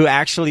who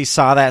actually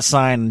saw that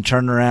sign and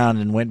turned around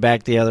and went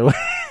back the other way.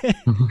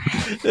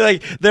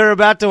 Like, they're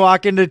about to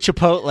walk into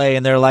Chipotle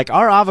and they're like,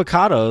 our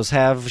avocados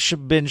have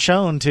been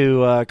shown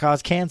to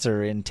cause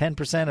cancer in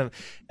 10% of,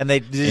 and they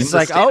just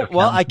like, oh,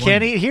 well, I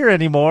can't eat here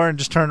anymore, and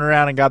just turned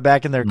around and got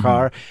back in their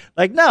car.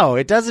 Like, no,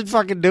 it doesn't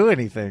fucking do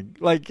anything.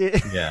 Like,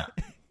 yeah.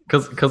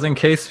 Because in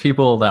case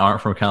people that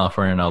aren't from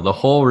California know, the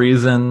whole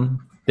reason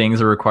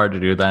things are required to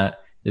do that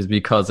is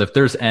because if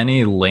there's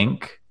any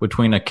link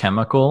between a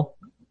chemical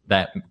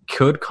that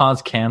could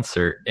cause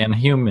cancer in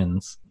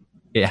humans,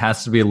 it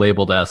has to be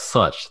labeled as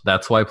such.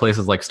 That's why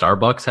places like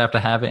Starbucks have to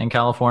have it in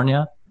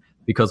California,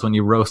 because when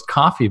you roast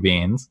coffee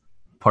beans,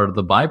 part of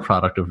the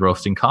byproduct of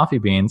roasting coffee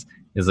beans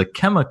is a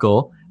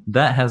chemical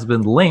that has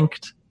been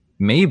linked,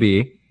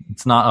 maybe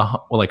it's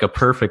not a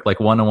perfect like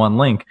one-to-one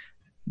link,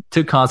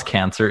 to cause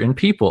cancer in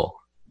people.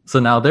 So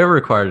now they're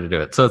required to do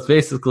it. So it's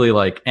basically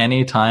like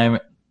anytime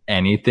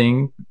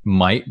anything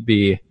might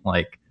be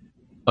like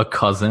a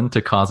cousin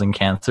to causing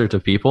cancer to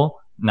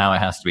people, now it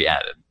has to be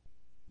added.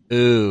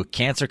 Ooh,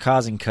 cancer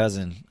causing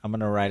cousin. I'm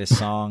gonna write a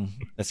song.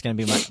 That's gonna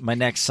be my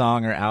next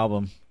song or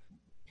album.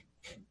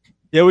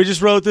 Yeah, we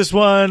just wrote this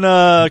one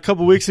a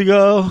couple weeks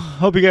ago.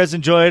 Hope you guys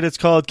enjoy it. It's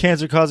called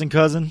Cancer Causing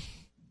Cousin.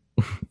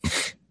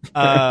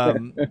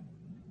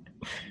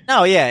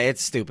 No, yeah,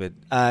 it's stupid.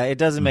 It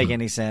doesn't make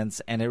any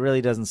sense, and it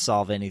really doesn't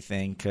solve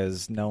anything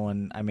because no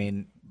one. I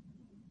mean,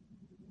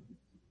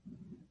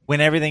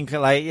 when everything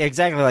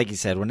exactly like you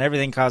said, when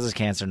everything causes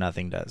cancer,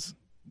 nothing does.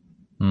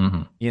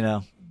 Mm-hmm.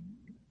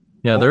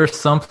 Yeah, there are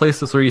some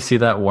places where you see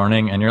that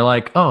warning and you're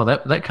like, oh,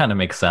 that kind of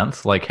makes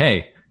sense. Like,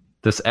 hey,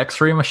 this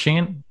X-ray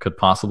machine could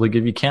possibly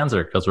give you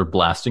cancer because we're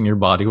blasting your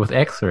body with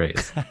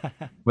X-rays.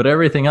 But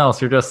everything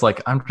else, you're just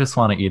like, I just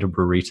want to eat a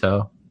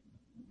burrito.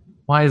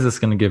 Why is this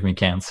going to give me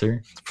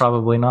cancer? It's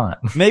probably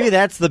not. Maybe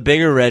that's the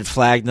bigger red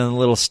flag than the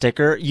little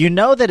sticker. You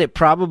know that it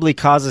probably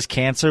causes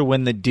cancer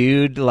when the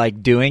dude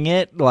like doing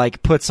it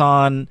like puts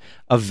on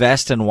a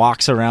vest and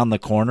walks around the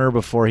corner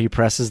before he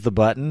presses the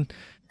button.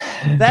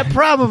 That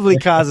probably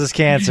causes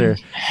cancer.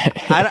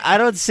 I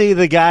don't see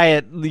the guy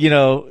at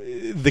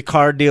the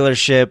car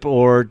dealership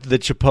or the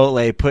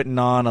Chipotle putting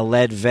on a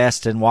lead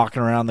vest and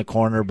walking around the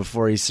corner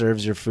before he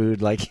serves your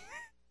food. Like,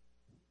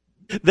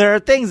 there are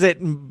things that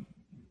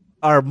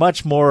are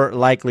much more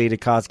likely to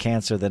cause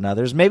cancer than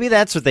others. Maybe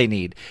that's what they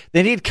need.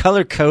 They need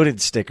color-coded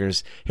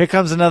stickers. Here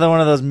comes another one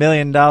of those $1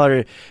 million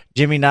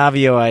Jimmy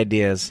Navio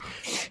ideas.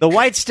 The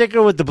white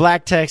sticker with the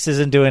black text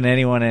isn't doing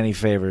anyone any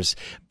favors.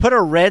 Put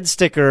a red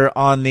sticker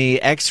on the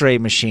X-ray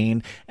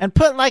machine and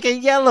put like a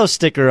yellow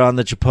sticker on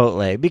the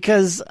Chipotle,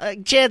 because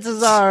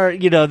chances are,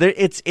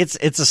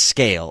 it's a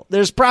scale.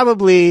 There's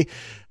probably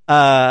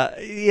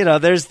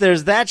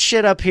there's that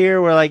shit up here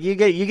where like you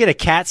get a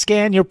CAT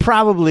scan, you're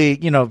probably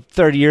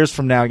 30 years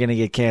from now going to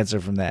get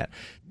cancer from that.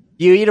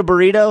 You eat a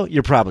burrito,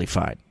 you're probably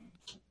fine.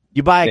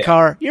 You buy a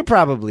car, you're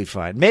probably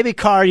fine. Maybe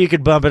car, you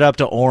could bump it up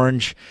to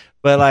orange,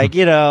 but like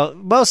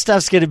most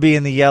stuff's going to be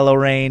in the yellow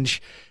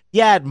range.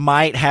 Yeah, it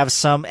might have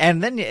some,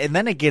 and then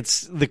it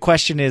gets, the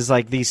question is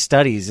like these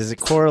studies, is it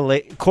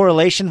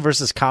correlation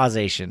versus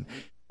causation?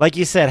 Like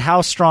you said,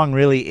 how strong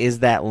really is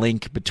that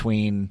link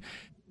between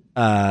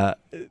the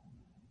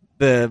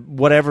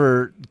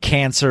whatever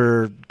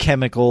cancer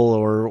chemical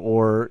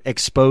or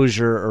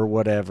exposure or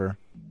whatever?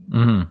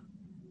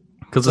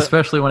 Because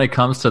especially when it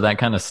comes to that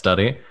kind of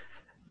study,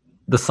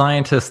 the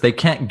scientists, they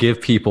can't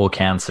give people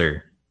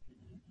cancer.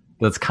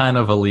 That's kind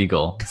of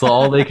illegal. So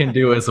all they can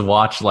do is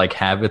watch like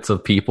habits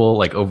of people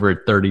like over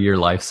a 30-year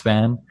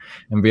lifespan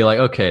and be like,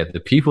 okay, the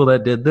people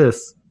that did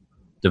this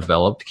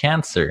developed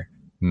cancer.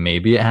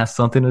 maybe it has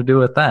something to do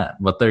with that.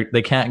 But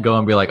they can't go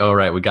and be like, oh,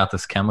 right, we got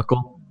this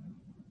chemical.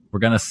 We're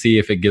going to see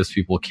if it gives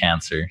people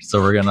cancer.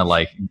 So we're going to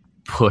like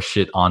push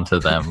it onto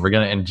them. We're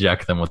going to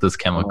inject them with this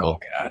chemical.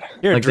 Oh, God.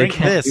 Here, Like, they drink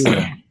can't this. do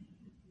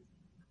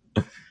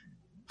that.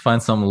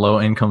 Find some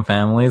low income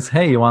families.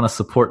 Hey, you want to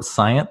support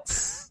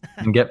science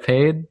and get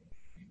paid?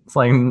 It's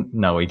like,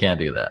 no, we can't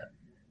do that.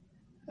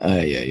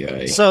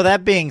 So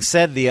that being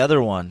said, the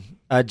other one,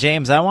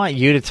 James, I want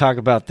you to talk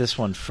about this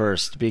one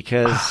first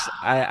because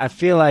I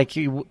feel like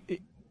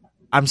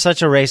I'm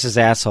such a racist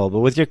asshole, but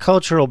with your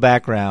cultural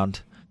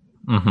background,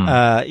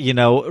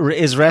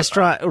 is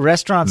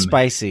restaurant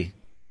spicy?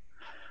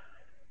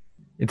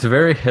 It's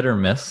very hit or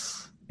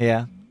miss.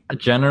 Yeah.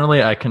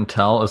 Generally, I can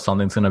tell if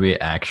something's going to be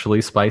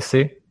actually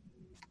spicy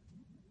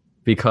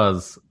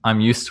because I'm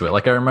used to it.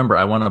 Like, I remember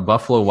I went to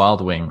Buffalo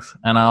Wild Wings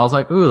and I was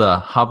like, ooh, the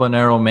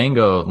habanero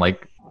mango,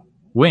 like,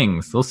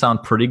 wings. Those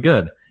sound pretty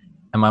good.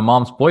 And my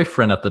mom's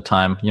boyfriend at the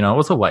time,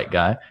 was a white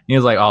guy. He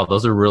was like, oh,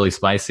 those are really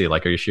spicy.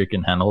 Like, are you sure you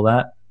can handle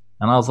that?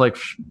 And I was like,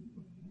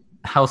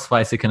 how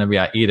spicy can it be?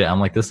 I eat it.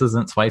 I'm like, this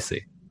isn't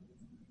spicy.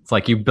 It's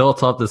like you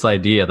built up this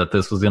idea that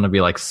this was going to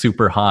be like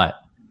super hot.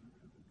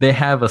 They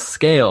have a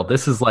scale.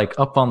 This is like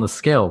up on the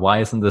scale.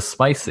 Why isn't this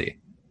spicy?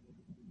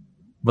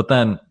 But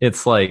then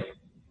it's like,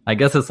 I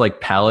guess it's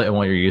like palate and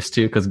what you're used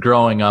to. Because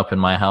growing up in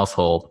my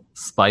household,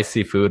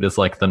 spicy food is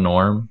like the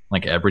norm.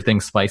 Like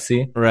everything's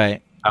spicy.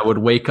 Right. I would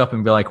wake up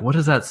and be like, what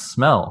does that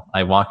smell?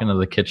 I walk into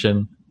the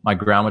kitchen. My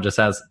grandma just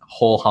has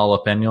whole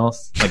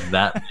jalapenos, like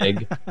that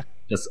big,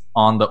 just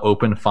on the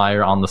open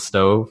fire on the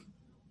stove.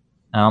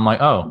 And I'm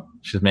like, oh,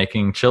 she's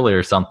making chili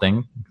or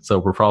something. So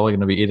we're probably going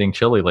to be eating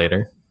chili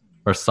later.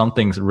 Or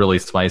something's really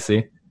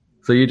spicy.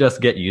 So you just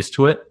get used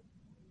to it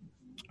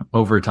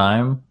over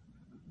time.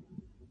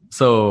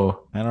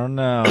 So I don't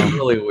know. it's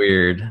really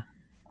weird.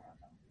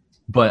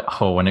 But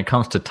when it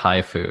comes to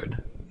Thai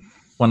food,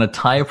 when a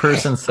Thai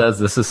person says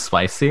this is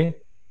spicy,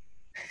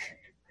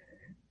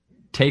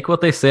 take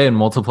what they say and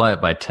multiply it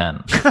by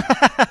 10.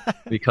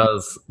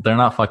 Because they're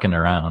not fucking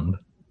around.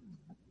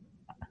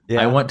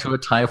 Yeah. I went to a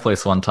Thai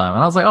place one time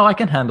and I was like, oh, I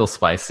can handle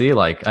spicy.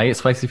 Like, I eat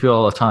spicy food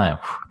all the time.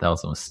 That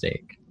was a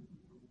mistake.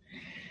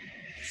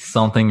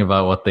 Something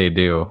about what they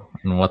do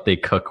and what they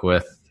cook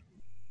with,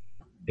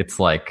 it's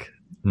like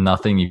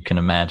nothing you can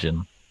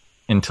imagine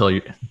until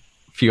a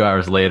few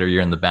hours later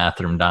you're in the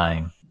bathroom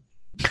dying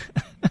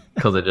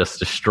because it just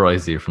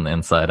destroys you from the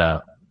inside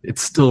out.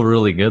 It's still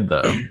really good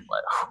though,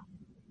 but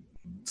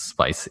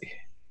spicy.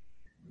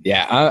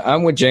 Yeah,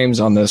 I'm with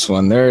James on this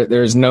one.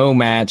 There's no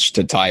match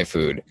to Thai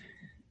food.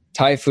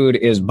 Thai food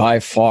is by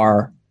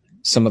far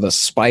some of the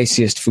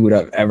spiciest food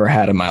I've ever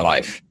had in my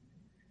life.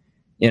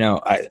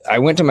 I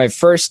went to my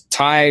first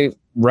Thai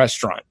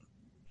restaurant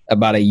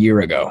about a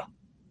year ago.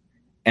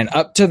 And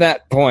up to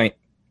that point,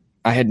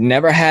 I had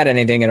never had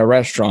anything in a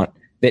restaurant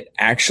that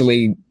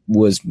actually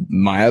was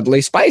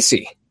mildly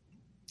spicy.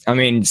 I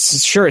mean,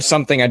 sure,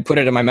 something I'd put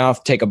it in my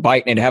mouth, take a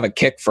bite, and it'd have a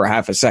kick for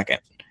half a second.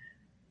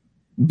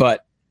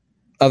 But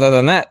other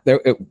than that,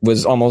 it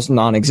was almost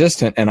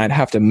non-existent, and I'd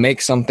have to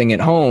make something at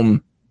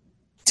home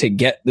to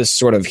get this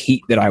sort of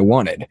heat that I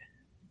wanted.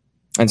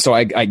 And so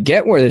I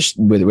get where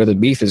the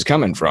beef is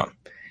coming from.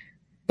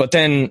 But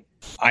then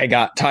I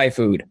got Thai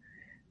food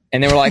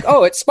and they were like,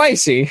 oh, it's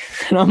spicy.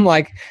 And I'm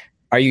like,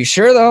 are you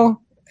sure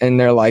though? And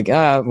they're like,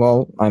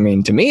 well, I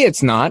mean, to me,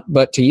 it's not,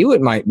 but to you,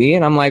 it might be.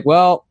 And I'm like,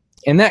 well,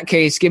 in that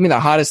case, give me the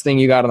hottest thing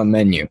you got on the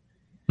menu.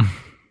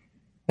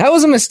 That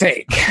was a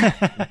mistake.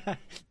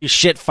 You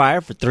shit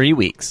fire for 3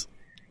 weeks.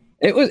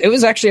 It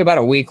was actually about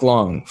a week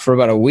long. For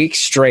about a week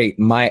straight,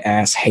 my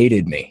ass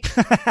hated me.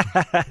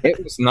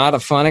 It was not a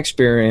fun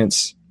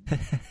experience.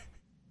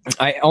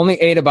 I only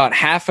ate about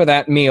half of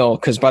that meal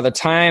because by the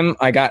time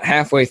I got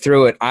halfway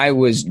through it, I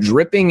was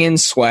dripping in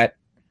sweat.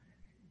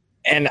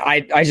 And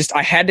I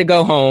had to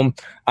go home.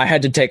 I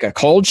had to take a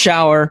cold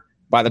shower.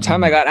 By the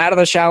time I got out of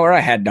the shower,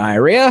 I had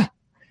diarrhea.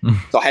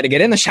 So I had to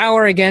get in the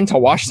shower again to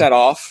wash that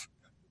off.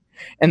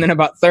 And then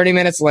about 30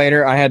 minutes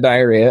later, I had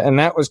diarrhea. And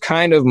that was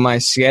kind of my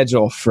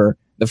schedule for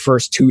the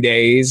first 2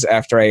 days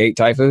after I ate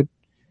Thai food.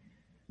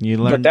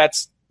 But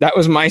that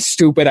was my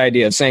stupid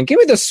idea of saying, give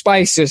me the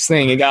spiciest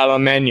thing you got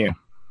on the menu.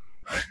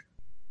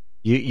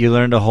 You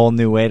learned a whole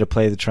new way to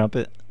play the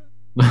trumpet?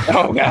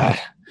 Oh, God.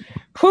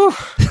 Whew.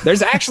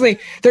 There's actually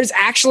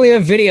a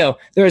video.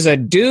 There's a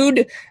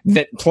dude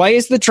that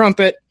plays the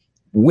trumpet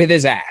with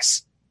his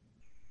ass.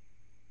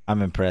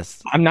 I'm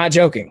impressed. I'm not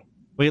joking.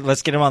 Wait,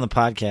 let's get him on the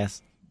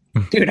podcast.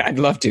 Dude, I'd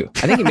love to.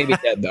 I think he may be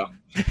dead, though.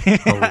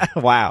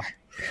 Wow.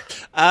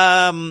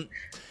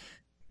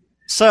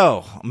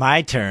 So,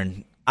 my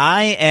turn.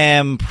 I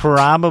am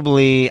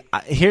probably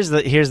here's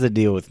the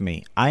deal with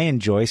me. I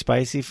enjoy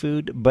spicy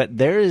food, but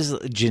there is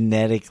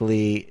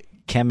genetically,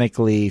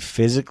 chemically,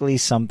 physically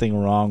something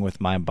wrong with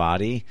my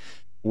body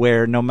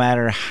where no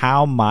matter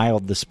how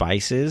mild the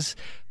spice is,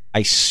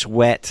 I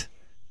sweat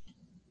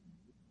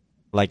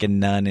like a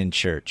nun in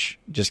church.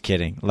 Just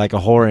kidding. Like a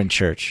whore in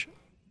church.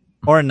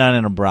 Or a nun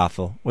in a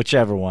brothel.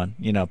 Whichever one.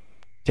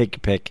 Take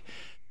your pick.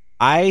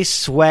 I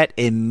sweat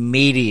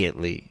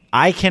immediately.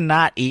 I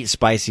cannot eat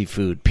spicy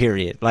food,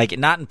 period. Like,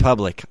 not in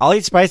public. I'll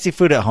eat spicy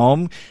food at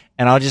home,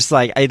 and I'll just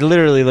like, it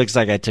literally looks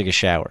like I took a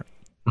shower.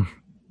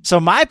 So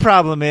my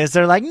problem is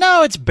they're like,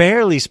 no, it's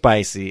barely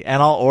spicy.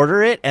 And I'll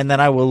order it, and then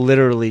I will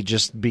literally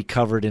just be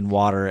covered in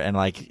water and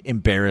like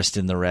embarrassed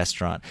in the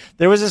restaurant.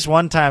 There was this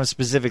one time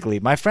specifically,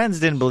 my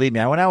friends didn't believe me.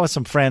 I went out with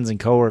some friends and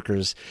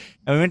coworkers,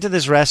 and we went to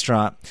this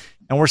restaurant,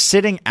 and we're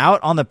sitting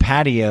out on the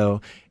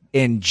patio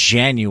in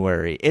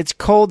January. It's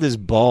cold as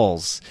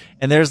balls.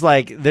 And there's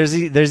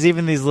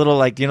even these little,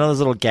 like, you know, those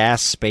little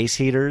gas space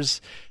heaters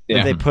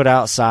that they put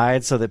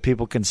outside so that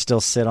people can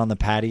still sit on the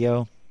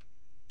patio.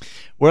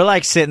 We're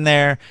like sitting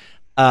there.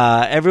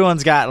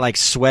 Everyone's got like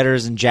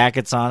sweaters and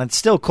jackets on. It's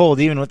still cold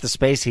even with the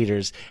space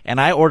heaters. And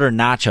I order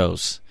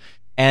nachos.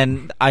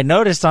 And I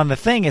noticed on the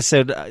thing it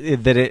said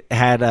that it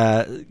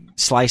had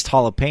sliced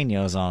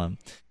jalapenos on them.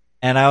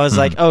 And I was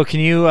like, "Oh, can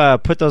you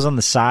put those on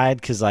the side?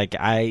 Because like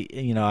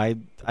I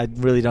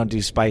really don't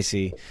do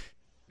spicy.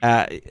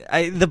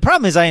 The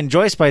problem is I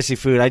enjoy spicy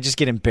food. I just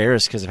get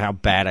embarrassed because of how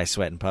bad I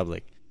sweat in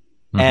public.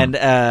 And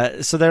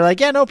so they're like,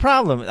 "Yeah, no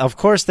problem." Of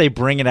course, they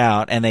bring it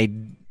out, and they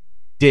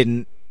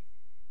didn't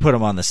put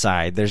them on the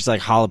side. There's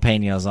like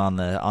jalapenos on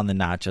the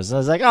nachos. I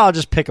was like, "Oh, I'll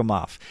just pick them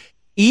off."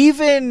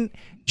 Even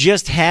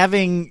just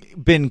having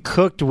been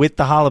cooked with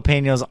the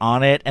jalapenos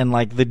on it and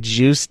like the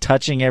juice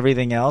touching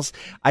everything else,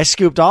 I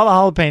scooped all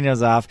the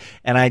jalapenos off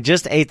and I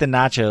just ate the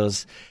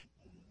nachos.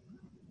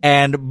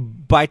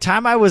 And by the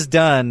time I was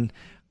done,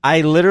 I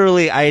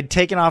had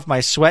taken off my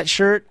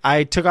sweatshirt.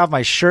 I took off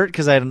my shirt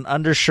because I had an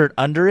undershirt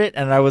under it,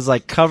 and I was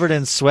like covered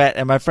in sweat.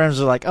 And my friends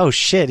were like, "Oh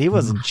shit, he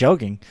wasn't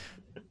joking."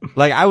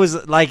 Like I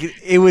was like,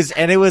 it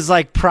was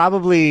like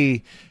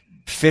probably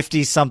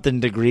 50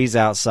 something degrees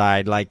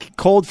outside, like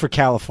cold for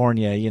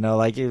California, you know,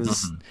 like it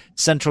was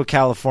Central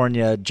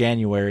California,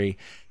 January.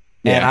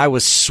 And I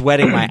was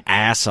sweating my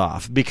ass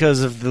off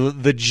because of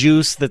the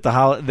juice that the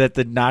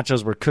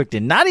nachos were cooked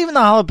in. Not even the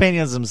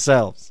jalapenos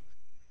themselves.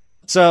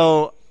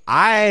 So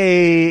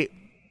everything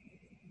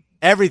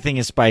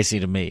is spicy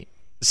to me.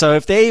 So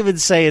if they even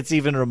say it's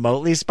even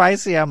remotely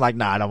spicy, I'm like,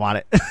 nah, I don't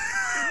want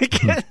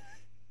it.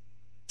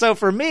 So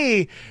for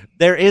me,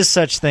 there is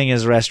such thing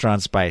as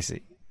restaurant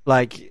spicy.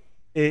 Like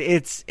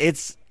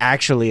it's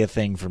actually a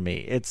thing for me.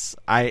 It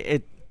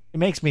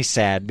makes me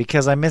sad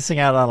because I'm missing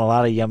out on a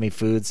lot of yummy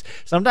foods.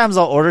 Sometimes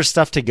I'll order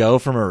stuff to go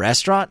from a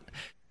restaurant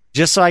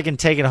just so I can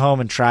take it home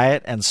and try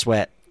it and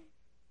sweat.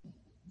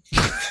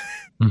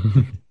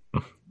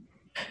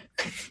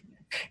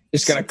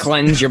 Just gonna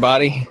cleanse your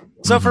body.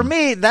 So for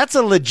me, that's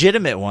a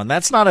legitimate one.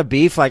 That's not a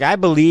beef. Like I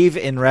believe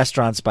in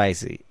restaurant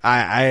spicy.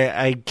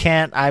 I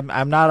can't.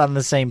 I'm not on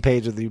the same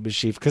page with you,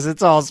 Bashif, because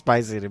it's all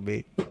spicy to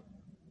me.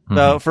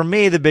 So for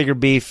me, the bigger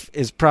beef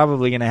is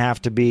probably going to have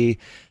to be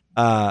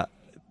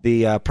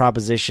the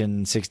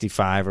Proposition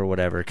 65 or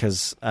whatever,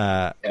 because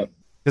that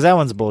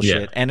one's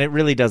bullshit, and it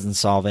really doesn't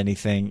solve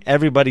anything.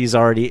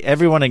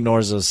 Everyone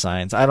ignores those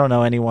signs. I don't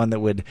know anyone that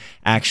would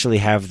actually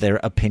have their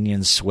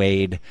opinions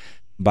swayed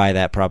by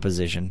that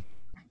proposition.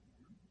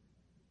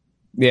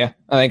 Yeah,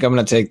 I think I'm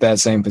going to take that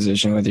same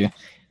position with you.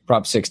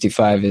 Prop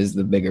 65 is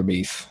the bigger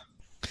beef.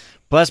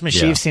 Plus,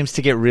 Mashif seems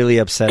to get really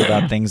upset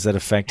about things that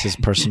affect his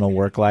personal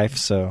work life.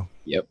 So,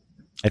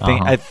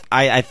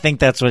 I think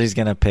that's what he's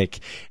gonna pick.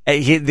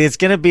 It's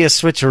gonna be a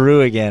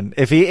switcheroo again.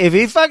 If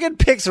he fucking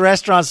picks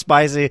restaurant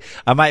spicy,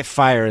 I might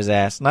fire his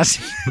ass.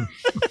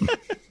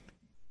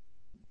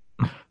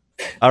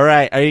 All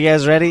right, are you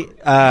guys ready?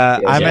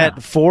 I'm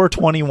at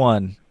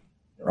 421.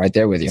 Right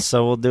there with you.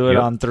 So we'll do it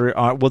on three.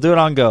 We'll do it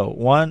on go.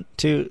 1,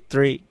 2,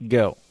 3,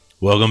 go.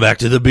 Welcome back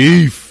to the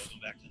beef.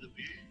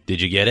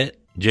 Did you get it?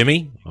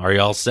 Jimmy, are you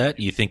all set?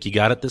 You think you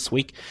got it this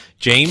week?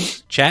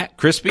 James, chat,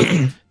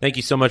 Crispy, thank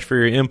you so much for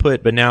your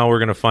input. But now we're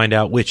going to find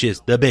out which is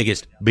the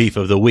biggest beef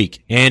of the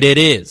week. And it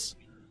is...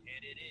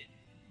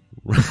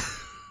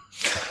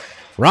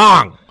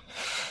 Wrong.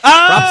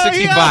 Prop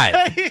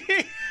 65.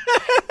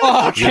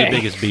 You're the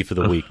biggest beef of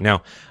the week.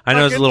 Now, I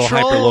know it's a little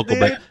hyper-local,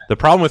 but the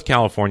problem with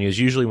California is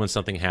usually when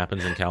something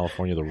happens in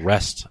California, the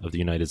rest of the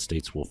United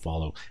States will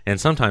follow. And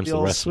sometimes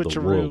the rest of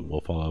the world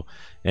will follow.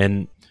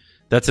 And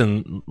that's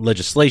in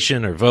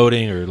legislation or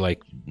voting or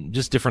like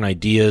just different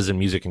ideas in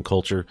music and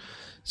culture.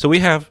 So we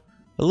have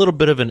a little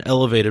bit of an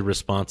elevated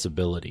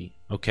responsibility,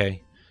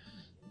 okay?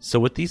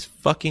 So with these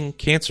fucking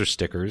cancer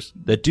stickers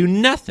that do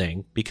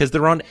nothing because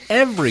they're on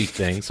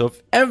everything, so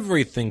if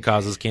everything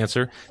causes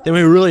cancer, then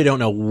we really don't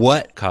know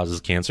what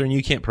causes cancer, and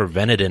you can't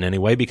prevent it in any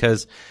way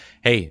because,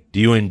 hey, do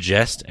you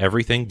ingest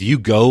everything? Do you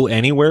go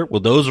anywhere?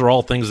 Well, those are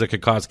all things that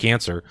could cause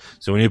cancer,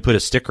 so we need to put a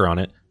sticker on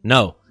it.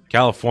 No.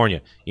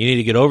 California, you need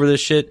to get over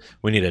this shit.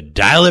 We need to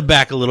dial it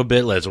back a little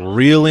bit. Let's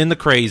reel in the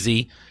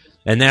crazy.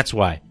 And that's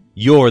why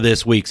you're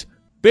this week's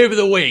Beef of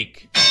the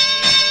Week.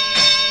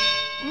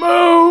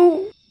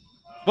 Moo!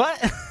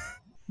 What?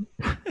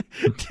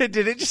 Did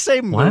it just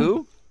say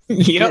moo?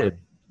 Yep.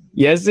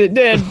 Yes, it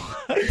did.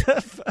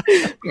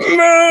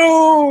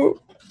 Moo!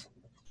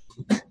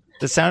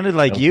 It sounded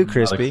like you,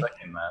 Crispy.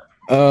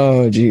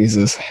 Oh,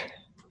 Jesus.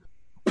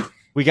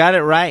 We got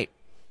it right.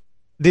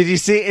 Did you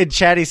see in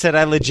chat? He said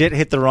I legit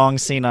hit the wrong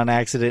scene on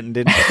accident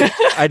and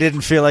I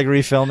didn't feel like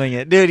refilming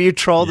it. Dude, you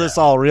trolled us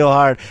all real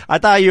hard. I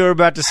thought you were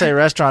about to say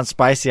Restaurant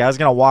Spicy. I was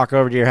gonna walk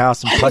over to your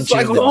house and punch you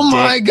in the oh dick.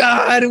 my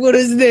god, what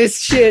is this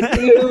shit,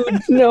 dude?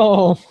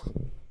 No.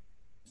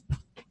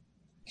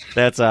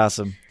 That's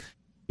awesome.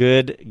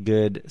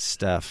 Good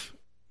stuff.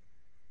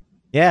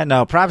 Yeah,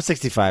 no, Prop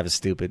 65 is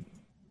stupid.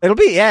 It'll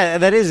be, yeah,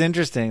 that is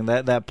interesting.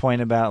 That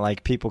point about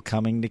like people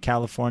coming to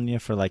California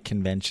for like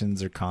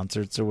conventions or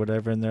concerts or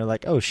whatever, and they're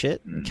like, oh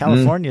shit,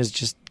 California is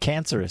just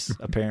cancerous,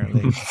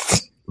 apparently.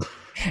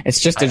 It's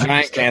just a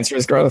giant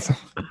cancerous growth.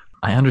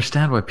 I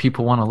understand why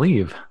people want to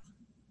leave.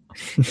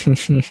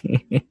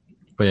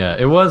 But yeah,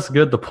 it was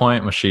good the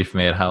point Mashif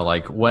made, how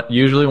like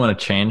usually when a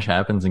change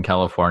happens in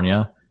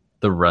California,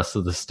 the rest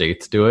of the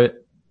states do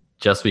it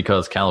just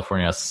because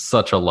California has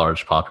such a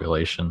large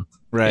population.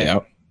 Right.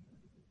 Yep.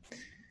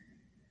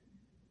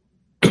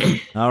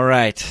 All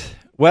right.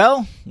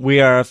 Well,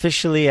 we are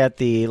officially at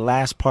the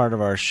last part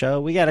of our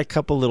show. We got a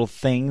couple little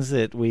things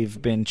that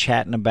we've been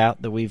chatting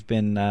about that we've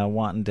been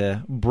wanting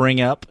to bring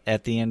up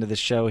at the end of the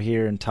show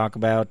here and talk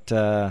about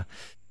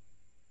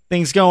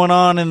things going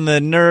on in the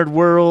nerd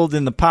world,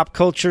 in the pop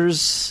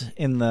cultures,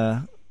 in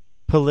the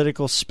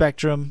political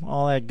spectrum,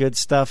 all that good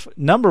stuff.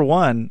 Number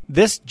one,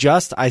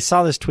 I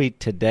saw this tweet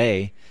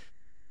today.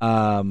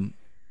 Let's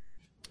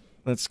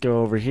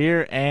go over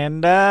here,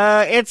 and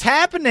it's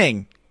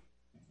happening.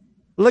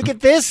 Look at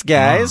this,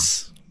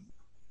 guys.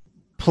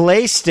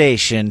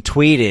 PlayStation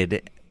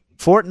tweeted,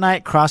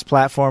 Fortnite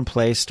cross-platform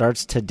play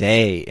starts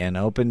today in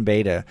open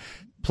beta.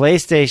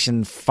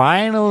 PlayStation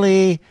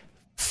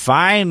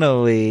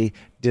finally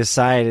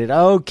decided,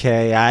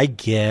 okay, I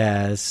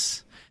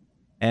guess.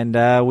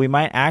 And we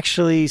might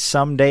actually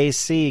someday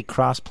see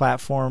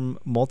cross-platform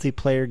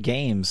multiplayer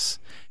games.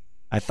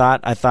 I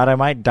thought I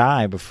might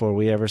die before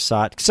we ever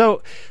saw it.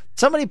 So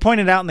somebody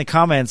pointed out in the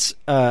comments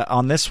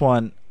on this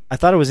one, I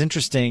thought it was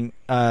interesting.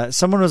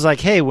 Someone was like,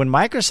 hey, when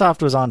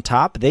Microsoft was on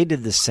top, they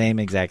did the same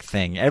exact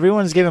thing.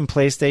 Everyone's giving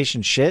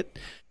PlayStation shit,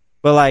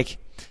 but like,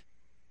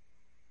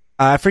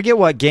 I forget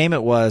what game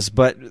it was,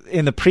 but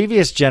in the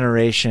previous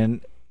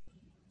generation,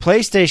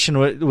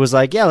 PlayStation was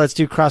like, yeah, let's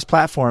do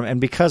cross-platform. And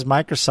because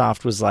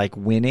Microsoft was like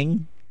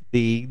winning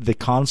the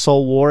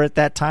console war at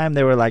that time,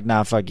 they were like,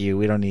 nah, fuck you.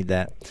 We don't need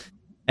that.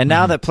 And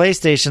now that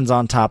PlayStation's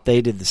on top,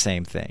 they did the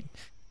same thing.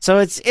 So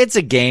it's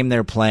a game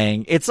they're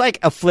playing. It's like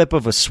a flip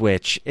of a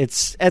switch.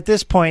 It's at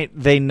this point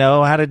they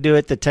know how to do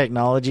it. The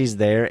technology's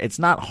there. It's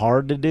not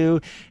hard to do.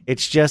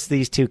 It's just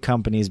these two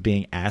companies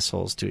being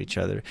assholes to each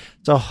other.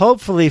 So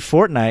hopefully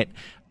Fortnite,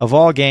 of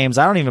all games,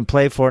 I don't even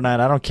play Fortnite.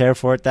 I don't care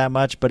for it that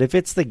much. But if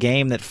it's the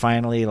game that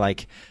finally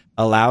like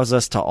allows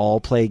us to all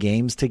play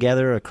games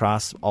together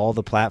across all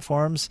the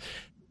platforms,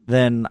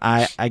 then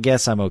I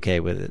guess I'm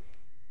okay with it.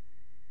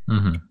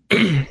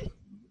 Mm-hmm.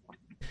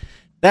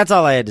 That's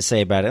all I had to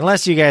say about it.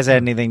 Unless you guys had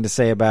anything to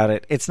say about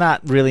it. It's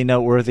not really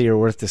noteworthy or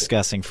worth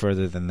discussing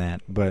further than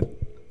that. But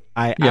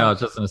I was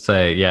just going to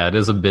say, yeah, it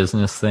is a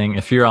business thing.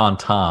 If you're on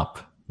top,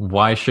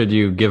 why should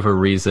you give a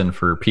reason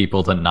for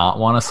people to not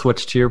want to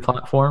switch to your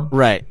platform?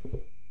 Right.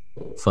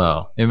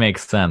 So it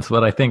makes sense.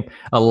 But I think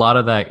a lot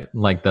of that,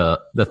 like the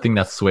thing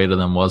that swayed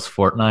them was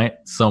Fortnite.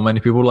 So many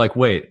people were like,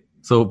 wait,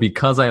 so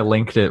because I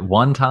linked it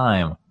one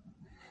time,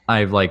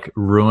 I've like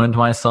ruined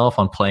myself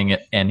on playing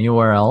it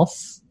anywhere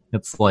else?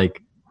 It's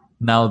like,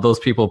 now those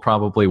people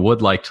probably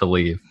would like to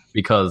leave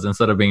because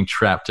instead of being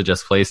trapped to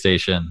just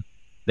PlayStation,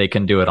 they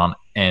can do it on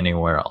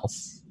anywhere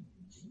else.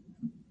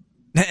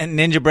 And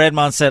Ninja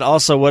Breadmon said,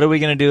 also, what are we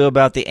going to do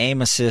about the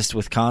aim assist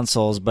with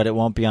consoles, but it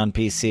won't be on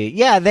PC?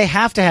 Yeah, they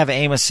have to have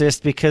aim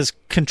assist because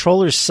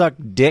controllers suck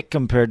dick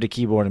compared to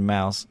keyboard and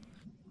mouse.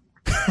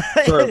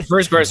 For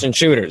first-person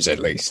shooters, at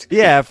least.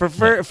 Yeah, for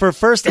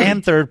first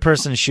and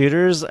third-person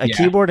shooters, a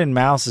keyboard and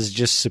mouse is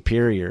just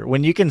superior.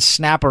 When you can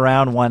snap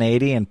around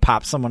 180 and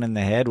pop someone in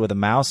the head with a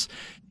mouse,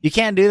 you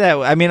can't do that.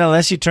 I mean,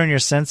 unless you turn your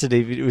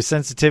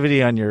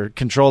sensitivity on your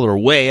controller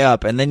way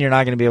up, and then you're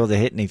not going to be able to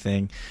hit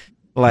anything.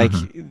 Like,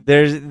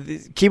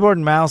 there's keyboard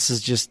and mouse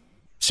is just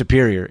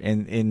superior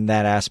in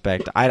that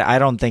aspect. I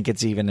don't think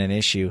it's even an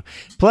issue.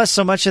 Plus,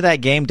 so much of that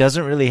game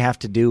doesn't really have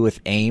to do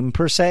with aim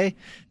per se.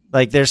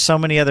 Like, there's so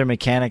many other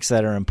mechanics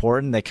that are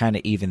important that kind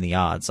of even the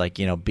odds. Like,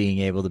 you know, being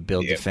able to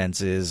build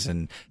defenses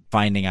and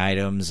finding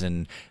items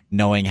and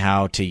knowing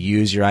how to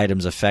use your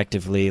items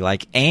effectively.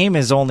 Like, aim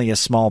is only a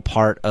small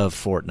part of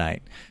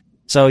Fortnite.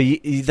 So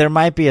there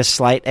might be a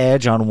slight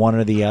edge on one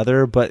or the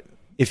other, but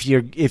if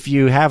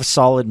you have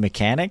solid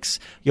mechanics,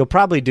 you'll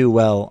probably do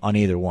well on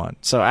either one.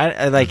 So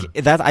I like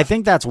that. I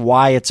think that's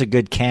why it's a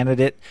good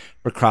candidate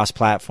for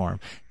cross-platform.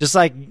 Just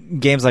like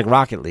games like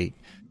Rocket League.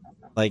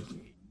 Like,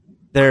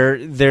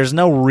 there's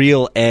no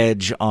real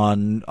edge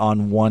on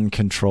one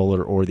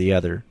controller or the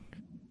other.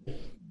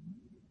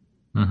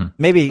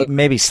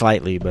 Maybe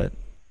slightly, but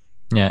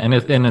yeah.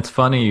 And it's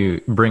funny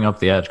you bring up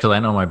the edge because I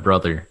know my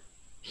brother,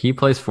 he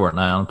plays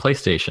Fortnite on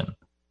PlayStation,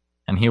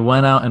 and he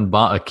went out and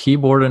bought a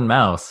keyboard and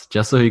mouse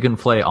just so he can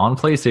play on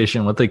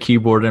PlayStation with a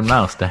keyboard and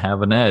mouse to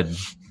have an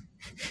edge.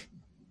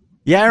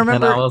 Yeah, I And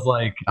remember. I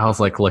was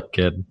like, look,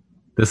 kid,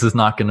 this is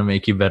not going to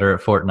make you better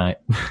at Fortnite.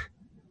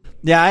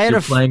 Yeah, I had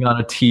You're playing on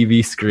a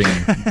TV screen.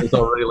 There's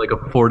already like a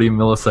 40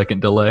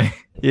 millisecond delay.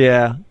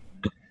 Yeah.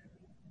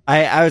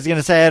 I was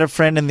gonna say I had a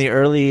friend in the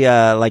early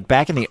like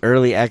back in the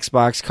early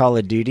Xbox Call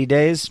of Duty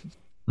days,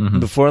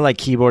 before like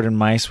keyboard and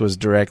mice was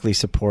directly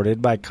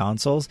supported by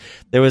consoles.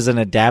 There was an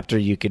adapter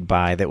you could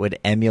buy that would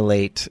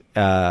emulate.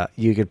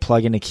 You could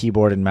plug in a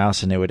keyboard and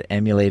mouse, and it would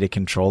emulate a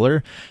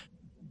controller,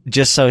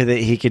 just so that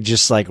he could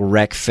just like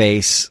wreck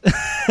face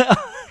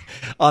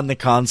on the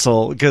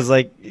console. Because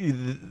like,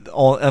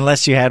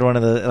 unless you had one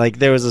of the like,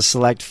 there was a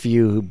select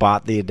few who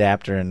bought the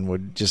adapter and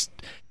would just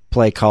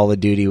play Call of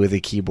Duty with a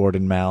keyboard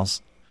and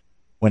mouse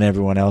when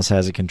everyone else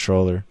has a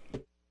controller.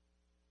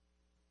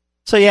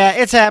 So yeah,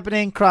 it's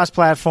happening,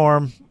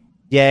 cross-platform.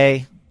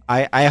 Yay.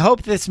 I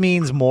hope this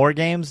means more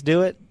games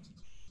do it.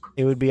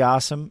 It would be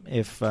awesome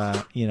if,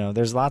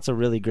 there's lots of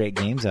really great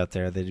games out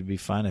there that it'd be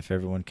fun if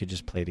everyone could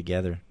just play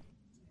together.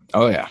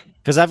 Oh yeah.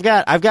 Because I've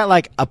got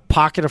like a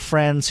pocket of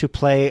friends who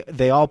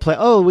we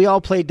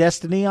all play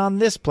Destiny on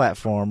this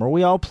platform, or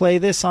we all play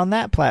this on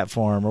that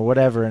platform, or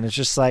whatever. And it's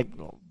just like,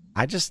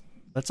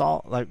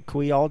 can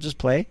we all just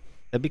play?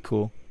 That'd be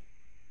cool.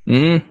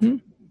 Mm-hmm.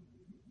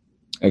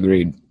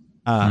 Agreed.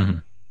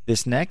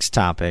 This next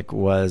topic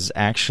was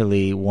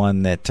actually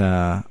one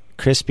that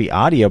Crispy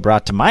Audio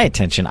brought to my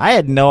attention. I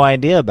had no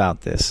idea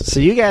about this.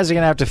 So you guys are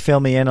going to have to fill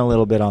me in a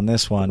little bit on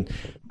this one.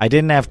 I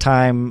didn't have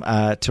time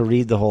to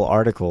read the whole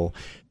article,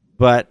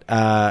 but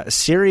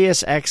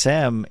Sirius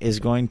XM is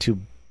going to...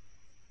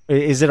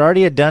 Is it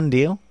already a done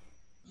deal?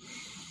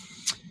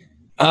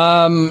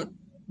 Kind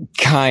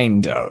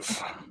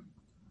of.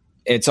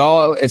 It's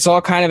all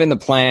kind of in the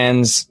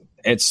plans.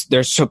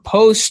 They're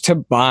supposed to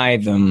buy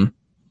them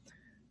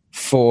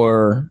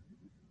for,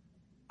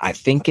 I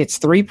think it's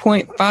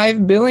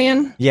 $3.5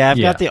 billion. Yeah, I've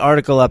got the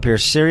article up here.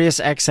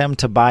 Sirius XM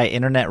to buy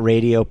internet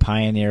radio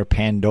pioneer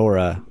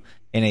Pandora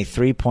in a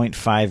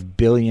 $3.5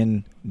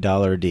 billion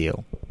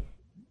deal.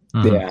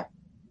 Yeah.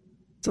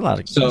 It's a lot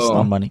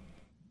of money.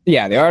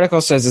 Yeah, the article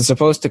says it's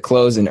supposed to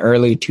close in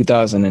early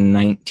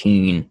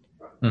 2019.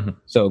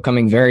 So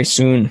coming very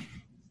soon,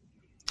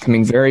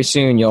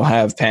 you'll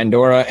have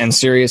Pandora and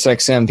Sirius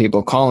XM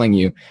people calling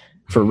you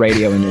for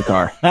radio in your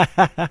car.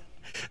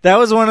 That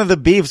was one of the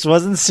beefs.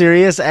 Wasn't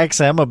Sirius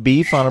XM a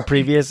beef on a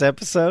previous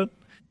episode?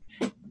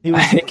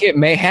 I think it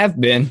may have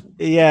been.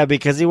 Yeah,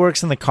 because he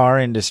works in the car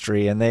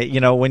industry, and they,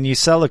 when you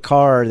sell a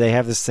car, they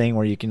have this thing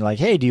where you can like,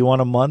 hey, do you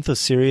want a month of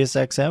Sirius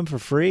XM for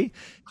free?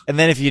 And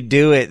then if you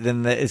do it,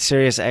 then the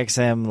Sirius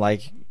XM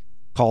like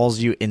calls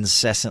you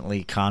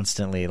incessantly,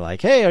 constantly,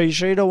 like, hey, are you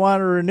sure you don't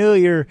want to renew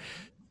your?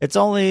 It's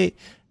only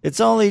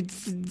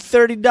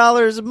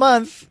 $30 a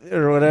month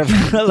or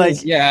whatever.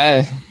 Like,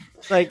 yeah,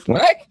 like when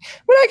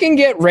I can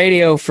get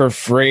radio for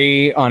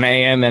free on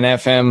AM and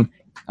FM,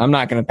 I'm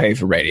not going to pay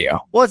for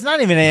radio. Well, it's not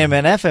even AM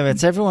and FM.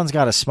 It's everyone's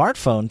got a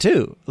smartphone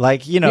too.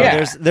 Like,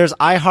 there's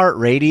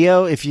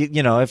iHeartRadio.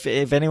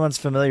 If anyone's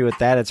familiar with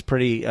that, it's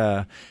pretty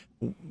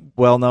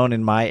well known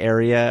in my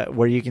area,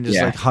 where you can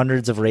just like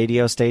hundreds of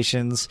radio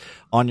stations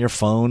on your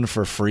phone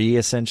for free,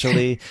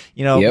 essentially.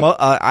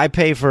 I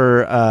pay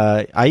for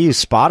I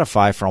use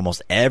Spotify for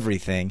almost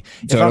everything.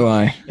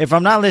 If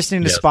I'm not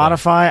listening to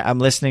Spotify, I'm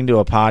listening to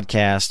a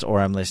podcast,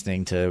 or I'm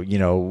listening to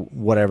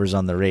whatever's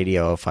on the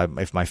radio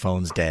if my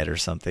phone's dead or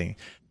something.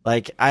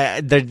 Like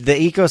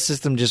the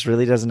ecosystem just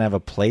really doesn't have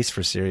a place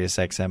for Sirius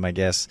XM, I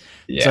guess.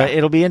 Yeah. So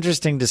it'll be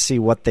interesting to see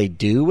what they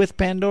do with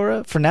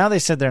Pandora. For now, they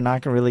said they're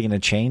not really going to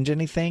change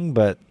anything,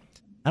 but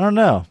I don't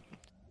know.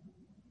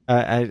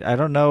 I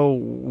don't know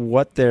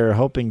what they're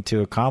hoping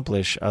to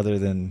accomplish other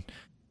than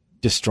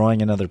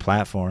destroying another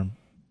platform.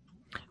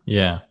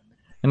 Yeah,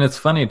 and it's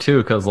funny too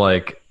because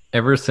like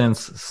ever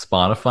since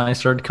Spotify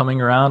started coming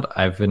around,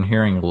 I've been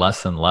hearing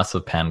less and less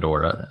of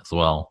Pandora as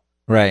well.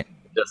 Right.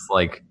 Just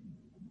like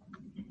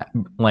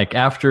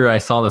after I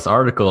saw this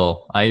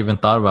article, I even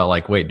thought about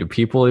like, wait, do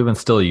people even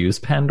still use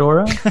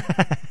Pandora?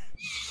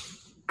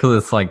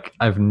 Because it's like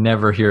I've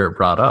never hear it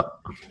brought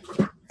up.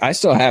 I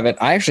still have it.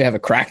 I actually have a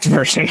cracked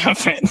version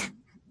of it.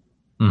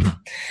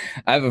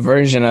 I have a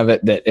version of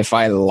it that if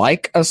I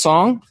like a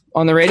song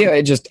on the radio,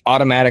 it just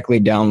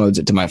automatically downloads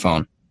it to my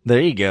phone. There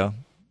you go.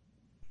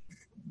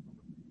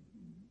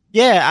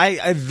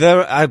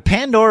 Yeah,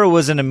 Pandora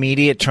was an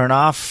immediate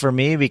turnoff for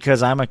me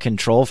because I'm a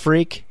control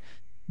freak.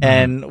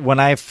 And when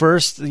I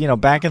first,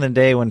 back in the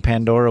day when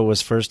Pandora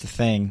was first a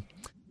thing,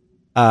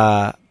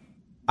 I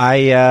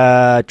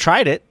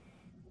tried it,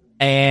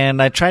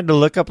 and I tried to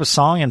look up a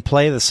song and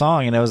play the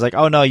song, and it was like,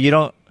 oh no, you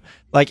don't,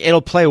 like,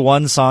 it'll play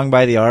one song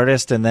by the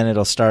artist, and then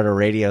it'll start a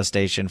radio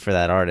station for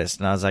that artist.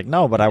 And I was like,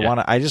 no, but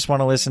I just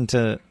want to listen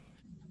to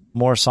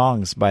more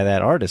songs by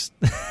that artist.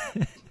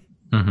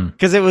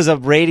 Because it was a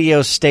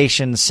radio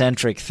station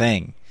centric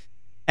thing.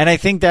 And I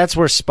think that's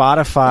where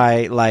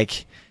Spotify,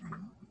 like,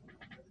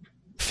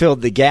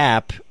 filled the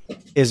gap,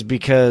 is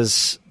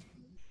because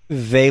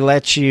they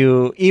let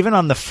you, even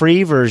on the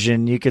free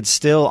version, you could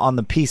still, on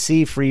the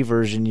PC free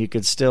version, you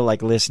could still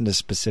like listen to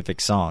specific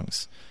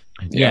songs.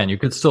 Yeah, and you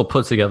could still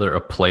put together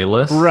a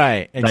playlist,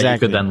 Right, that you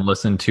exactly. could then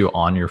listen to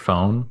on your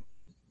phone.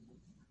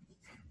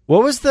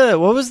 What was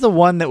the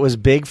one that was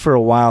big for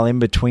a while in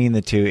between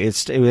the two?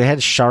 It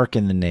had Shark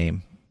in the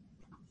name.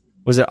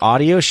 Was it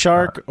Audio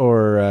Shark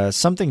or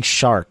something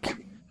Shark?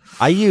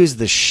 I used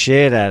the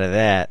shit out of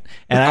that,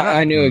 and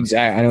I know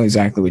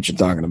exactly what you're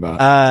talking about.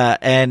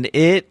 and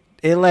it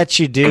lets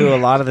you do a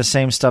lot of the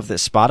same stuff that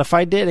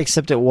Spotify did,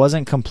 except it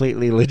wasn't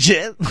completely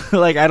legit.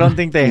 Like, I don't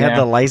think they had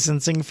the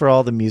licensing for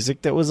all the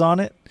music that was on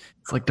it.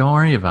 It's like, don't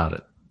worry about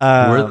it.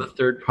 We're the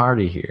third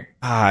party here.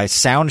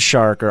 Sound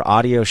Shark or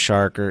Audio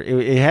Shark, or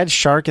it had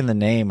Shark in the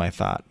name, I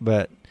thought,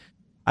 but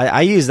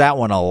I used that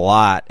one a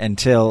lot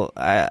until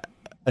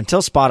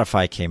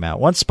Spotify came out.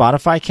 Once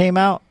Spotify came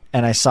out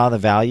and I saw the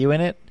value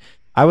in it,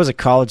 I was a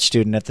college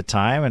student at the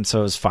time, and so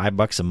it was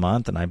 $5 a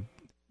month, and I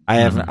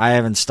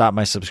haven't stopped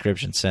my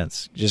subscription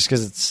since, just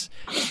because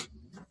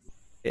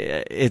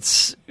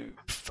it's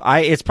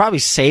probably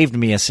saved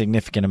me a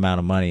significant amount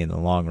of money in the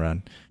long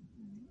run.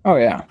 Oh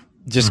yeah,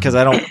 just because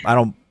I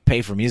don't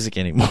pay for music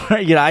anymore.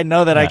 I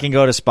know that I can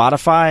go to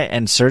Spotify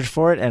and search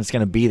for it, and it's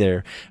going to be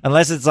there,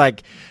 unless it's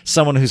like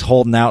someone who's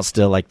holding out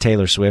still, like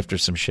Taylor Swift or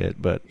some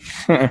shit. But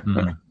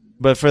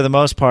but for the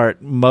most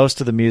part,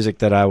 most of the music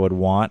that I would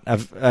want,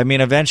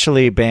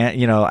 eventually,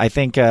 I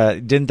think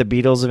didn't the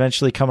Beatles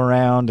eventually come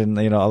around, and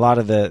a lot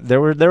of there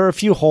were a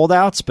few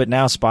holdouts, but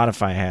now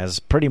Spotify has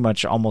pretty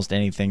much almost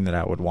anything that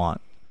I would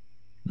want.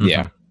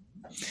 Yeah.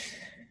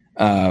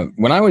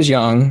 When I was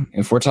young,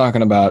 if we're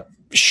talking about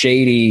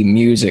shady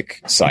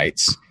music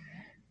sites,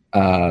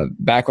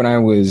 back when I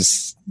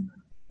was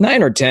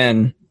 9 or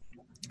 10,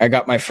 I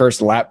got my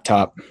first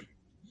laptop,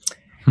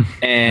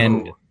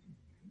 and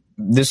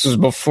this was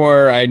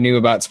before I knew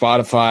about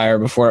Spotify or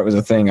before it was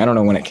a thing. I don't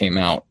know when it came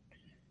out,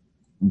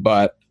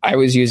 but I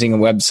was using a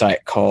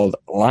website called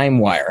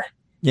LimeWire.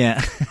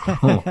 Yeah.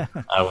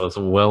 I was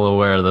well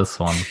aware of this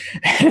one.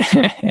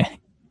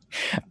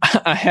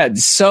 I had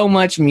so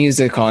much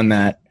music on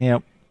that.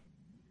 Yep.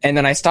 And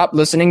then I stopped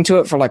listening to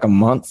it for like a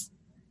month.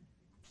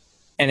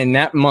 And in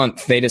that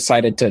month, they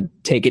decided to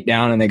take it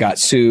down, and they got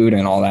sued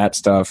and all that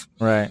stuff.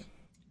 Right.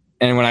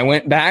 And when I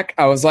went back,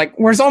 I was like,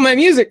 where's all my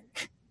music?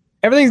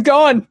 Everything's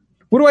gone.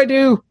 What do I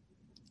do?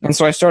 And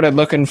so I started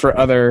looking for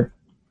other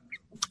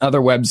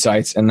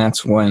websites, and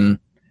that's when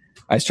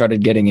I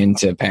started getting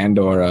into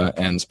Pandora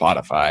and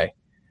Spotify.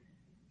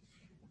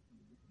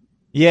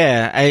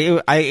 Yeah,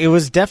 it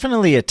was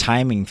definitely a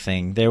timing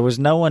thing. There was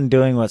no one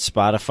doing what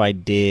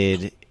Spotify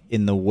did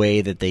in the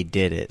way that they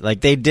did it.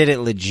 Like, they did it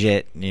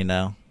legit,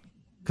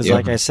 Because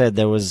like I said,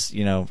 there was,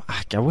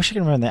 I wish I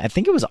could remember that. I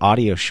think it was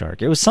Audio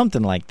Shark. It was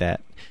something like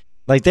that.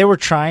 Like, they were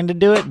trying to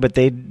do it, but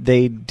they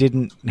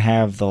didn't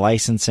have the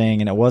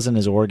licensing, and it wasn't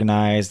as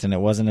organized, and it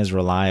wasn't as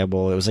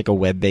reliable. It was like a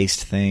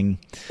web-based thing.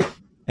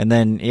 And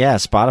then,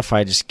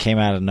 Spotify just came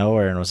out of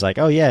nowhere and was like,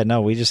 oh, yeah,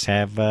 no, we just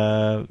have...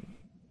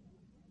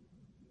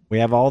 we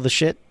have all the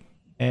shit,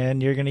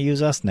 and you're going to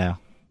use us now.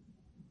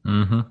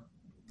 Mm-hmm.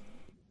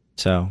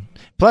 So,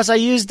 plus I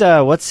used,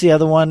 what's the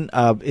other one?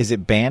 Is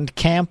it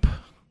Bandcamp?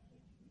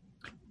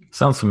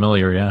 Sounds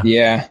familiar, yeah.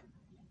 Yeah.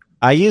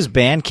 I use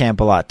Bandcamp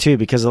a lot, too,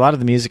 because a lot of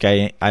the music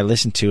I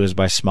listen to is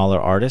by smaller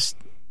artists.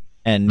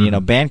 And,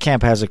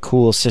 Bandcamp has a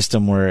cool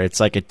system where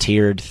it's like a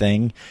tiered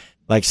thing.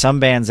 Like,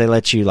 some bands, they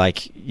let you,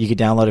 you could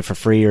download it for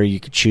free, or you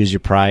could choose your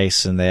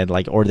price, and they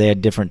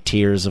had different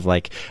tiers of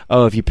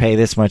if you pay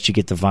this much, you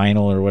get the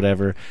vinyl or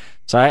whatever.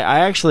 So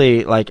I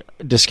actually,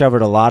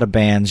 discovered a lot of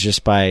bands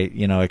just by,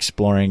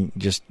 exploring,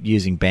 just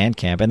using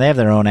Bandcamp. And they have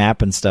their own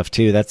app and stuff,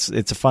 too.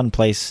 It's a fun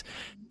place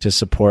to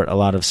support a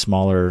lot of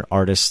smaller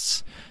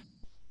artists.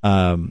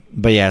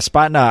 But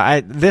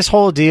yeah, this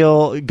whole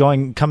deal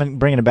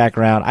bringing it back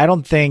around, I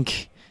don't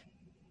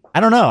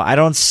know. I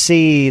don't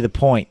see the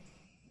point.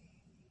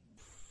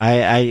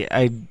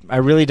 I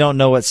really don't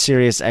know what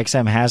Sirius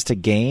XM has to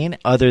gain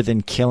other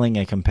than killing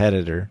a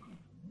competitor.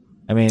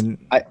 I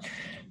mean,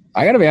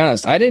 I gotta be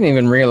honest, I didn't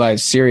even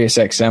realize Sirius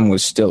XM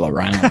was still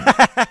around.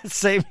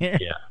 Same here.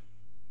 Yeah.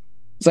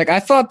 It's like, I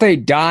thought they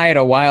died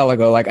a while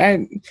ago. Like,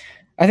 I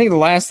think the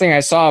last thing I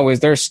saw was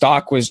their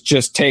stock was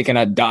just taking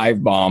a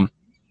dive bomb,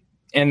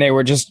 and they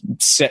were just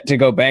set to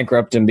go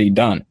bankrupt and be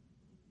done.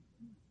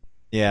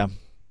 Yeah.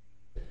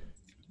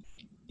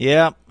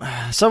 Yeah.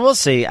 So we'll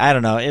see. I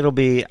don't know. It'll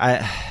be...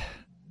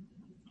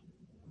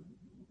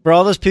 For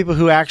all those people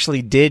who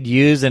actually did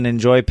use and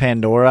enjoy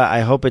Pandora, I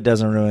hope it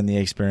doesn't ruin the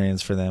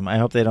experience for them. I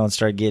hope they don't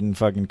start getting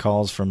fucking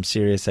calls from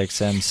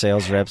SiriusXM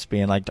sales reps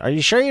being like, are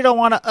you sure you don't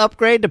want to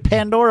upgrade to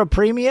Pandora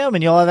Premium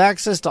and you'll have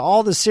access to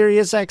all the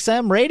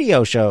SiriusXM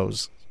radio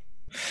shows?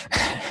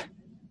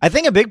 I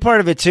think a big part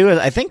of it, too, is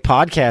I think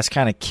podcasts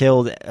kind of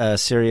killed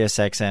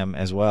SiriusXM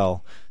as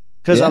well.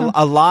 Because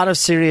a lot of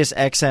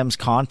SiriusXM's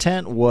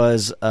content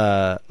was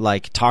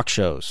talk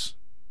shows.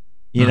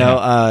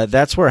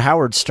 That's where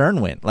Howard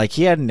Stern went. Like,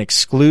 he had an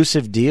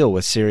exclusive deal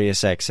with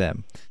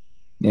SiriusXM.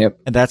 Yep.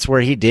 And that's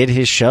where he did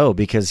his show,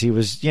 because he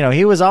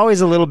was always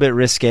a little bit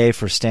risque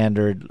for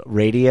standard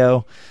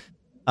radio.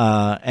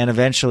 And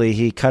eventually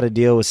he cut a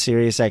deal with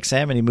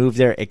SiriusXM and he moved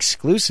there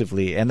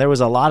exclusively. And there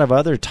was a lot of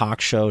other talk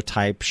show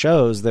type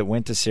shows that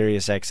went to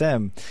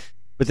SiriusXM.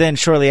 But then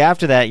shortly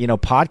after that,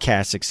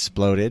 podcasts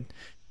exploded.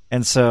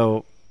 And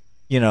so,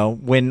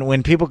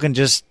 when people can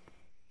just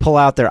pull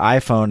out their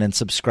iPhone and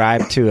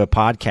subscribe to a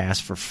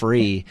podcast for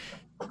free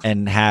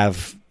and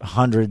have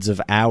hundreds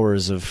of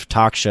hours of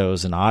talk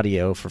shows and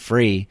audio for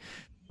free,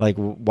 like,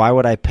 why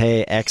would I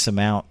pay X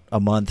amount a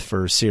month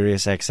for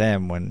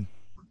SiriusXM when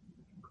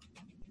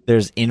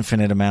there's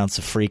infinite amounts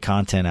of free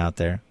content out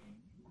there?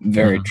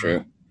 Very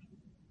true.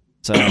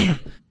 So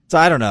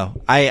I don't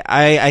know.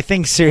 I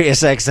think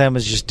SiriusXM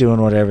is just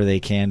doing whatever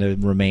they can to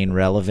remain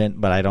relevant,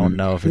 but I don't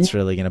know if it's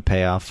really going to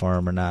pay off for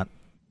them or not.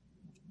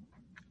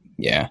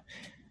 Yeah.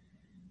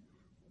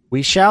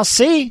 We shall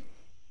see.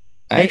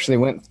 I actually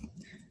went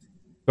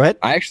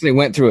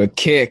through a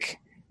kick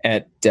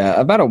at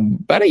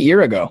about a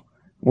year ago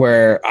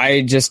where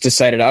I just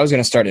decided I was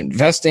going to start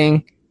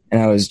investing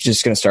and I was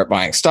just going to start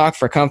buying stock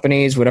for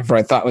companies, whatever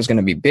I thought was going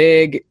to be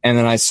big. And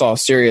then I saw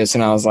Sirius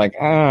and I was like, do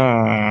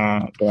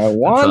I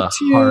want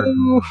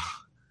to?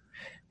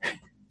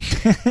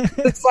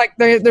 It's like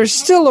they're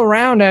still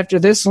around after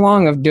this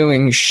long of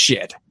doing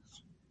shit.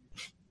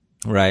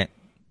 Right.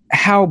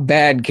 How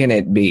bad can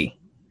it be?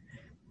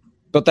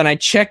 But then I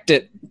checked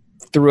it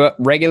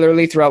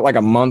regularly throughout like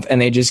a month, and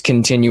they just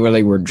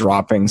continually were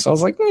dropping. So I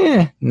was like,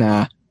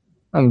 nah,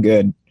 I'm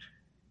good.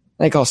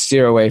 I think I'll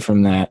steer away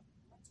from that.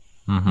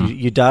 Mm-hmm.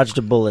 You dodged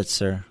a bullet,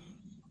 sir.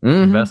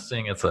 Mm-hmm.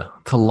 Investing, it's a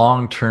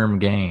long-term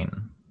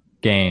game.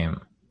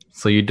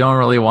 So you don't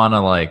really want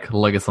to like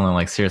look at something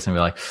like Sirius and be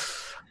like,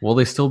 will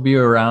they still be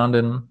around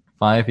in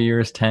 5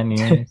 years, 10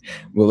 years?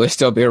 Will they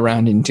still be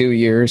around in 2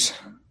 years?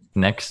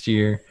 Next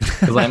year?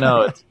 Because I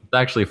know it's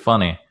actually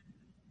funny.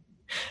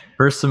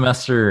 First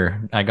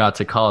semester I got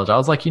to college, I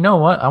was like, you know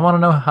what? I want to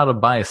know how to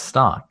buy a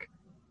stock.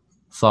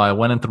 So I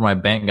went in through my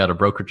bank, got a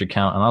brokerage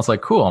account, and I was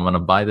like, cool, I'm going to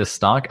buy this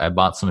stock. I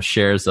bought some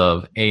shares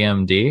of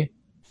AMD.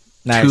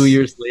 Nice. 2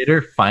 years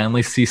later,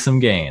 finally see some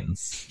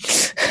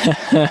gains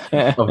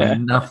of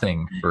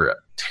nothing for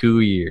 2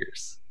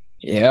 years.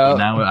 Yeah.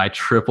 Now I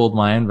tripled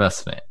my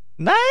investment.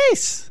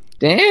 Nice.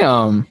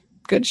 Damn.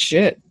 Good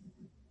shit.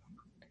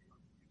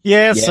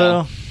 Yeah,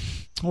 so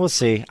we'll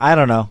see. I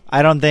don't know.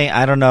 I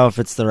don't know if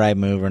it's the right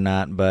move or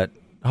not, but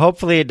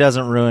hopefully it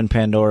doesn't ruin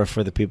Pandora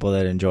for the people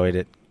that enjoyed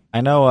it.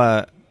 I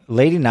know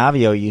Lady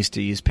Navio used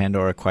to use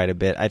Pandora quite a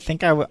bit. I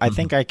think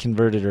I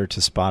converted her to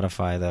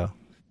Spotify though.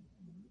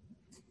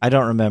 I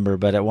don't remember,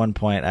 but at one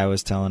point I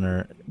was telling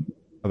her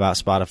about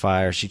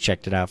Spotify, or she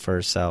checked it out for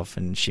herself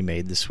and she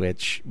made the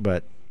switch.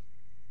 But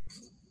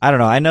I don't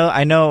know.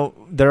 I know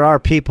there are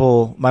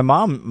people. My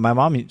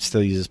mom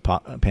still uses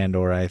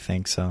Pandora, I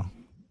think so.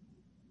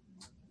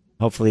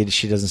 Hopefully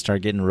she doesn't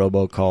start getting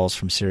robocalls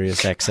from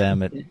Sirius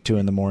XM at 2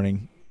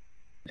 a.m.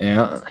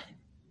 Yeah.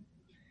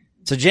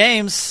 So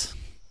James,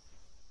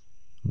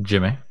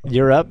 Jimmy,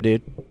 you're up,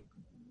 dude.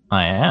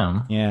 I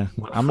am. Yeah,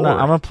 I'm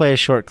gonna play a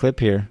short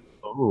clip here.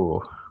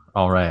 Oh,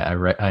 all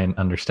right. I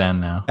understand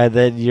now. And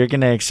then you're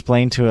gonna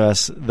explain to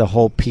us the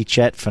whole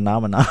Peachette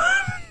phenomenon.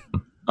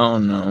 Oh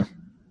no.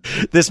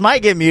 This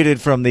might get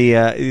muted from the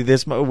I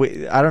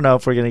don't know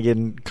if we're going to get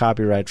in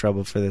copyright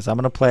trouble for this. I'm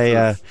going to play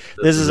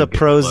this is a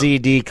Pro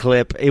ZD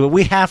clip.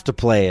 We have to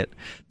play it.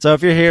 So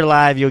if you're here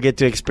live, you'll get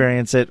to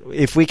experience it.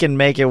 If we can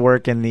make it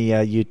work in the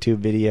YouTube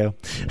video.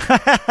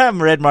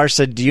 Red Marsh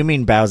said, "Do you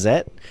mean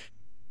Bowsette?"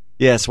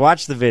 Yes,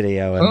 watch the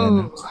video and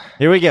then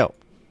here we go.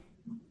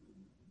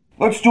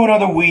 Let's do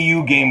another Wii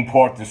U game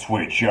port to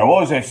Switch. What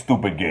was that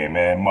stupid game,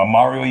 man?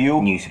 Mario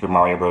U? New Super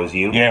Mario Bros.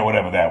 U? Yeah,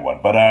 whatever that one.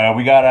 But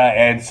we gotta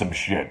add some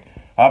shit.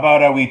 How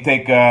about we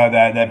take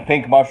that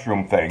pink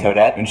mushroom thing,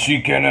 Toadette? and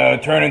she can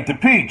turn into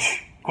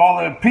Peach. Call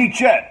her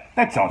Peachette.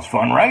 That sounds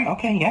fun, right?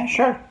 Okay, yeah,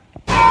 sure.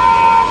 What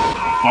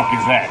the fuck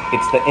is that?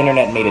 It's the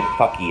internet made it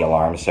fucky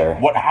alarm, sir.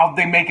 What? How'd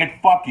they make it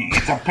fucky?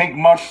 It's a pink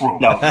mushroom.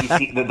 No, you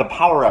see, the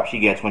power-up she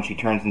gets when she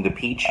turns into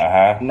Peach,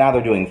 now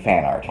they're doing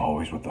fan art.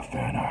 Always with the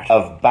fan art.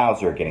 Of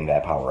Bowser getting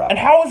that power-up. And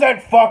how is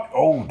that fuck?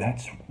 Oh,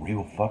 that's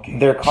real fucking.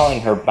 They're calling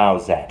her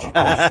Bowsette. Of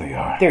course they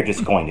are. They're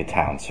just going to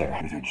town, sir.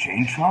 Is it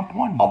Chain Chomp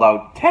one?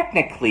 Although,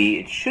 technically,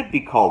 it should be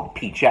called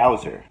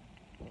Peachowser.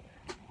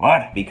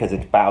 What? Because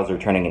it's Bowser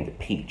turning into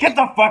Peach. Get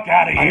the fuck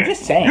out of here. I'm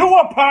just saying. You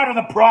were part of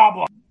the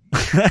problem.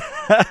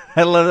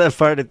 I love that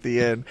part at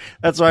the end.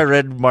 That's why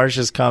Red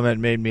Marsh's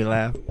comment made me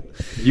laugh.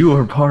 You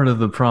are part of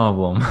the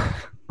problem.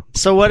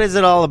 So what is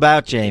it all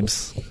about,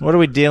 James? What are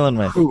we dealing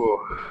with?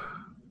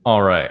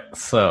 All right,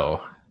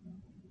 so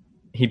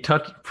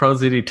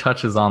ProZD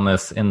touches on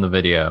this in the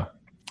video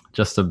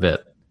just a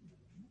bit.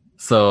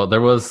 So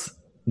there was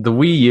the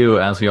Wii U,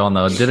 as we all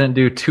know, didn't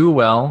do too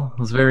well. It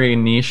was a very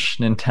niche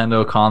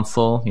Nintendo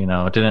console.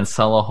 It didn't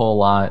sell a whole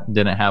lot,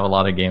 didn't have a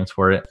lot of games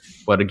for it.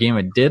 But a game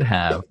it did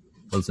have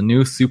was a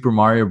new Super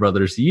Mario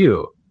Brothers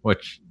U,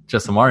 which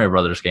just a Mario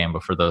Brothers game,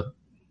 but for the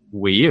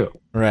Wii U.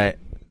 Right.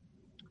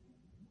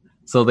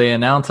 So they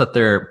announced that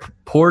they're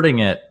porting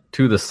it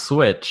to the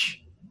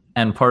Switch,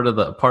 and part of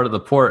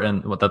the port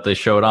and what that they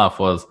showed off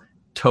was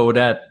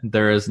Toadette,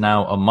 there is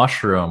now a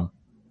mushroom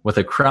with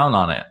a crown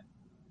on it.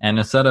 And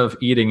instead of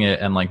eating it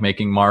and like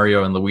making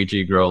Mario and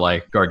Luigi grow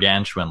like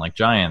gargantuan, like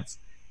giants,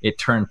 it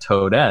turned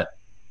Toadette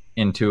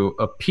into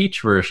a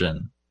Peach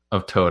version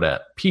of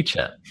Toadette,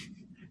 Peachette.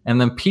 And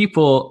then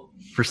people,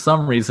 for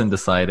some reason,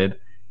 decided,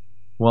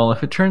 well,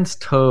 if it turns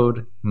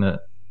Toadette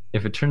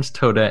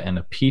and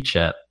a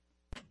Peachette,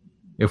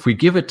 if we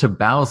give it to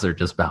Bowser,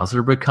 does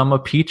Bowser become a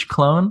Peach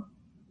clone?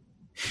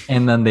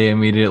 And then they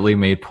immediately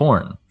made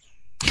porn.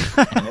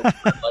 And it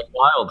was like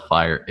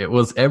wildfire. It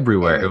was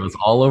everywhere. It was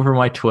all over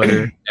my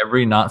Twitter,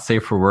 every Not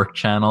Safe for Work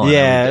channel.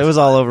 Yeah, it was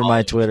all over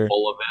my Twitter.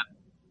 Full of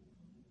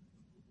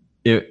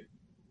it.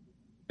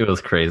 It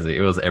was crazy.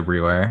 It was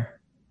everywhere.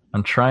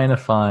 I'm trying to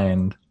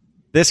find...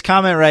 This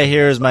comment right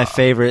here is my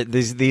favorite.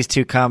 These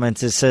two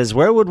comments. It says,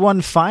 "Where would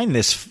one find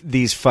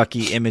these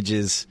fucky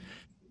images?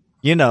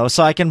 You know,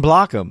 so I can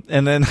block them."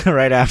 And then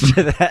right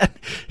after that,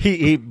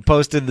 he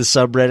posted the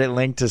subreddit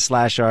link to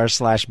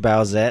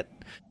 /r/Bowsette.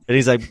 And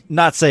he's like,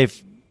 "Not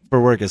safe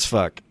for work as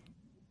fuck."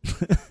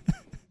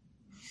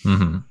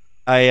 Mm-hmm.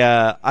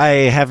 I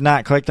have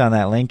not clicked on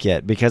that link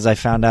yet because I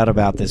found out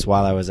about this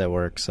while I was at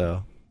work.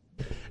 So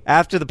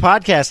after the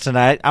podcast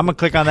tonight, I'm going to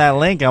click on that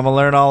link. I'm going to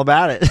learn all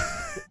about it.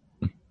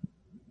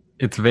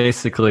 It's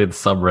basically the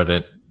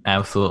subreddit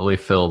absolutely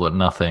filled with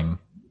nothing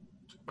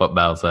but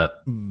Bowsette.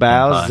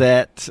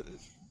 Bowsette.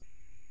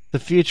 The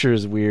future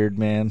is weird,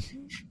 man.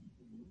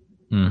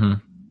 Mm-hmm.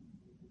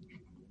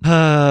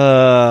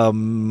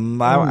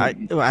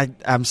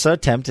 I'm so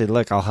tempted.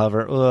 Look, I'll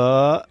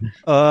hover.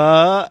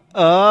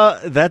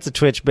 That's a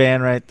Twitch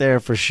ban right there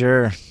for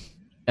sure.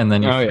 And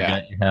then you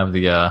forget you have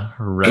the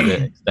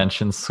Reddit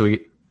extension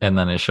suite, and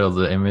then it shows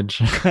the image.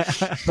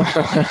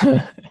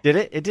 Did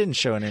it? It didn't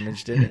show an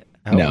image, did it?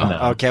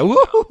 No. Okay.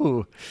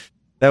 Woo!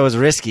 That was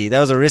risky.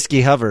 That was a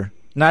risky hover.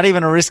 Not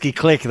even a risky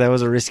click. That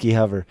was a risky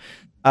hover.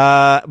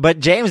 But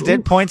James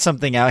did point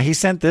something out. He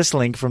sent this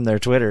link from their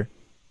Twitter.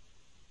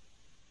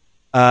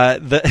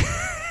 The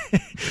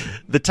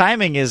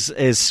timing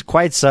is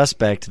quite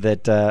suspect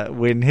that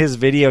when his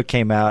video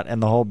came out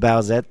and the whole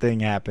Bowsette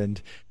thing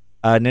happened,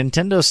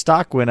 Nintendo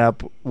stock went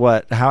up.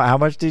 What? How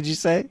much did you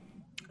say?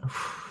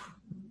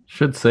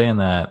 Should say in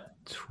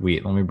that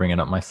tweet. Let me bring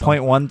it up myself.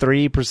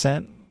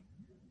 0.13%.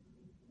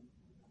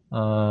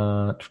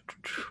 I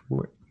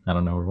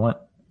don't know where it went.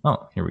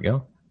 Oh, here we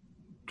go.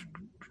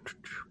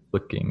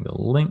 Clicking the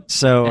link.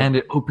 And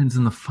it opens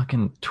in the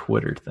fucking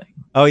Twitter thing.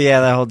 Oh,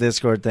 yeah, that whole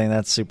Discord thing.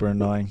 That's super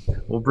annoying.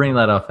 We'll bring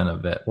that up in a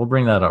bit. We'll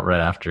bring that up right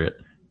after it.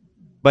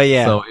 But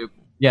yeah. So,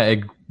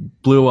 it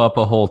blew up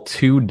a whole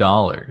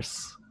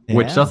 $2,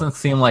 which doesn't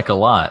seem like a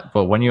lot.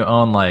 But when you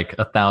own like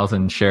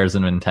 1,000 shares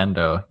in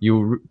Nintendo,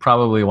 you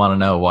probably want to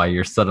know why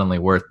you're suddenly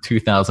worth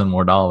 $2,000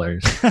 more.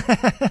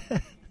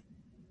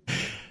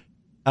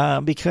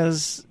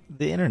 Because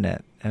the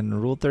internet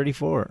and Rule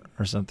 34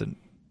 or something.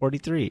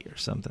 43 or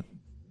something.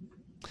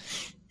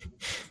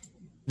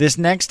 This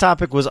next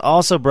topic was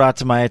also brought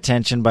to my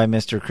attention by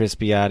Mr.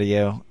 Crispy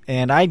Audio,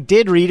 and I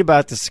did read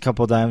about this a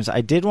couple times.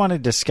 I did want to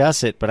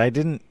discuss it, but I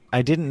didn't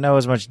know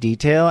as much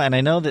detail, and I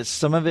know that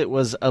some of it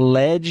was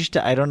alleged.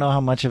 I don't know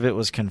how much of it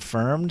was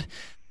confirmed,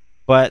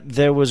 but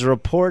there was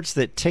reports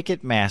that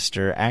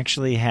Ticketmaster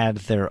actually had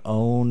their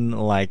own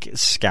like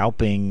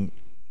scalping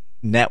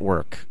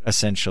network,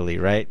 essentially,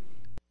 right?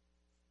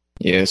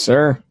 Yes,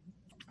 sir.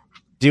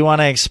 Do you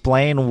want to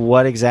explain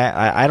what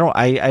I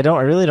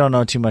really don't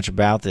know too much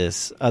about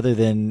this other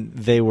than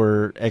they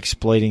were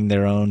exploiting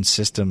their own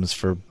systems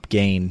for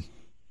gain.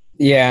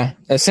 Yeah,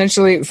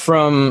 essentially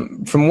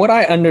from what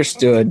I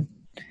understood,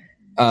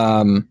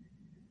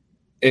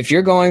 if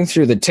you're going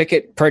through the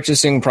ticket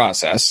purchasing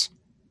process,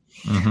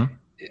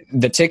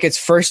 the tickets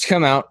first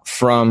come out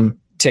from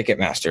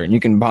Ticketmaster and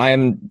you can buy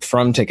them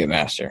from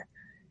Ticketmaster.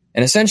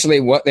 And essentially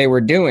what they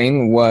were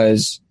doing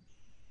was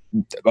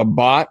a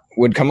bot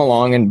would come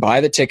along and buy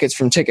the tickets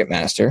from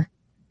Ticketmaster,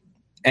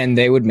 and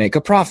they would make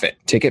a profit.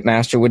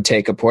 Ticketmaster would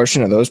take a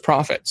portion of those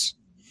profits.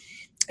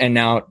 And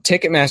now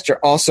Ticketmaster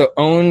also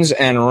owns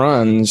and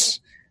runs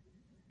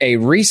a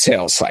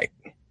resale site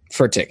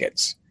for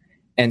tickets.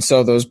 And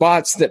so those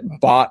bots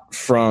that bought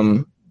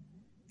from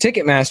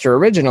Ticketmaster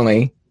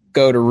originally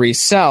go to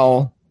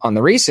resell on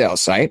the resale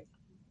site.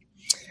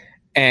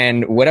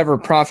 And whatever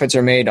profits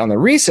are made on the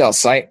resale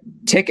site,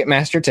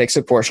 Ticketmaster takes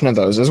a portion of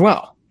those as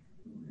well.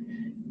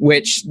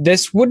 Which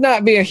this would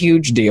not be a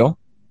huge deal,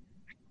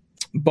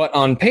 but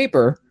on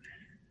paper,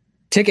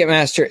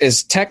 Ticketmaster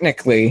is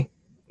technically,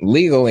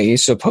 legally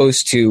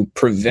supposed to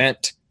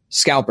prevent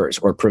scalpers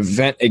or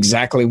prevent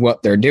exactly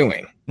what they're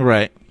doing.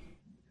 Right.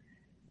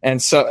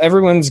 And so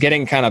everyone's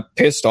getting kind of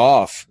pissed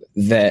off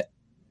that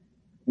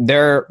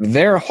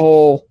their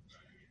whole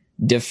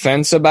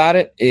defense about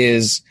it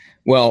is,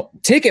 well,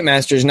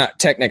 Ticketmaster is not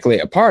technically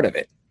a part of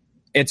it.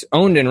 It's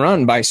owned and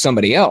run by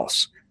somebody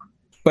else.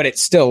 But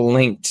it's still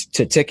linked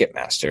to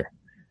Ticketmaster.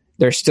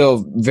 They're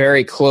still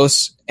very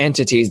close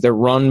entities. They're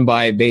run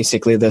by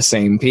basically the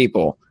same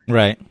people.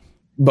 Right.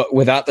 But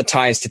without the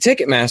ties to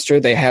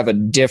Ticketmaster, they have a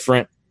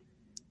different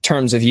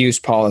terms of use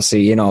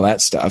policy and all that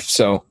stuff.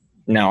 So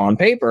Now, on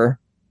paper,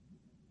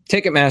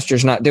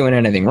 Ticketmaster's not doing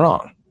anything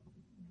wrong.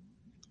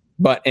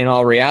 But in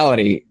all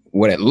reality,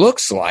 what it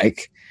looks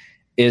like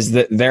is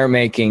that they're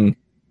making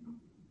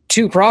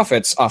 2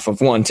 profits off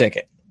of 1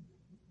 ticket.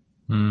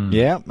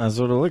 Yeah, that's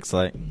what it looks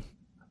like.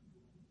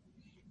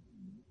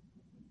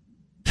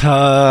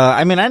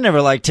 I mean, I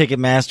never liked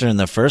Ticketmaster in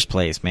the first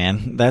place,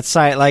 man. That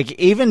site, like,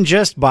 even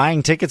just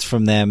buying tickets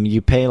from them,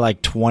 you pay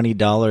like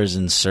 $20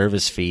 in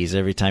service fees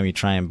every time you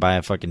try and buy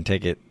a fucking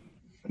ticket.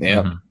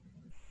 Yeah.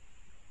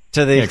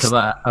 Because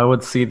I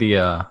would see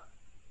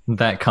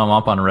that come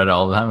up on Reddit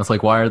all the time. It's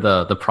like, why are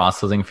the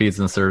processing fees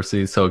and service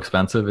fees so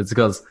expensive? It's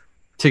because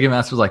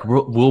Ticketmaster's like,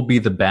 we'll be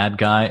the bad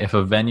guy. If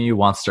a venue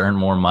wants to earn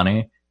more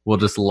money, we'll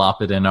just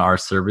lop it into our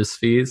service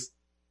fees.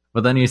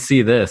 But then you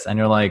see this and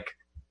you're like,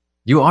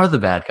 you are the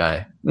bad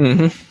guy.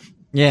 Mm-hmm.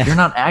 Yeah. You're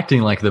not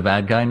acting like the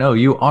bad guy. No,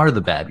 you are the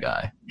bad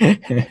guy.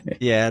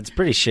 Yeah, it's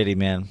pretty shitty,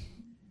 man.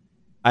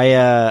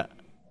 I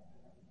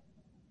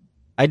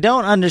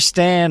don't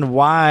understand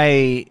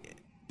why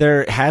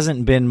there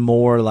hasn't been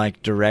more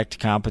like direct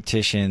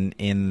competition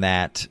in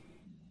that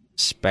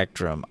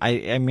spectrum.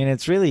 I mean,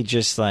 it's really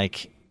just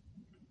like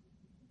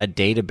a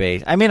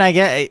database. I mean, I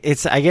guess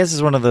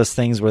it's one of those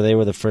things where they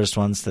were the first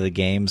ones to the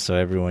game, so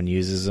everyone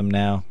uses them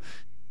now.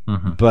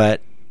 Mm-hmm.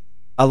 But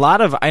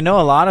I know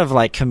a lot of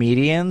like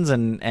comedians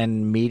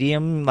and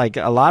medium, like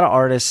a lot of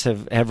artists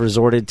have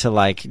resorted to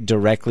like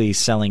directly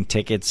selling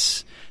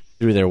tickets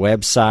through their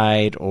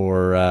website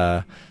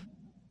or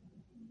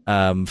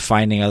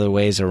finding other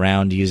ways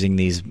around using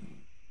these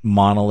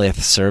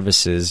monolith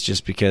services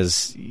just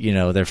because, you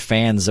know, they're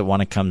fans that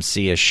want to come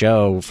see a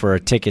show for a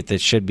ticket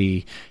that should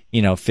be,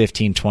 you know,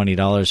 $15,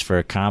 $20 for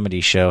a comedy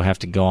show, have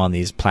to go on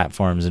these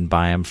platforms and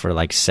buy them for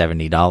like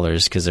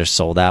 $70 because they're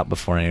sold out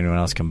before anyone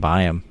else can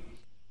buy them.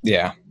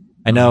 Yeah.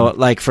 I know,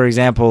 like, for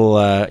example,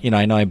 I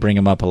know I bring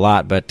them up a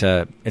lot, but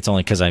it's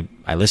only because I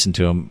listen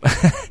to them.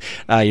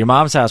 Your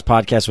Mom's House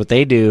podcast, what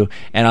they do,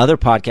 and other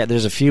podcasts,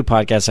 there's a few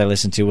podcasts I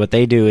listen to, what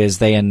they do is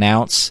they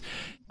announce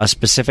a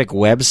specific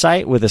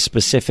website with a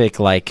specific,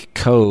 like,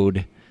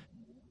 code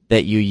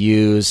that you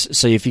use.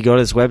 So if you go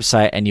to this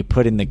website and you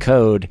put in the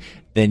code,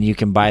 then you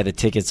can buy the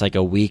tickets, like,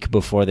 a week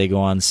before they go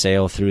on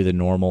sale through the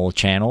normal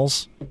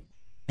channels.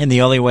 And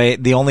the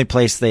only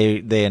place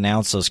they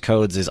announce those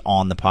codes is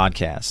on the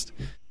podcast.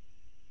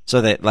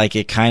 So that, like,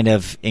 it kind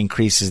of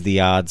increases the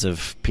odds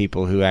of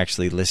people who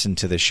actually listen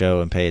to the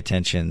show and pay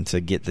attention to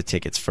get the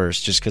tickets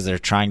first, just because they're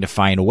trying to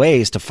find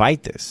ways to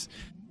fight this.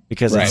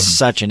 Because It's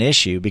such an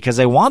issue. Because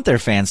they want their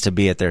fans to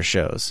be at their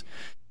shows.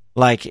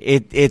 Like,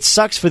 it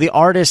sucks for the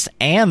artists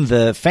and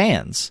the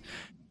fans.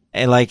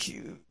 And, like,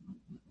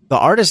 the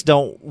artists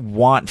don't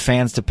want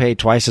fans to pay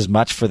twice as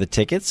much for the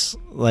tickets.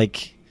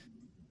 Like...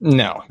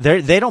 No.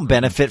 They don't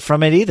benefit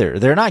from it either.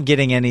 They're not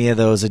getting any of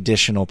those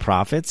additional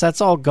profits.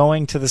 That's all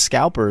going to the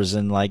scalpers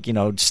and, like, you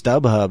know,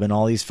 StubHub and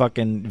all these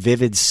fucking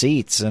Vivid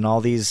Seats and all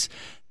these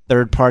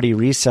third-party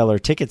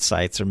reseller ticket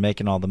sites are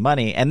making all the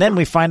money. And then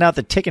we find out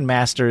that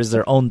Ticketmaster is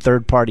their own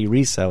third-party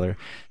reseller.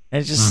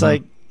 And it's just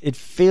like, it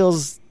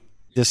feels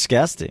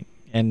disgusting.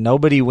 And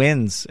nobody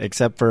wins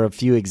except for a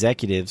few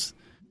executives.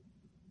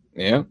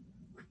 Yeah.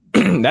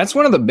 That's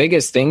one of the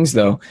biggest things,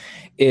 though,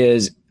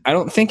 is... I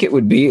don't think it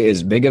would be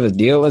as big of a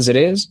deal as it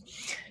is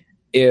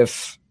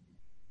if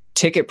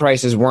ticket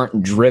prices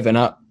weren't driven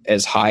up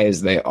as high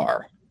as they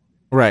are.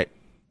 Right.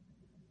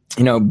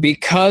 You know,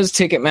 because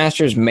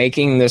Ticketmaster is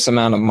making this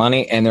amount of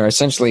money and they're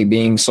essentially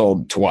being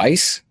sold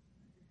twice,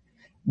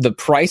 the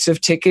price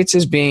of tickets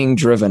is being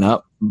driven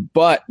up.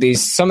 But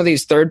some of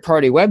these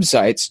third-party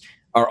websites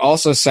are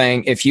also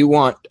saying if you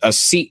want a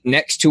seat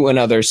next to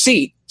another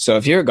seat, so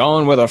if you're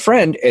going with a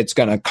friend, it's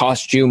going to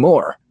cost you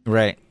more.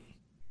 Right.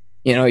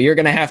 You know, you're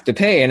going to have to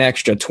pay an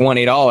extra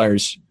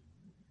 $20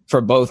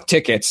 for both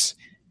tickets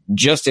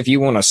just if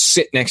you want to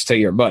sit next to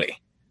your buddy.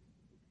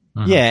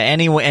 Yeah,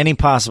 any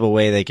possible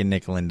way they can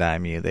nickel and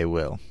dime you, they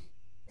will.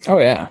 Oh,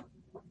 yeah.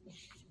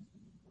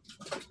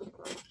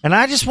 And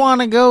I just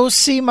want to go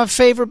see my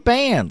favorite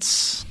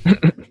bands.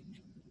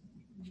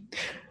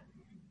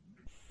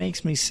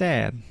 Makes me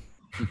sad.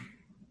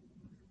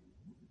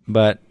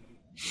 But...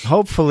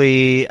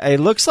 hopefully, it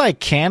looks like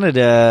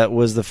Canada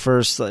was the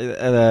first.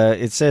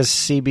 It says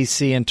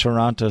CBC and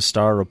Toronto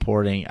Star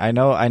reporting. I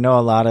know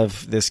a lot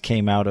of this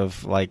came out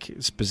of, like,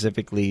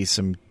 specifically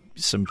some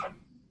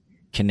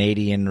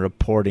Canadian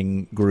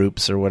reporting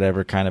groups or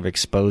whatever kind of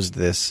exposed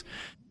this.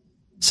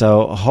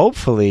 So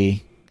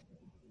hopefully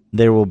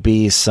there will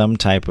be some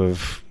type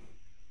of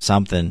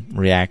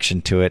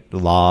reaction to it.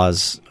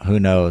 Laws,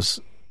 who knows?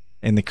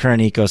 In the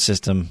current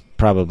ecosystem,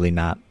 probably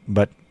not,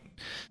 but.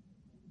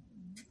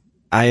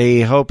 I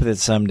hope that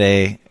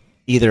someday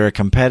either a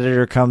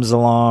competitor comes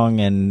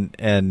along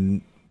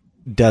and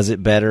does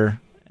it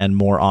better and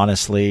more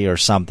honestly or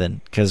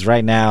something. Because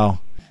right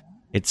now,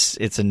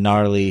 it's a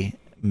gnarly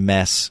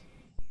mess.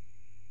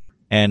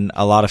 And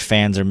a lot of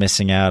fans are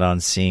missing out on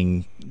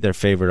seeing their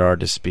favorite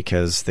artists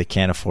because they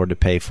can't afford to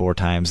pay 4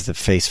 times the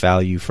face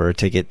value for a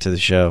ticket to the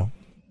show.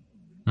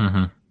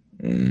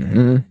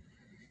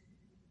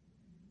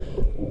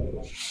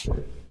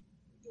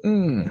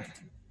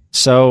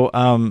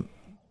 So,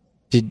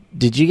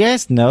 did you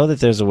guys know that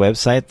there's a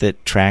website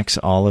that tracks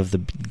all of the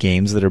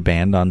games that are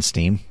banned on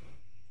Steam?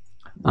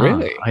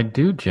 Really? I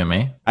do,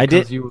 Jimmy. I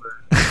did. You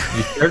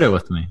shared it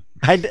with me.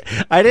 I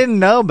didn't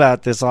know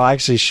about this. I'll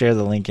actually share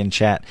the link in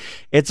chat.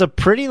 It's a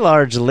pretty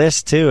large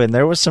list, too, and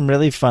there was some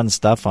really fun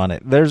stuff on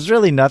it. There's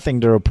really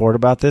nothing to report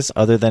about this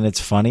other than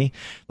it's funny.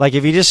 Like,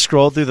 if you just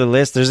scroll through the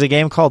list, there's a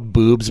game called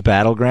Boobs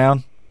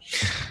Battleground.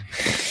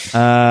 This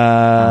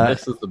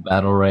is the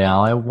Battle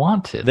Royale I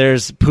wanted.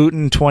 There's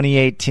Putin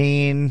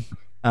 2018.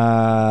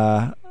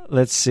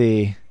 Let's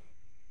see.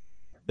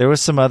 There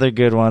was some other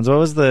good ones. What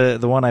was the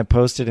one I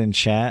posted in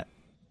chat?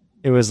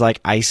 It was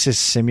like ISIS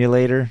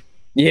Simulator.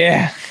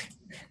 Yeah.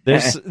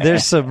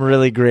 There's some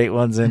really great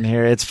ones in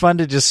here. It's fun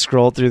to just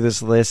scroll through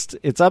this list.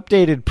 It's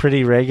updated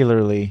pretty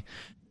regularly,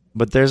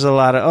 but there's a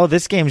lot of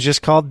this game's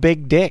just called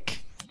Big Dick.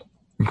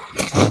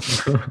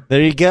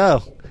 There you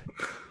go.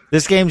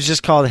 This game's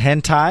just called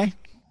Hentai.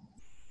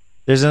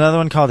 There's another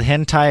one called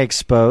Hentai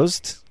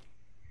Exposed.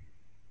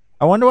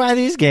 I wonder why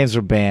these games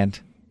were banned.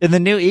 In the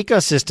new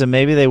ecosystem,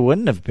 maybe they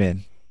wouldn't have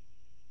been.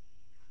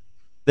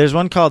 There's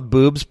one called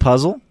Boobs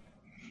Puzzle.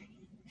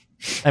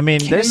 I mean,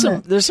 there's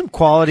some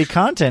quality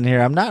content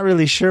here. I'm not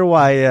really sure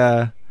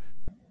why.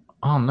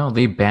 Oh no,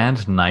 they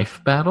banned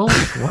knife battles.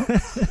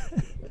 What?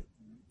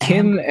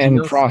 Kim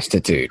and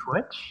Prostitute.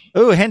 Twitch?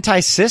 Ooh,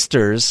 Hentai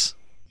Sisters.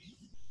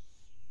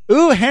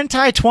 Ooh,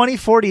 Hentai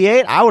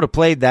 2048. I would have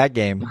played that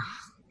game.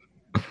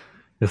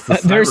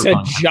 There's a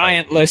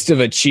giant list of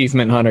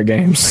Achievement Hunter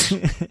games.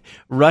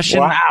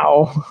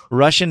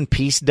 Russian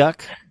Peace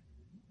Duck.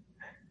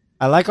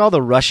 I like all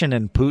the Russian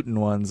and Putin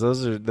ones.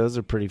 Those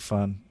are pretty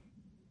fun.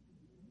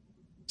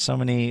 So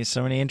many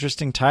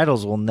interesting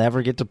titles we'll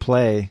never get to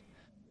play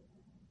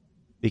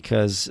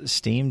because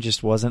Steam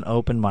just wasn't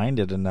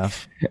open-minded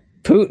enough.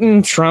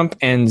 Putin, Trump,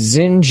 and Xi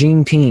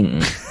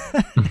Jinping.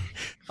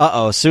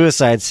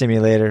 Suicide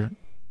Simulator.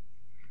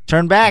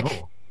 Turn back.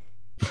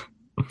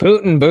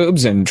 Putin,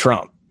 boobs, and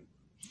Trump.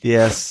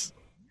 Yes.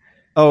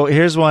 Oh,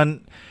 here's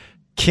one.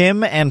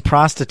 Kim and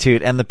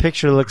Prostitute, and the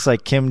picture looks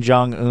like Kim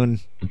Jong-un.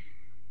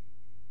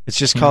 It's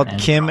just called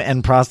Kim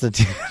and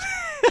Prostitute.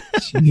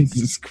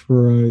 Jesus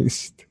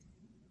Christ.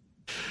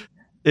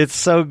 It's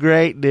so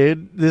great,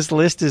 dude. This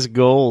list is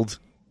gold.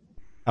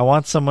 I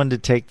want someone to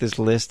take this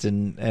list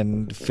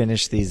and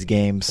finish these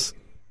games.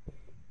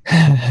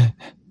 I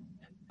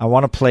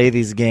want to play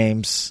these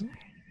games.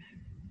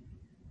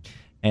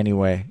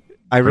 Anyway,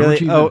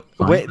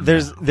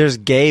 there's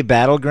Gay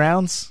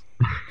Battlegrounds.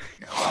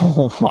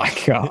 Oh my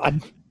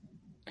god.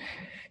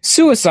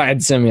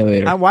 Suicide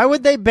Simulator. Why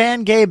would they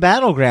ban Gay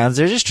Battlegrounds?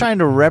 They're just trying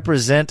to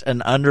represent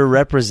an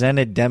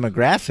underrepresented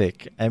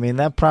demographic. I mean,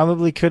 that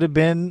probably could have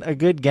been a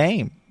good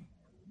game.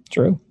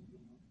 True.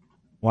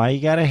 Why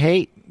you gotta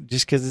hate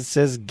just because it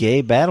says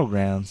Gay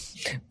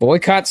Battlegrounds?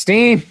 Boycott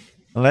Steam.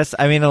 Unless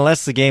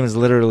the game is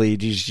literally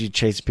you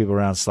chase people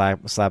around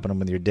slapping them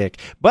with your dick.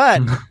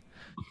 But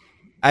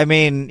I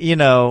mean,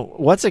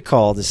 what's it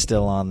called is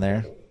still on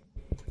there.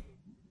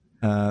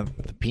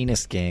 The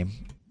penis game.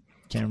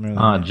 Can't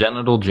remember.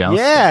 Genital jousting.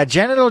 Yeah,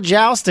 genital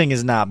jousting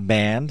is not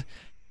banned.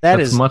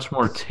 That's much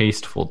more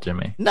tasteful,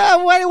 Jimmy.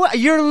 No, what?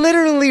 You're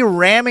literally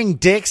ramming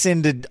dicks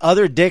into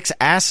other dicks'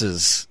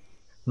 asses.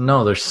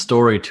 No, there's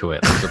story to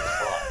it. There's a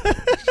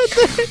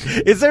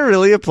plot. Is there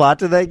really a plot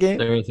to that game?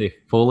 There is a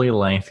fully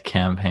length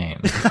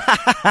campaign.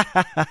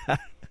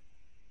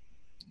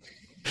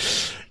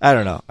 I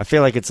don't know. I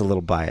feel like it's a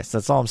little biased.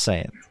 That's all I'm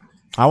saying.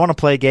 I want to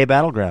play Gay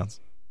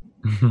Battlegrounds.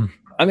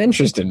 I'm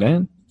interested,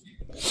 man.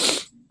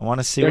 I want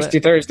to see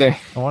Thursday.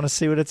 I want to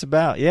see what it's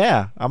about.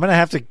 Yeah, I'm gonna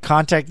have to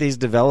contact these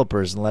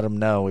developers and let them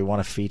know we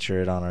want to feature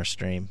it on our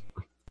stream.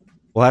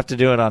 We'll have to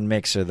do it on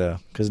Mixer though,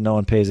 because no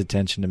one pays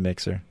attention to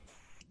Mixer.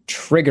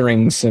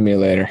 Triggering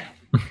Simulator.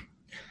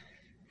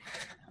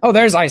 Oh,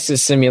 there's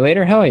ISIS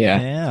Simulator. Hell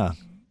yeah. Yeah.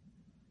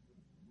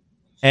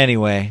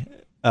 Anyway,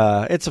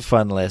 it's a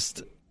fun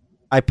list.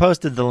 I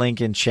posted the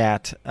link in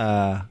chat.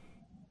 Maybe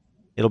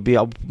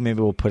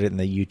we'll put it in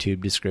the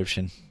YouTube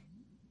description.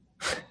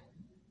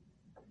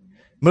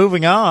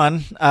 Moving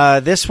on,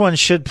 this one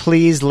should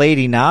please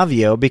Lady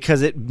Navio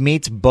because it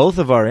meets both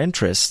of our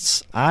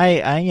interests.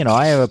 I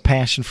have a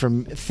passion for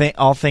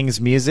all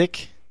things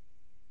music,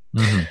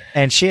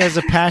 and she has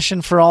a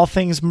passion for all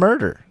things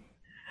murder.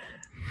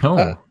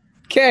 Oh,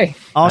 okay.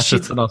 That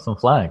should set off some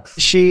flags.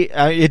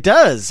 It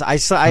does.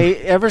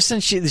 Ever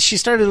since she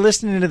started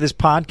listening to this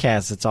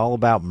podcast, it's all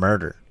about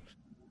murder.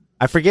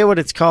 I forget what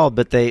it's called,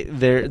 but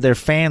their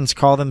fans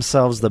call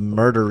themselves the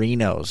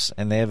Murderinos,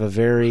 and they have a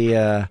very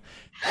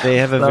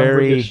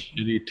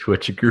shitty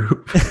Twitch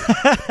group.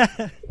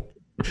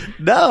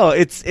 No,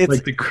 it's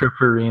like the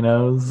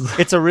Cripperinos.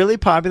 It's a really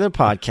popular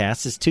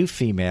podcast. It's two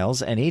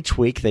females, and each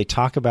week they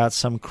talk about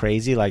some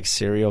crazy like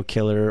serial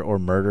killer or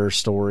murder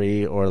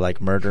story or like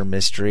murder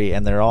mystery,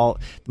 and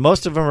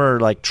most of them are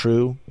like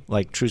true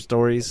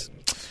stories.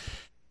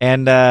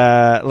 And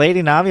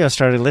Lady Navio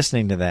started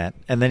listening to that,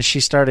 and then she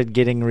started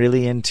getting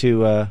really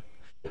into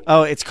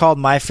Oh, it's called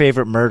My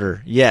Favorite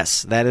Murder.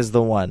 Yes, that is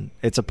the one.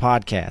 It's a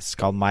podcast. It's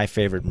called My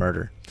Favorite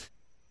Murder.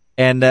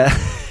 And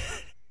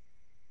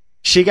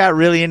she got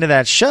really into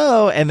that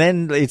show, and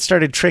then it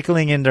started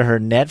trickling into her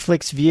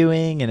Netflix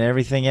viewing and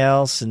everything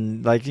else.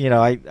 And like, you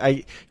know,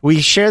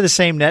 we share the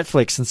same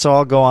Netflix, and so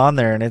I'll go on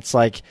there, and it's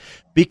like,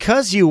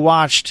 because you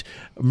watched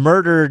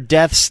Murder,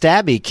 Death,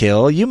 Stabby,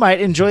 Kill, you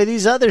might enjoy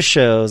these other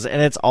shows,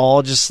 and it's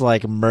all just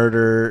like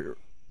murder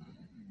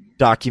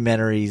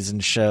documentaries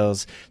and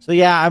shows. So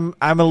yeah,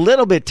 I'm a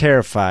little bit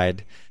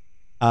terrified.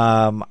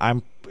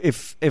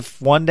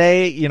 If one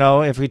day, you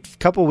know, if a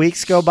couple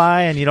weeks go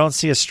by and you don't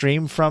see a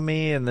stream from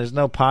me and there's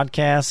no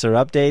podcasts or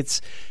updates,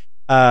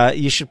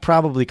 you should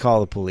probably call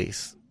the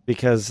police,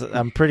 because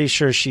I'm pretty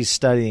sure she's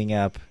studying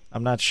up.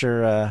 I'm not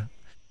sure.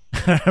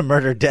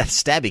 Murder, Death,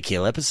 Stabby,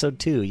 Kill, episode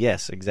 2.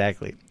 Yes,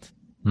 exactly.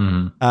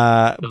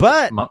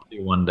 But might be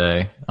one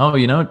day. Oh,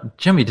 you know,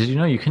 Jimmy, did you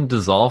know you can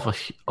dissolve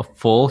a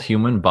full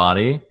human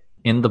body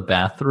in the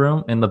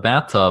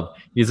bathtub,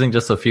 using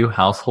just a few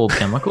household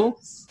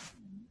chemicals?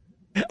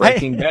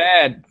 Breaking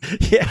Bad.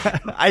 Yeah,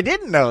 I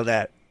didn't know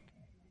that.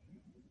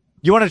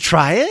 You want to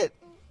try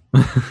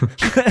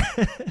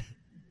it?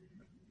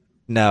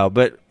 No,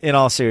 but in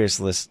all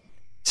seriousness,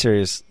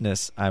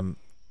 I'm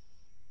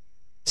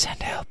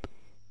send help,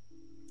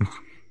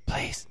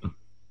 please.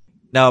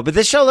 No, but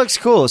this show looks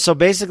cool. So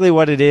basically,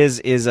 what it is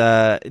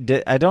I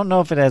don't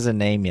know if it has a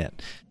name yet.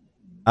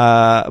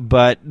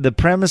 But the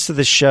premise of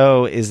the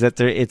show is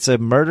that it's a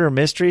murder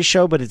mystery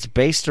show, but it's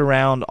based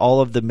around all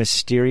of the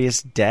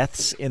mysterious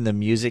deaths in the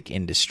music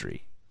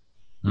industry.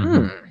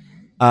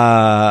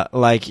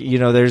 Like, you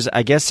know,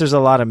 I guess there's a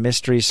lot of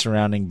mystery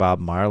surrounding Bob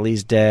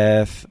Marley's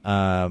death.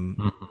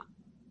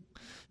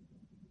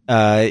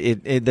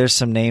 There's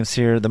some names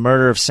here: the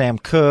murder of Sam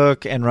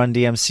Cooke and Run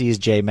DMC's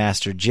J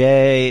Master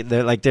J.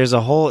 There's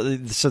a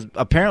whole. So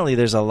apparently,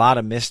 there's a lot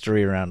of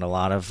mystery around a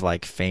lot of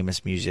like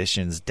famous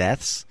musicians'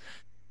 deaths.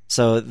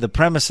 So the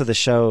premise of the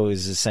show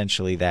is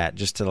essentially that,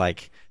 just to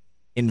like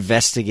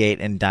investigate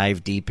and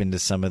dive deep into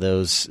some of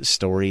those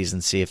stories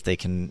and see if they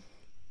can,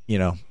 you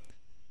know,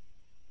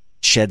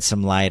 shed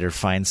some light or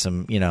find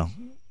some, you know.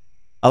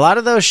 A lot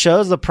of those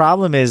shows, the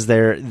problem is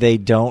they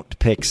don't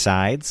pick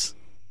sides.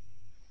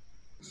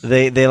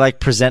 They like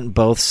present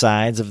both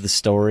sides of the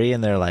story,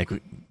 and they're like,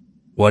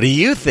 what do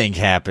you think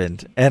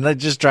happened? And it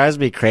just drives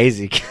me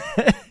crazy,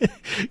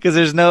 because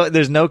there's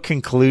no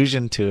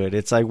conclusion to it.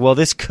 It's like, well,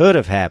 this could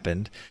have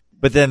happened,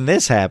 but then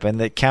this happened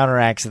that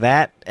counteracts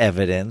that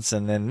evidence,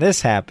 and then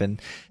this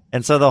happened.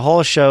 And so the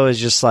whole show is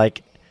just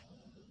like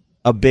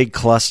a big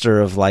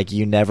cluster of like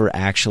you never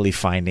actually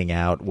finding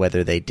out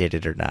whether they did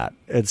it or not.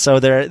 And so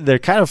they're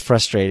kind of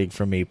frustrating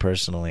for me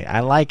personally.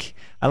 I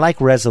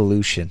like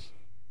resolution.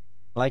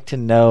 I like to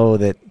know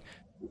that,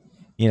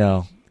 you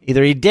know,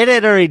 either he did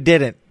it or he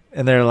didn't.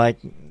 And they're like,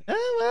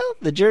 well,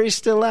 the jury's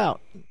still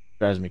out.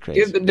 Drives me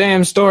crazy. Give the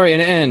damn story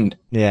an end.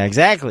 Yeah,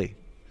 exactly.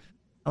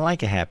 I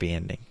like a happy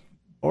ending.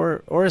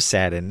 Or a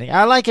sad ending.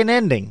 I like an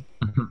ending.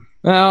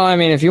 Well, I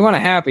mean, if you want a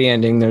happy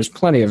ending, there's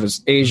plenty of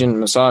Asian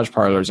massage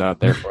parlors out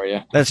there for you.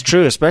 That's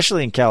true,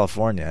 especially in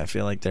California. I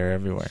feel like they're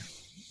everywhere.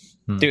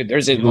 Dude,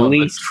 there's at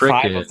least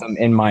 5 of them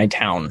in my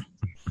town.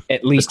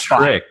 At least 5.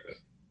 Trick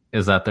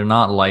is that they're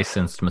not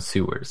licensed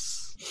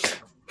masseurs.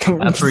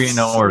 That's where you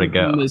know where to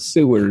go.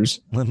 Masseurs.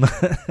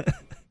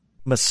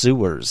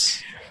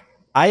 Masseurs.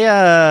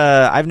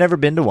 I've never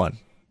been to one.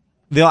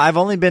 I've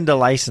only been to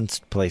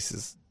licensed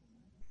places,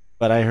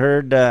 but I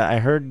heard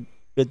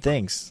good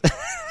things.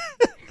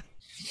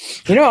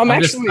 You know,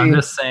 I'm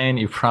just saying,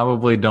 you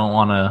probably don't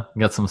want to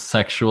get some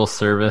sexual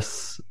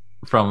service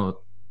from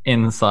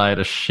inside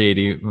a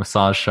shady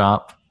massage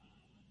shop.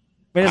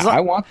 I mean,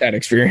 I want that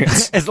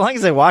experience. As long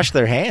as they wash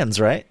their hands,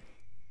 right?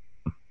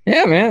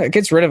 Yeah, man, it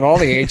gets rid of all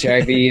the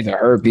HIV, the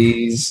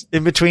herpes,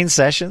 in between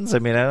sessions. I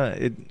mean, I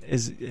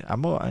don't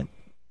know.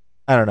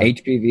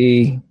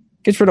 HPV,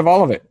 gets rid of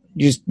all of it.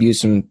 You just use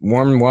some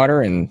warm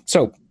water and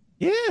soap.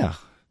 Yeah,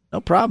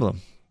 no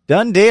problem.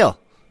 Done deal.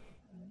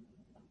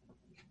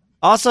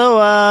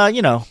 Also,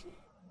 you know,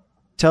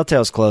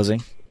 Telltale's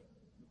closing.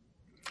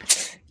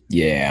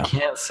 Yeah, I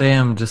can't say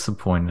I'm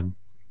disappointed.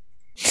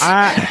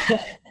 I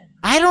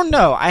don't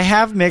know. I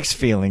have mixed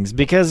feelings,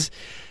 because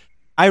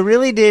I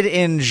really did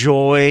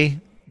enjoy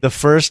the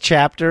first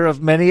chapter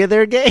of many of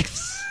their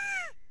games.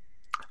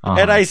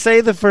 And I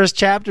say the first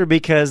chapter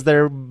because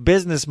their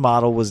business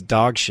model was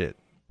dog shit.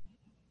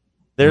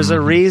 There's a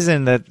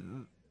reason that,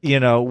 you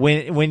know,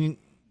 when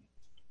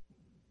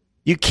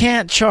you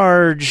can't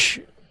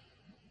charge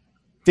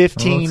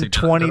 $15,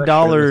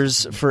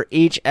 $20 for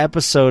each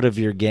episode of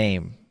your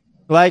game.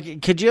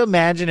 Like, could you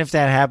imagine if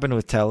that happened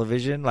with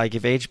television? Like,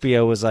 if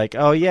HBO was like,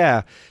 oh,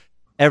 yeah,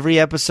 every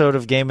episode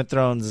of Game of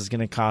Thrones is going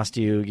to cost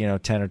you, you know,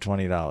 $10 or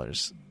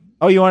 $20.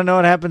 Oh, you want to know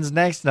what happens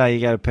next? No, you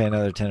got to pay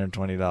another $10 or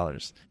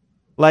 $20.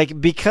 Like,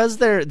 because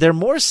they're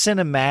more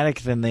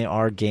cinematic than they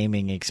are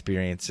gaming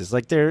experiences.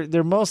 Like,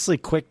 they're mostly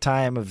quick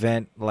time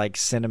event, like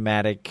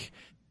cinematic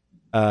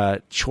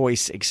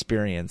choice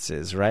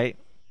experiences, right?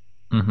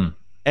 Mm-hmm.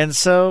 And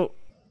so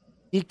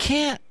you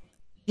can't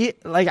Yeah,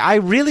 like I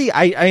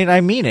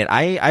mean it.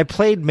 I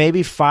played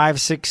maybe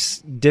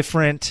 5-6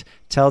 different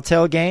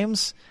Telltale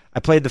games. I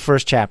played the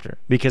first chapter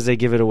because they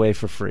give it away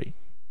for free.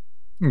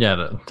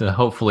 Yeah, to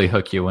hopefully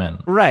hook you in.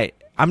 Right.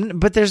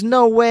 But there's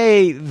no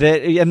way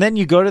that, and then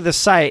you go to the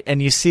site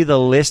and you see the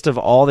list of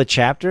all the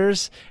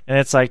chapters, and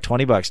it's like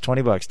 $20,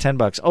 $20,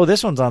 $10. Oh,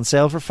 this one's on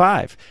sale for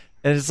 $5,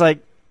 and it's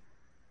like,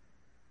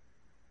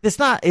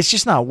 it's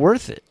just not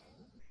worth it.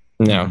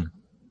 No.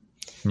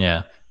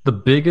 Yeah. The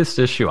biggest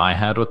issue I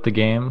had with the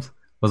games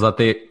was that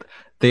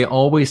they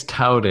always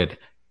touted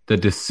the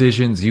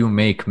decisions you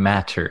make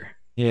matter.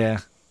 Yeah.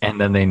 And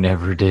then they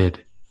never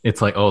did.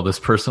 It's like, oh, this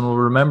person will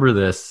remember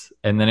this,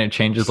 and then it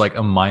changes like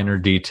a minor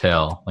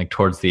detail like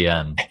towards the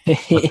end.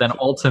 But then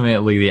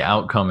ultimately the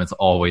outcome is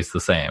always the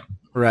same.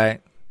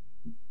 Right.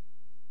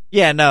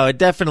 Yeah, no, it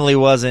definitely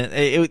wasn't.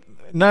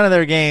 None of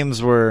their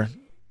games were.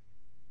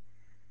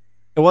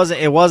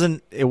 There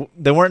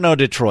weren't no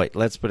Detroit.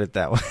 Let's put it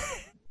that way.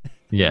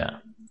 Yeah.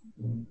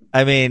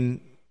 I mean,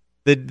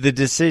 the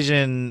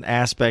decision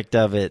aspect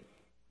of it,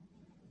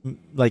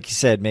 like you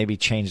said, maybe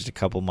changed a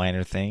couple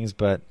minor things,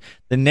 but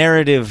the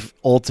narrative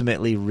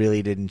ultimately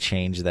really didn't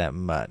change that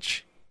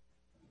much.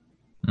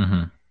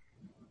 Mm-hmm.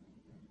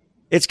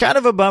 It's kind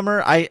of a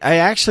bummer. I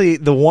actually,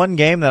 the one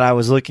game that I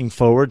was looking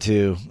forward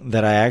to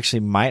that I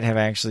actually might have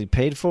actually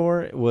paid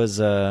for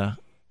was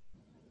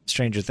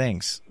Stranger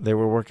Things. They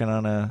were working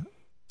on a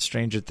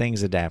Stranger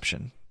Things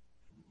adaptation.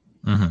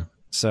 Mm-hmm.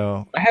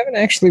 So I haven't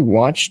actually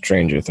watched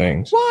Stranger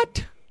Things.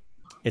 What?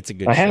 It's a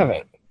good show. I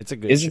haven't. It's a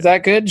good Is show. it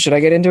that good? Should I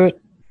get into it?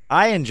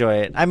 I enjoy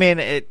it. I mean,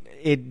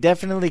 it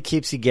definitely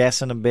keeps you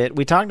guessing a bit.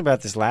 We talked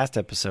about this last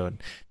episode.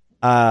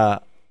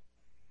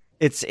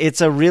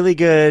 It's a really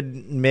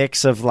good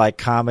mix of like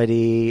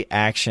comedy,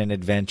 action,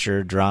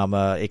 adventure,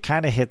 drama. It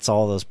kind of hits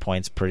all those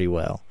points pretty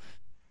well.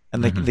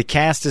 And the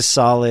cast is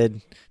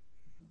solid.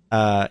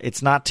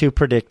 It's not too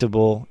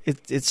predictable.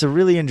 It's a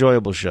really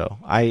enjoyable show.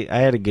 I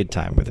had a good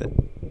time with it.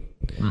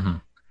 Mm-hmm.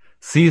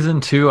 Season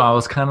 2, I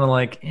was kind of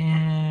like,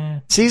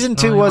 Season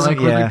 2 wasn't,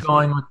 like, where they're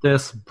going with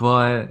this,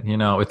 but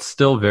it's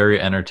still very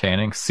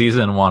entertaining.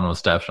 Season 1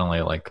 was definitely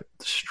like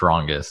the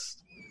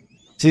strongest.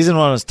 Season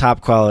 1 was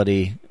top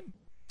quality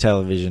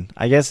television.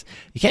 I guess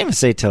you can't even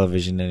say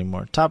television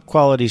anymore. Top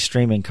quality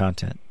streaming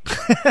content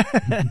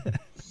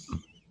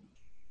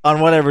on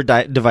whatever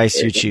device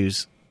you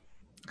choose.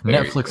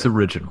 Netflix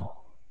original.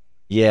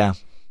 Yeah,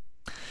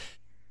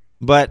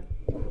 but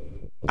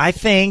I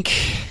think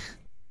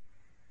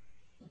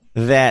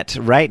that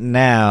right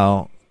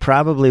now,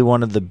 probably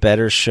one of the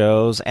better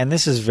shows, and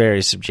this is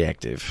very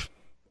subjective,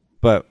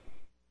 but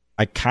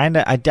I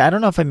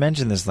don't know if I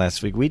mentioned this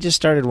last week. We just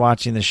started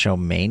watching the show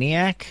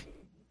Maniac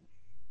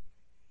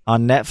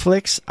on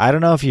Netflix. I don't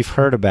know if you've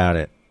heard about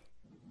it.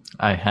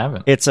 I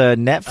haven't. It's a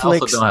Netflix. I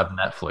also don't have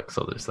Netflix,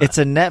 so there's that. It's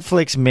a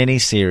Netflix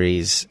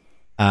miniseries,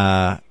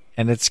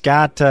 and it's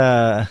got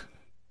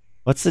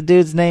what's the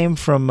dude's name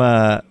from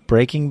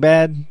Breaking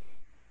Bad?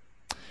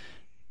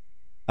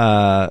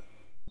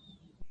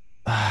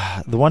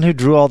 The one who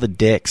drew all the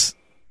dicks.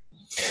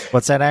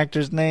 What's that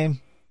actor's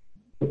name?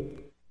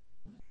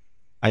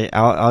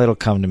 It'll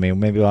come to me.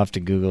 Maybe we'll have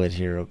to Google it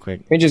here real quick.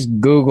 Let me just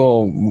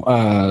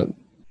Google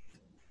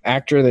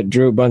actor that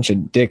drew a bunch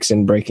of dicks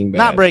in Breaking Bad.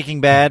 Not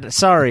Breaking Bad.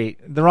 Sorry,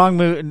 the wrong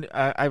movie.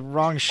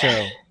 Wrong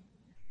show.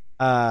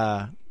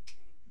 I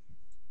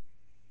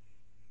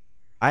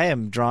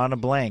am drawing a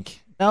blank.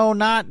 No,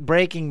 not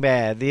Breaking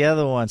Bad. The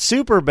other one,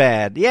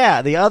 Superbad.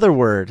 Yeah, the other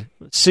word,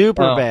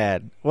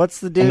 Superbad. What's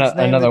the dude's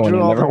name another that one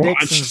drew I all the never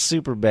dicks in watched.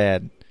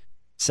 Superbad?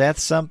 Seth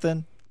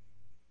something.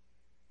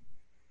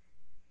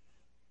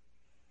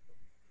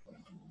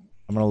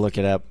 I'm gonna look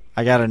it up.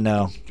 I gotta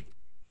know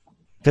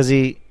because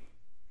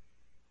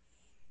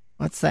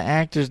what's the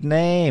actor's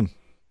name?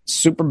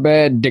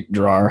 Superbad dick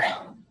drawer.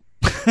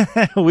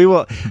 We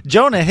will.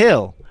 Jonah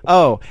Hill.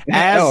 Oh,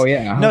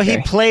 yeah. No, okay.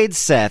 he played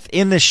Seth.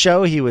 In the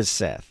show, he was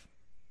Seth.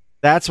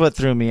 That's what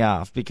threw me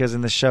off because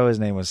in the show, his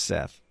name was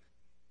Seth.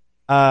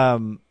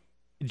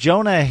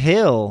 Jonah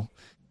Hill,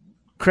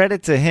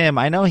 credit to him.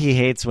 I know he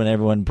hates when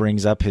everyone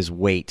brings up his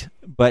weight,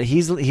 but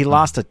he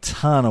lost a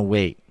ton of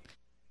weight.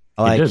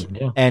 Like, he did,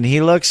 yeah. And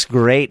he looks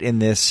great in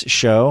this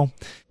show.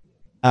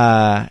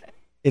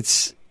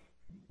 It's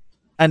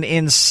an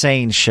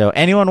insane show.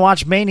 Anyone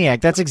watch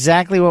Maniac? That's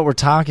exactly what we're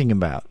talking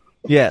about.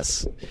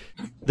 Yes.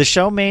 The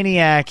show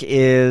Maniac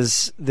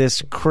is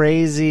this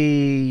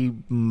crazy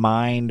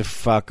mind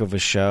fuck of a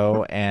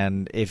show,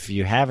 and if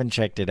you haven't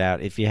checked it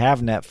out, if you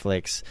have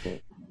Netflix,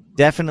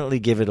 definitely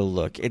give it a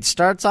look. It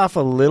starts off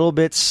a little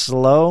bit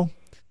slow,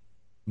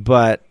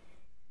 but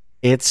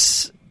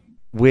it's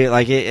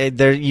like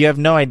you have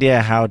no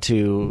idea how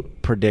to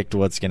predict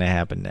what's going to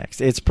happen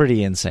next. It's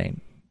pretty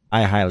insane.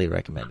 I highly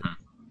recommend it.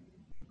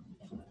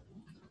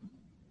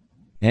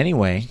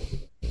 Anyway,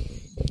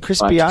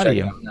 Crispy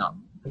Audio.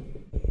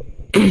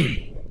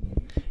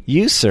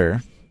 You,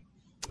 sir,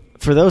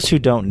 for those who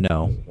don't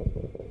know,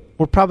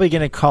 we're probably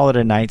going to call it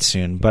a night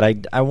soon,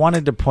 but I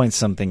wanted to point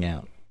something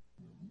out.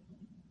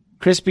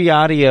 Crispy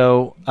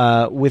Audio,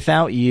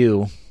 without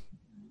you,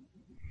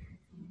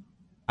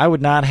 I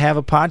would not have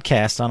a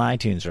podcast on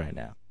iTunes right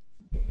now.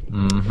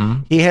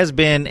 Mm-hmm. He has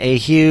been a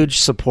huge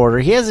supporter.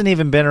 He hasn't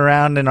even been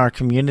around in our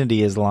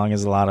community as long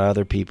as a lot of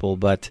other people,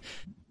 but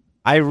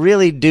I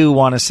really do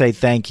want to say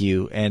thank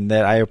you, and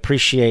that I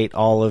appreciate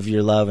all of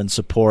your love and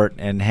support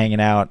and hanging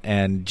out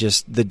and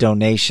just the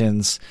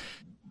donations.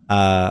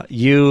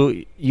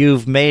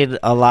 You've made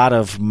a lot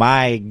of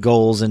my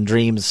goals and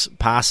dreams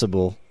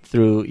possible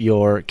through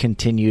your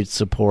continued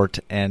support,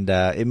 and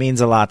it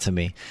means a lot to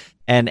me.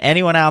 And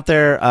anyone out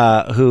there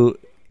who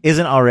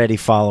isn't already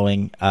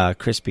following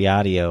Crispy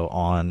Audio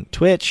on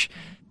Twitch,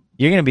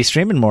 you're going to be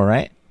streaming more,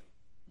 right?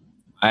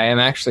 I am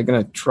actually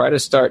going to try to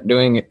start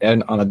doing it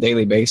on a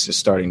daily basis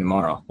starting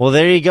tomorrow. Well,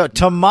 there you go.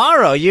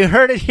 Tomorrow. You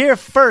heard it here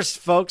first,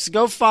 folks.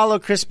 Go follow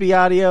Crispy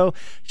Audio.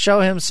 Show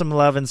him some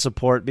love and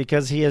support,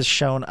 because he has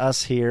shown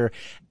us here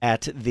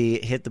at the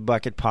Hit the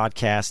Bucket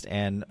podcast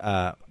and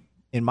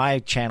in my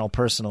channel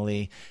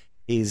personally,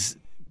 he's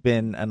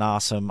been an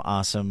awesome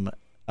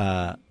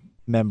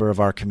member of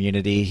our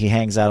community. He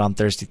hangs out on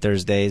Thirsty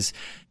Thursdays.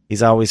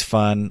 He's always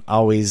fun,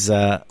 always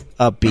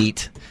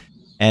upbeat.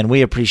 And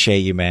we appreciate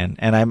you, man.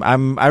 And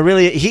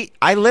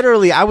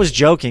I was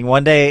joking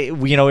one day,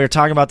 we were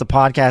talking about the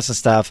podcast and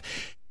stuff.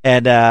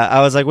 And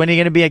I was like, when are you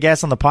going to be a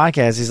guest on the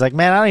podcast? He's like,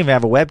 man, I don't even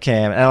have a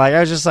webcam. And I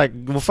was just like,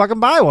 well,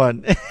 fucking buy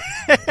one.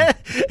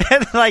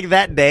 And like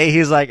that day,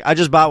 he's like, I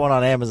just bought one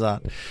on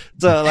Amazon.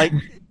 So like,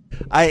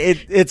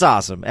 it's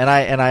awesome.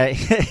 And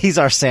he's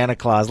our Santa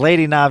Claus.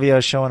 Lady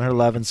Navio showing her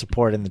love and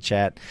support in the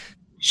chat.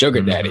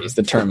 Sugar daddy is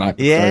the term I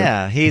prefer.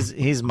 Yeah,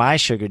 he's my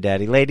sugar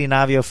daddy. Lady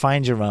Navio,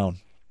 find your own.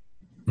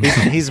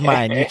 He's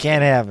mine. You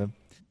can't have him.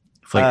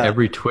 It's like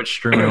every Twitch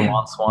streamer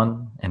wants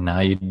one, and now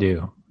you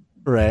do.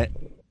 Right.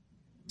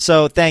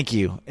 So thank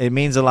you. It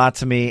means a lot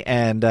to me,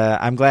 and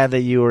I'm glad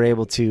that you were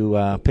able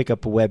to pick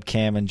up a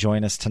webcam and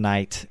join us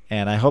tonight.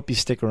 And I hope you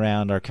stick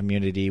around our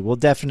community. We'll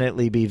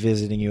definitely be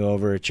visiting you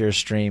over at your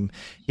stream.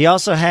 He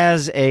also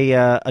has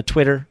a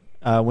Twitter.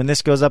 When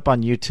this goes up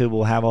on YouTube,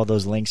 we'll have all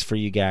those links for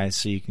you guys,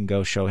 so you can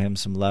go show him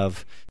some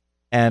love.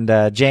 And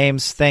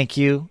James, thank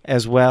you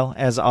as well,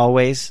 as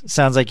always.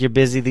 Sounds like you're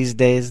busy these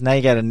days. Now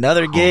you got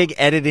another gig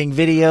editing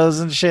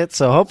videos and shit,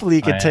 so hopefully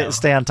you can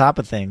stay on top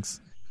of things.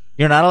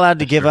 You're not allowed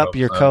to give up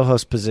your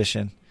co-host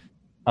position.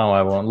 Oh,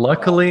 I won't.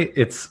 Luckily,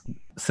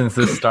 since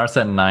this starts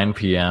at 9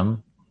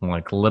 p.m.,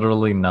 like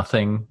literally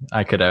nothing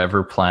I could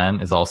ever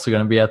plan is also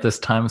going to be at this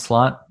time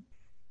slot,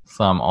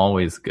 so I'm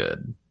always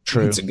good.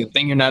 True. It's a good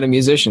thing you're not a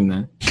musician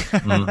then.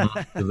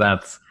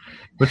 Mm-hmm.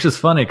 Which is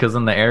funny, because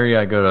in the area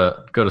I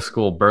go to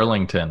school,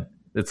 Burlington,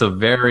 it's a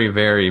very,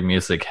 very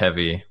music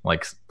heavy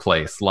like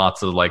place.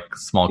 Lots of like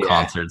small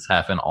concerts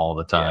happen all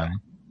the time.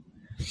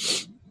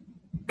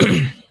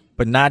 Yeah.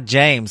 But not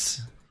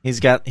James.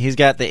 He's got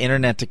the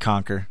internet to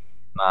conquer.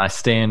 I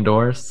stay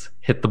indoors,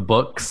 hit the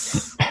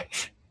books.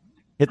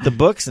 Hit the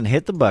books and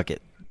hit the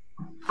bucket.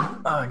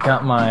 I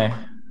got my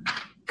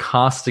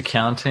cost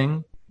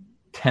accounting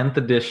 10th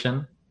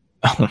edition.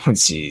 Oh,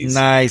 jeez.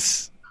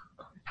 Nice.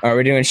 Are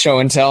we doing show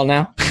and tell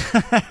now?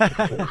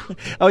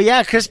 Oh,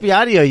 yeah, Crispy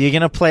Audio. You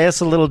going to play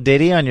us a little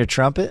ditty on your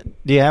trumpet?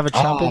 Do you have a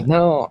trumpet?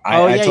 No.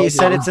 You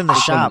said it's in the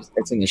shop.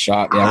 It's in the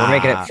shop. Yeah, we're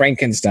making it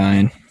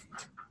Frankenstein.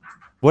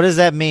 What does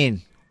that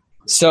mean?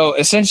 So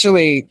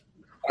essentially,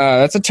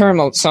 that's a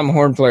term some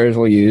horn players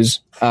will use.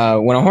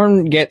 When a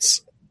horn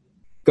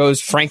goes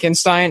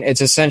Frankenstein,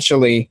 it's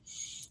essentially,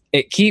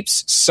 it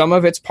keeps some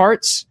of its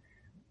parts,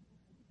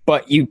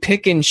 but you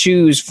pick and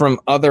choose from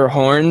other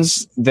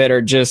horns that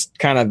are just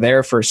kind of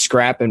there for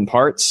scrap and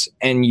parts,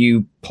 and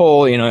you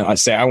pull, I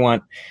say, I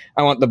want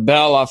the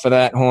bell off of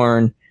that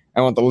horn. I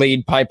want the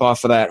lead pipe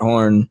off of that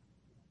horn.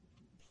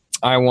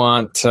 I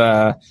want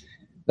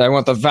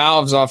the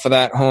valves off of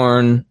that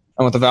horn.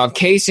 I want the valve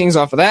casings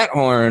off of that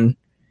horn.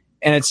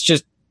 And it's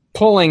just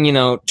pulling,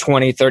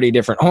 20, 30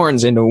 different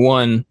horns into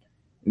one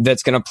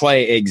that's going to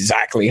play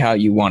exactly how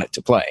you want it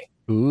to play.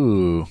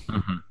 Ooh.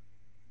 Mm-hmm.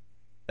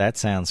 That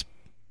sounds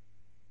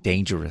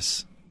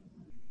dangerous.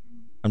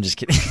 I'm just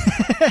kidding.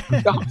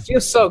 Oh, it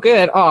feels so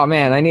good. Oh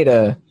man, I need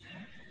a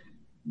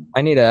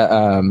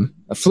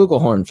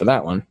flugelhorn for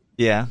that one.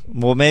 Yeah.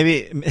 Well,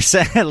 maybe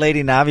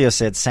Lady Navio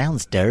said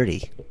sounds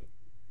dirty.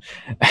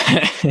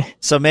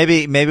 So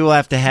maybe we'll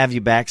have to have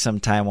you back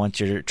sometime once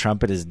your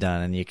trumpet is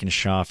done and you can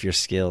show off your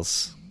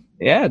skills.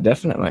 Yeah,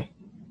 definitely.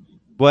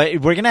 Well,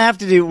 we're gonna have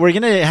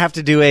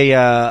to do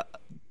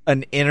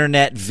an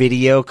internet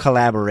video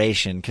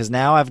collaboration, because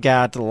now I've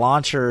got the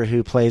Launcher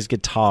who plays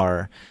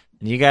guitar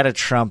and you got a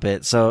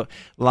trumpet. So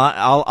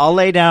I'll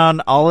lay down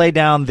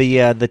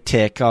the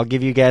tick. I'll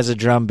give you guys a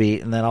drum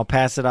beat, and then I'll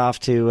pass it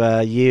off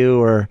to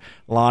you or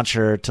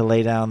Launcher to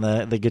lay down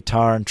the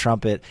guitar and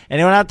trumpet.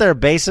 Anyone out there,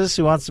 bassist,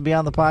 who wants to be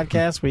on the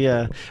podcast?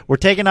 We're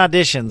taking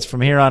auditions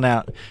from here on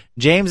out.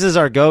 James is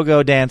our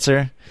go-go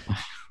dancer,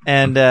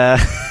 and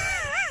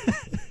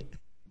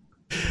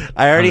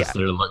I already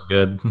look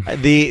good.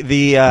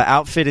 The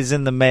outfit is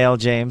in the mail,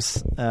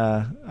 James.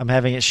 I'm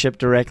having it shipped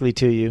directly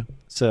to you.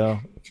 So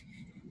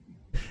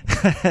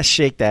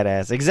shake that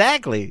ass.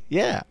 Exactly.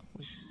 Yeah.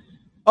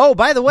 Oh,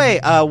 by the way,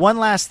 one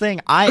last thing.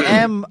 I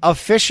am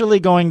officially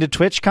going to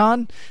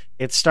TwitchCon.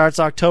 It starts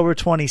October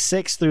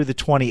 26th through the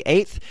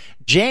 28th.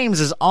 James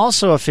is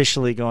also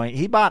officially going.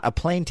 He bought a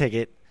plane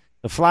ticket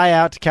to fly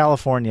out to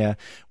California.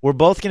 We're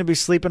both going to be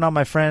sleeping on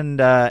my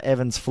friend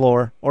Evan's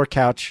floor or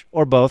couch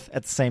or both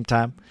at the same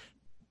time.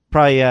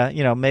 Probably,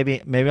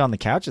 maybe on the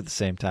couch at the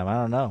same time. I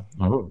don't know.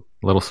 Oh,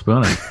 little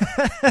spooning.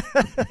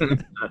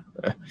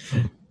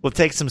 We'll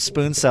take some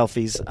spoon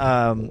selfies,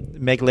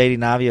 make Lady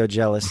Navio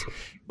jealous.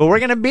 But we're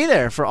going to be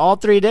there for all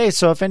 3 days.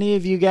 So if any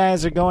of you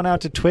guys are going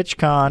out to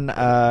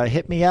TwitchCon,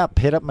 hit me up.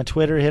 Hit up my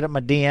Twitter, hit up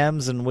my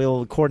DMs, and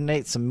we'll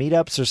coordinate some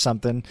meetups or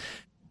something.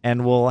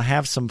 And we'll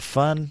have some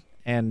fun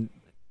and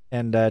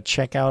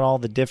check out all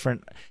the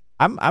different...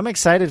 I'm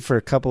excited for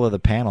a couple of the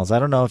panels. I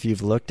don't know if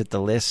you've looked at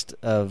the list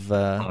of...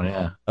 oh,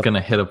 yeah. I'm going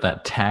to hit up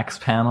that tax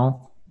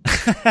panel.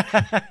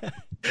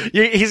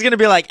 He's going to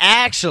be like,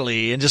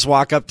 actually, and just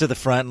walk up to the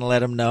front and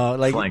let him know.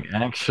 Like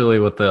actually,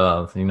 with the,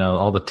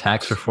 all the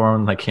tax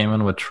reform that came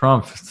in with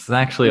Trump, it's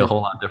actually a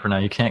whole lot different now.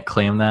 You can't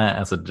claim that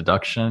as a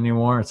deduction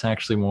anymore. It's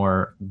actually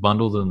more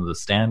bundled into the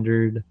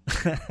standard.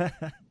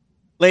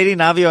 Lady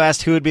Navio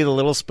asked who would be the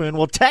little spoon.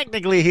 Well,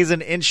 technically, he's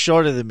an inch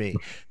shorter than me.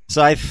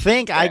 So I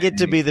think I get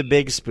to be the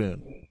big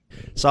spoon.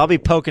 So I'll be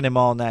poking him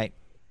all night.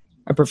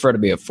 I prefer to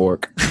be a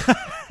fork.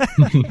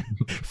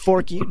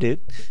 Fork you,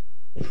 dude.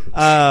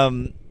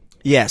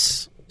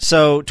 Yes.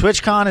 So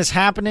TwitchCon is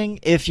happening.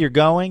 If you're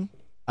going,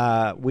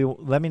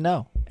 let me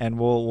know, and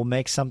we'll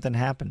make something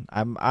happen.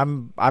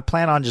 I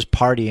plan on just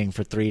partying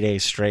for 3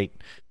 days straight.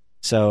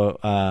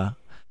 So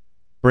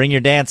bring your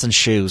dancing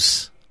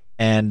shoes,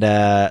 and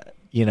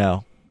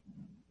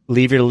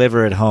leave your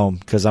liver at home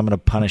because I'm gonna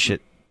punish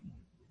it.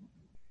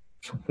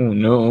 Oh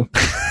no!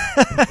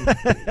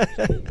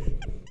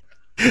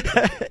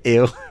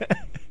 Ew.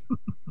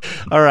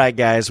 All right,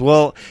 guys.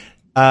 Well.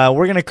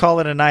 We're going to call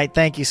it a night.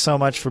 Thank you so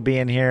much for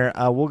being here.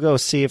 We'll go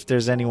see if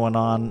there's anyone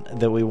on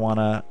that we want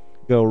to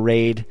go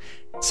raid,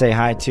 say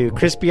hi to.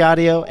 Crispy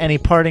Audio, any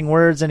parting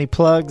words, any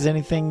plugs,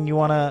 anything you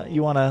want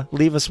to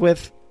leave us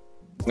with?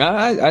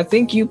 I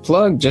think you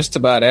plugged just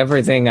about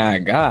everything I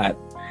got.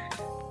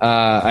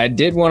 I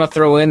did want to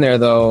throw in there,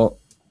 though,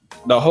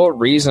 the whole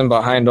reason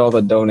behind all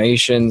the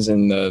donations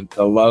and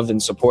the love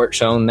and support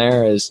shown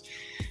there is,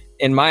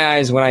 in my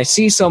eyes, when I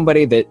see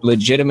somebody that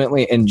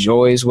legitimately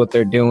enjoys what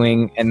they're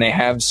doing and they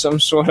have some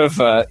sort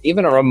of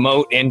even a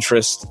remote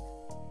interest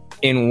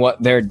in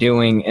what they're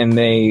doing, and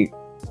they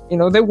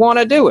want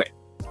to do it.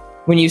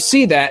 When you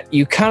see that,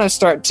 you kind of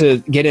start to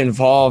get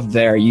involved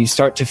there. You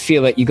start to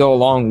feel it. You go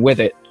along with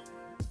it.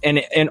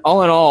 And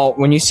all in all,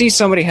 when you see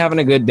somebody having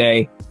a good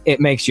day, it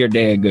makes your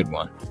day a good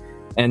one.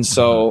 And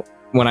so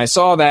when I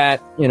saw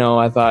that,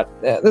 I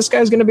thought, this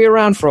guy's going to be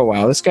around for a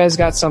while. This guy's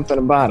got something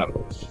about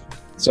him.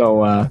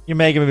 So you're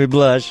making me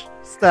blush.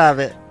 Stop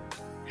it.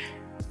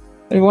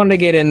 I wanted to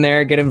get in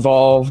there, get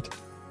involved,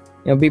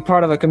 be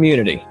part of a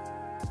community.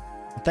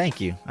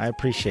 Thank you. I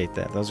appreciate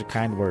that. Those are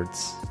kind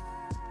words.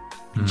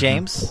 Mm-hmm.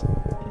 James,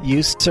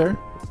 you, sir,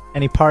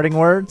 any parting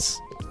words?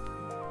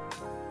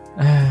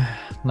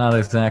 Not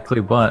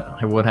exactly, but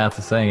I would have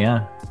to say,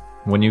 yeah.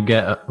 When you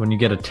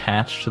get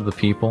attached to the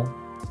people,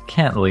 you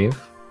can't leave.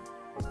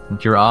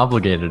 You're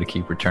obligated to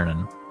keep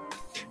returning.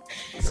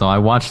 So I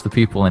watch the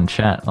people in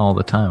chat all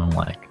the time. I'm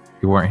like,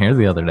 you weren't here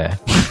the other day.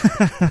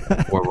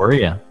 Where were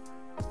you?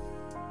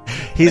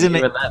 Even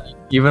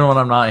when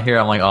I'm not here,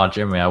 I'm like, oh,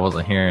 Jimmy, I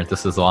wasn't here.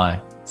 This is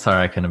why.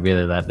 Sorry I couldn't be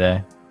there that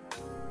day.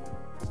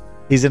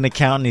 He's an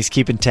accountant. He's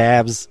keeping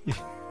tabs.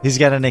 He's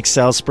got an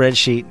Excel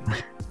spreadsheet.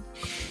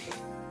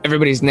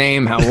 Everybody's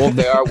name, how old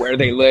they are, where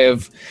they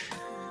live.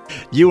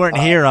 You weren't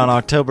here on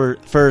October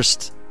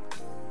 1st.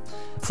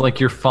 It's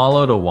like your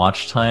follow to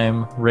watch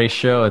time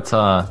ratio. It's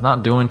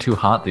not doing too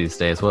hot these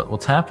days.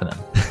 What's happening?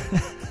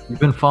 You've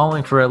been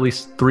following for at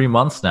least 3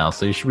 months now,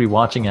 so you should be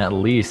watching at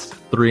least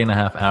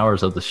 3.5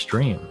 hours of the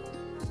stream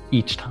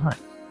each time.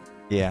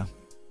 Yeah.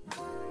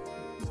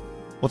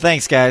 Well,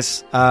 thanks,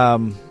 guys.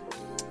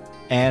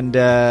 And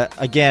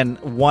again,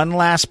 one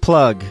last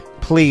plug.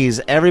 Please,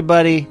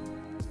 everybody,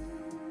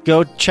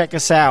 go check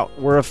us out.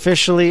 We're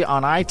officially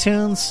on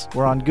iTunes.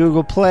 We're on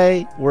Google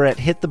Play. We're at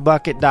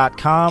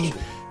hitthebucket.com.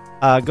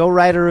 Go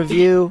write a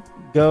review.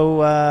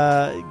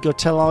 Go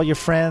tell all your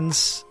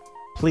friends.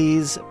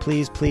 Please,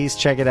 please, please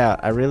check it out.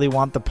 I really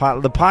want the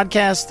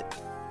podcast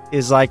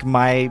is like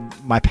my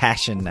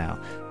passion now.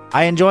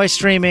 I enjoy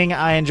streaming.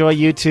 I enjoy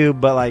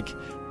YouTube, but like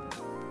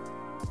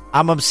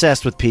I'm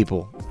obsessed with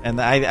people. And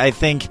I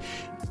think,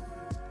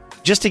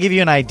 just to give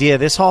you an idea,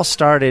 this all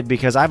started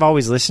because I've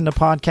always listened to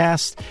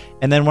podcasts.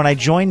 And then when I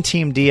joined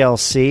Team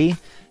DLC,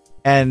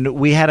 and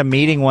we had a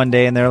meeting one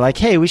day, and they're like,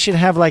 hey, we should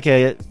have like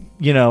a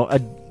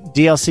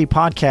DLC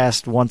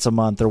podcast once a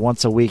month or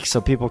once a week so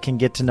people can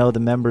get to know the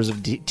members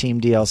of Team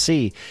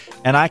DLC.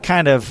 And I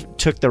kind of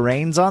took the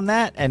reins on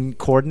that and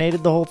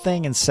coordinated the whole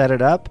thing and set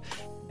it up.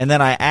 And then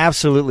I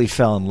absolutely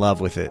fell in love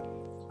with it.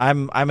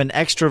 I'm an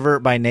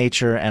extrovert by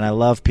nature, and I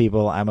love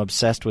people. I'm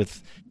obsessed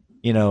with,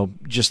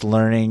 just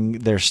learning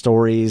their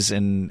stories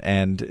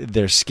and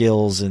their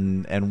skills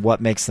and what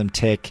makes them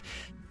tick.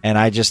 And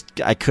I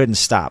couldn't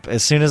stop.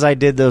 As soon as I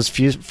did those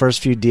first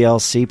few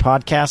DLC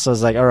podcasts, I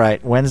was like, all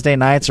right, Wednesday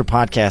nights are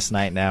podcast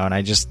night now. And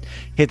I just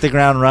hit the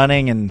ground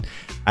running, and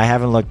I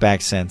haven't looked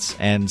back since.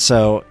 And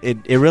so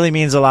it really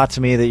means a lot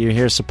to me that you're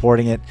here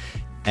supporting it.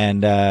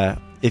 And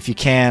if you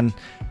can,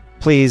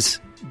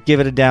 please give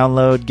it a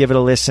download, give it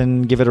a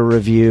listen, give it a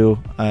review.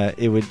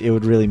 It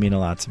would really mean a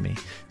lot to me.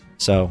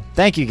 So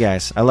thank you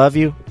guys. I love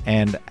you,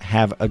 and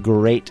have a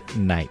great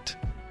night.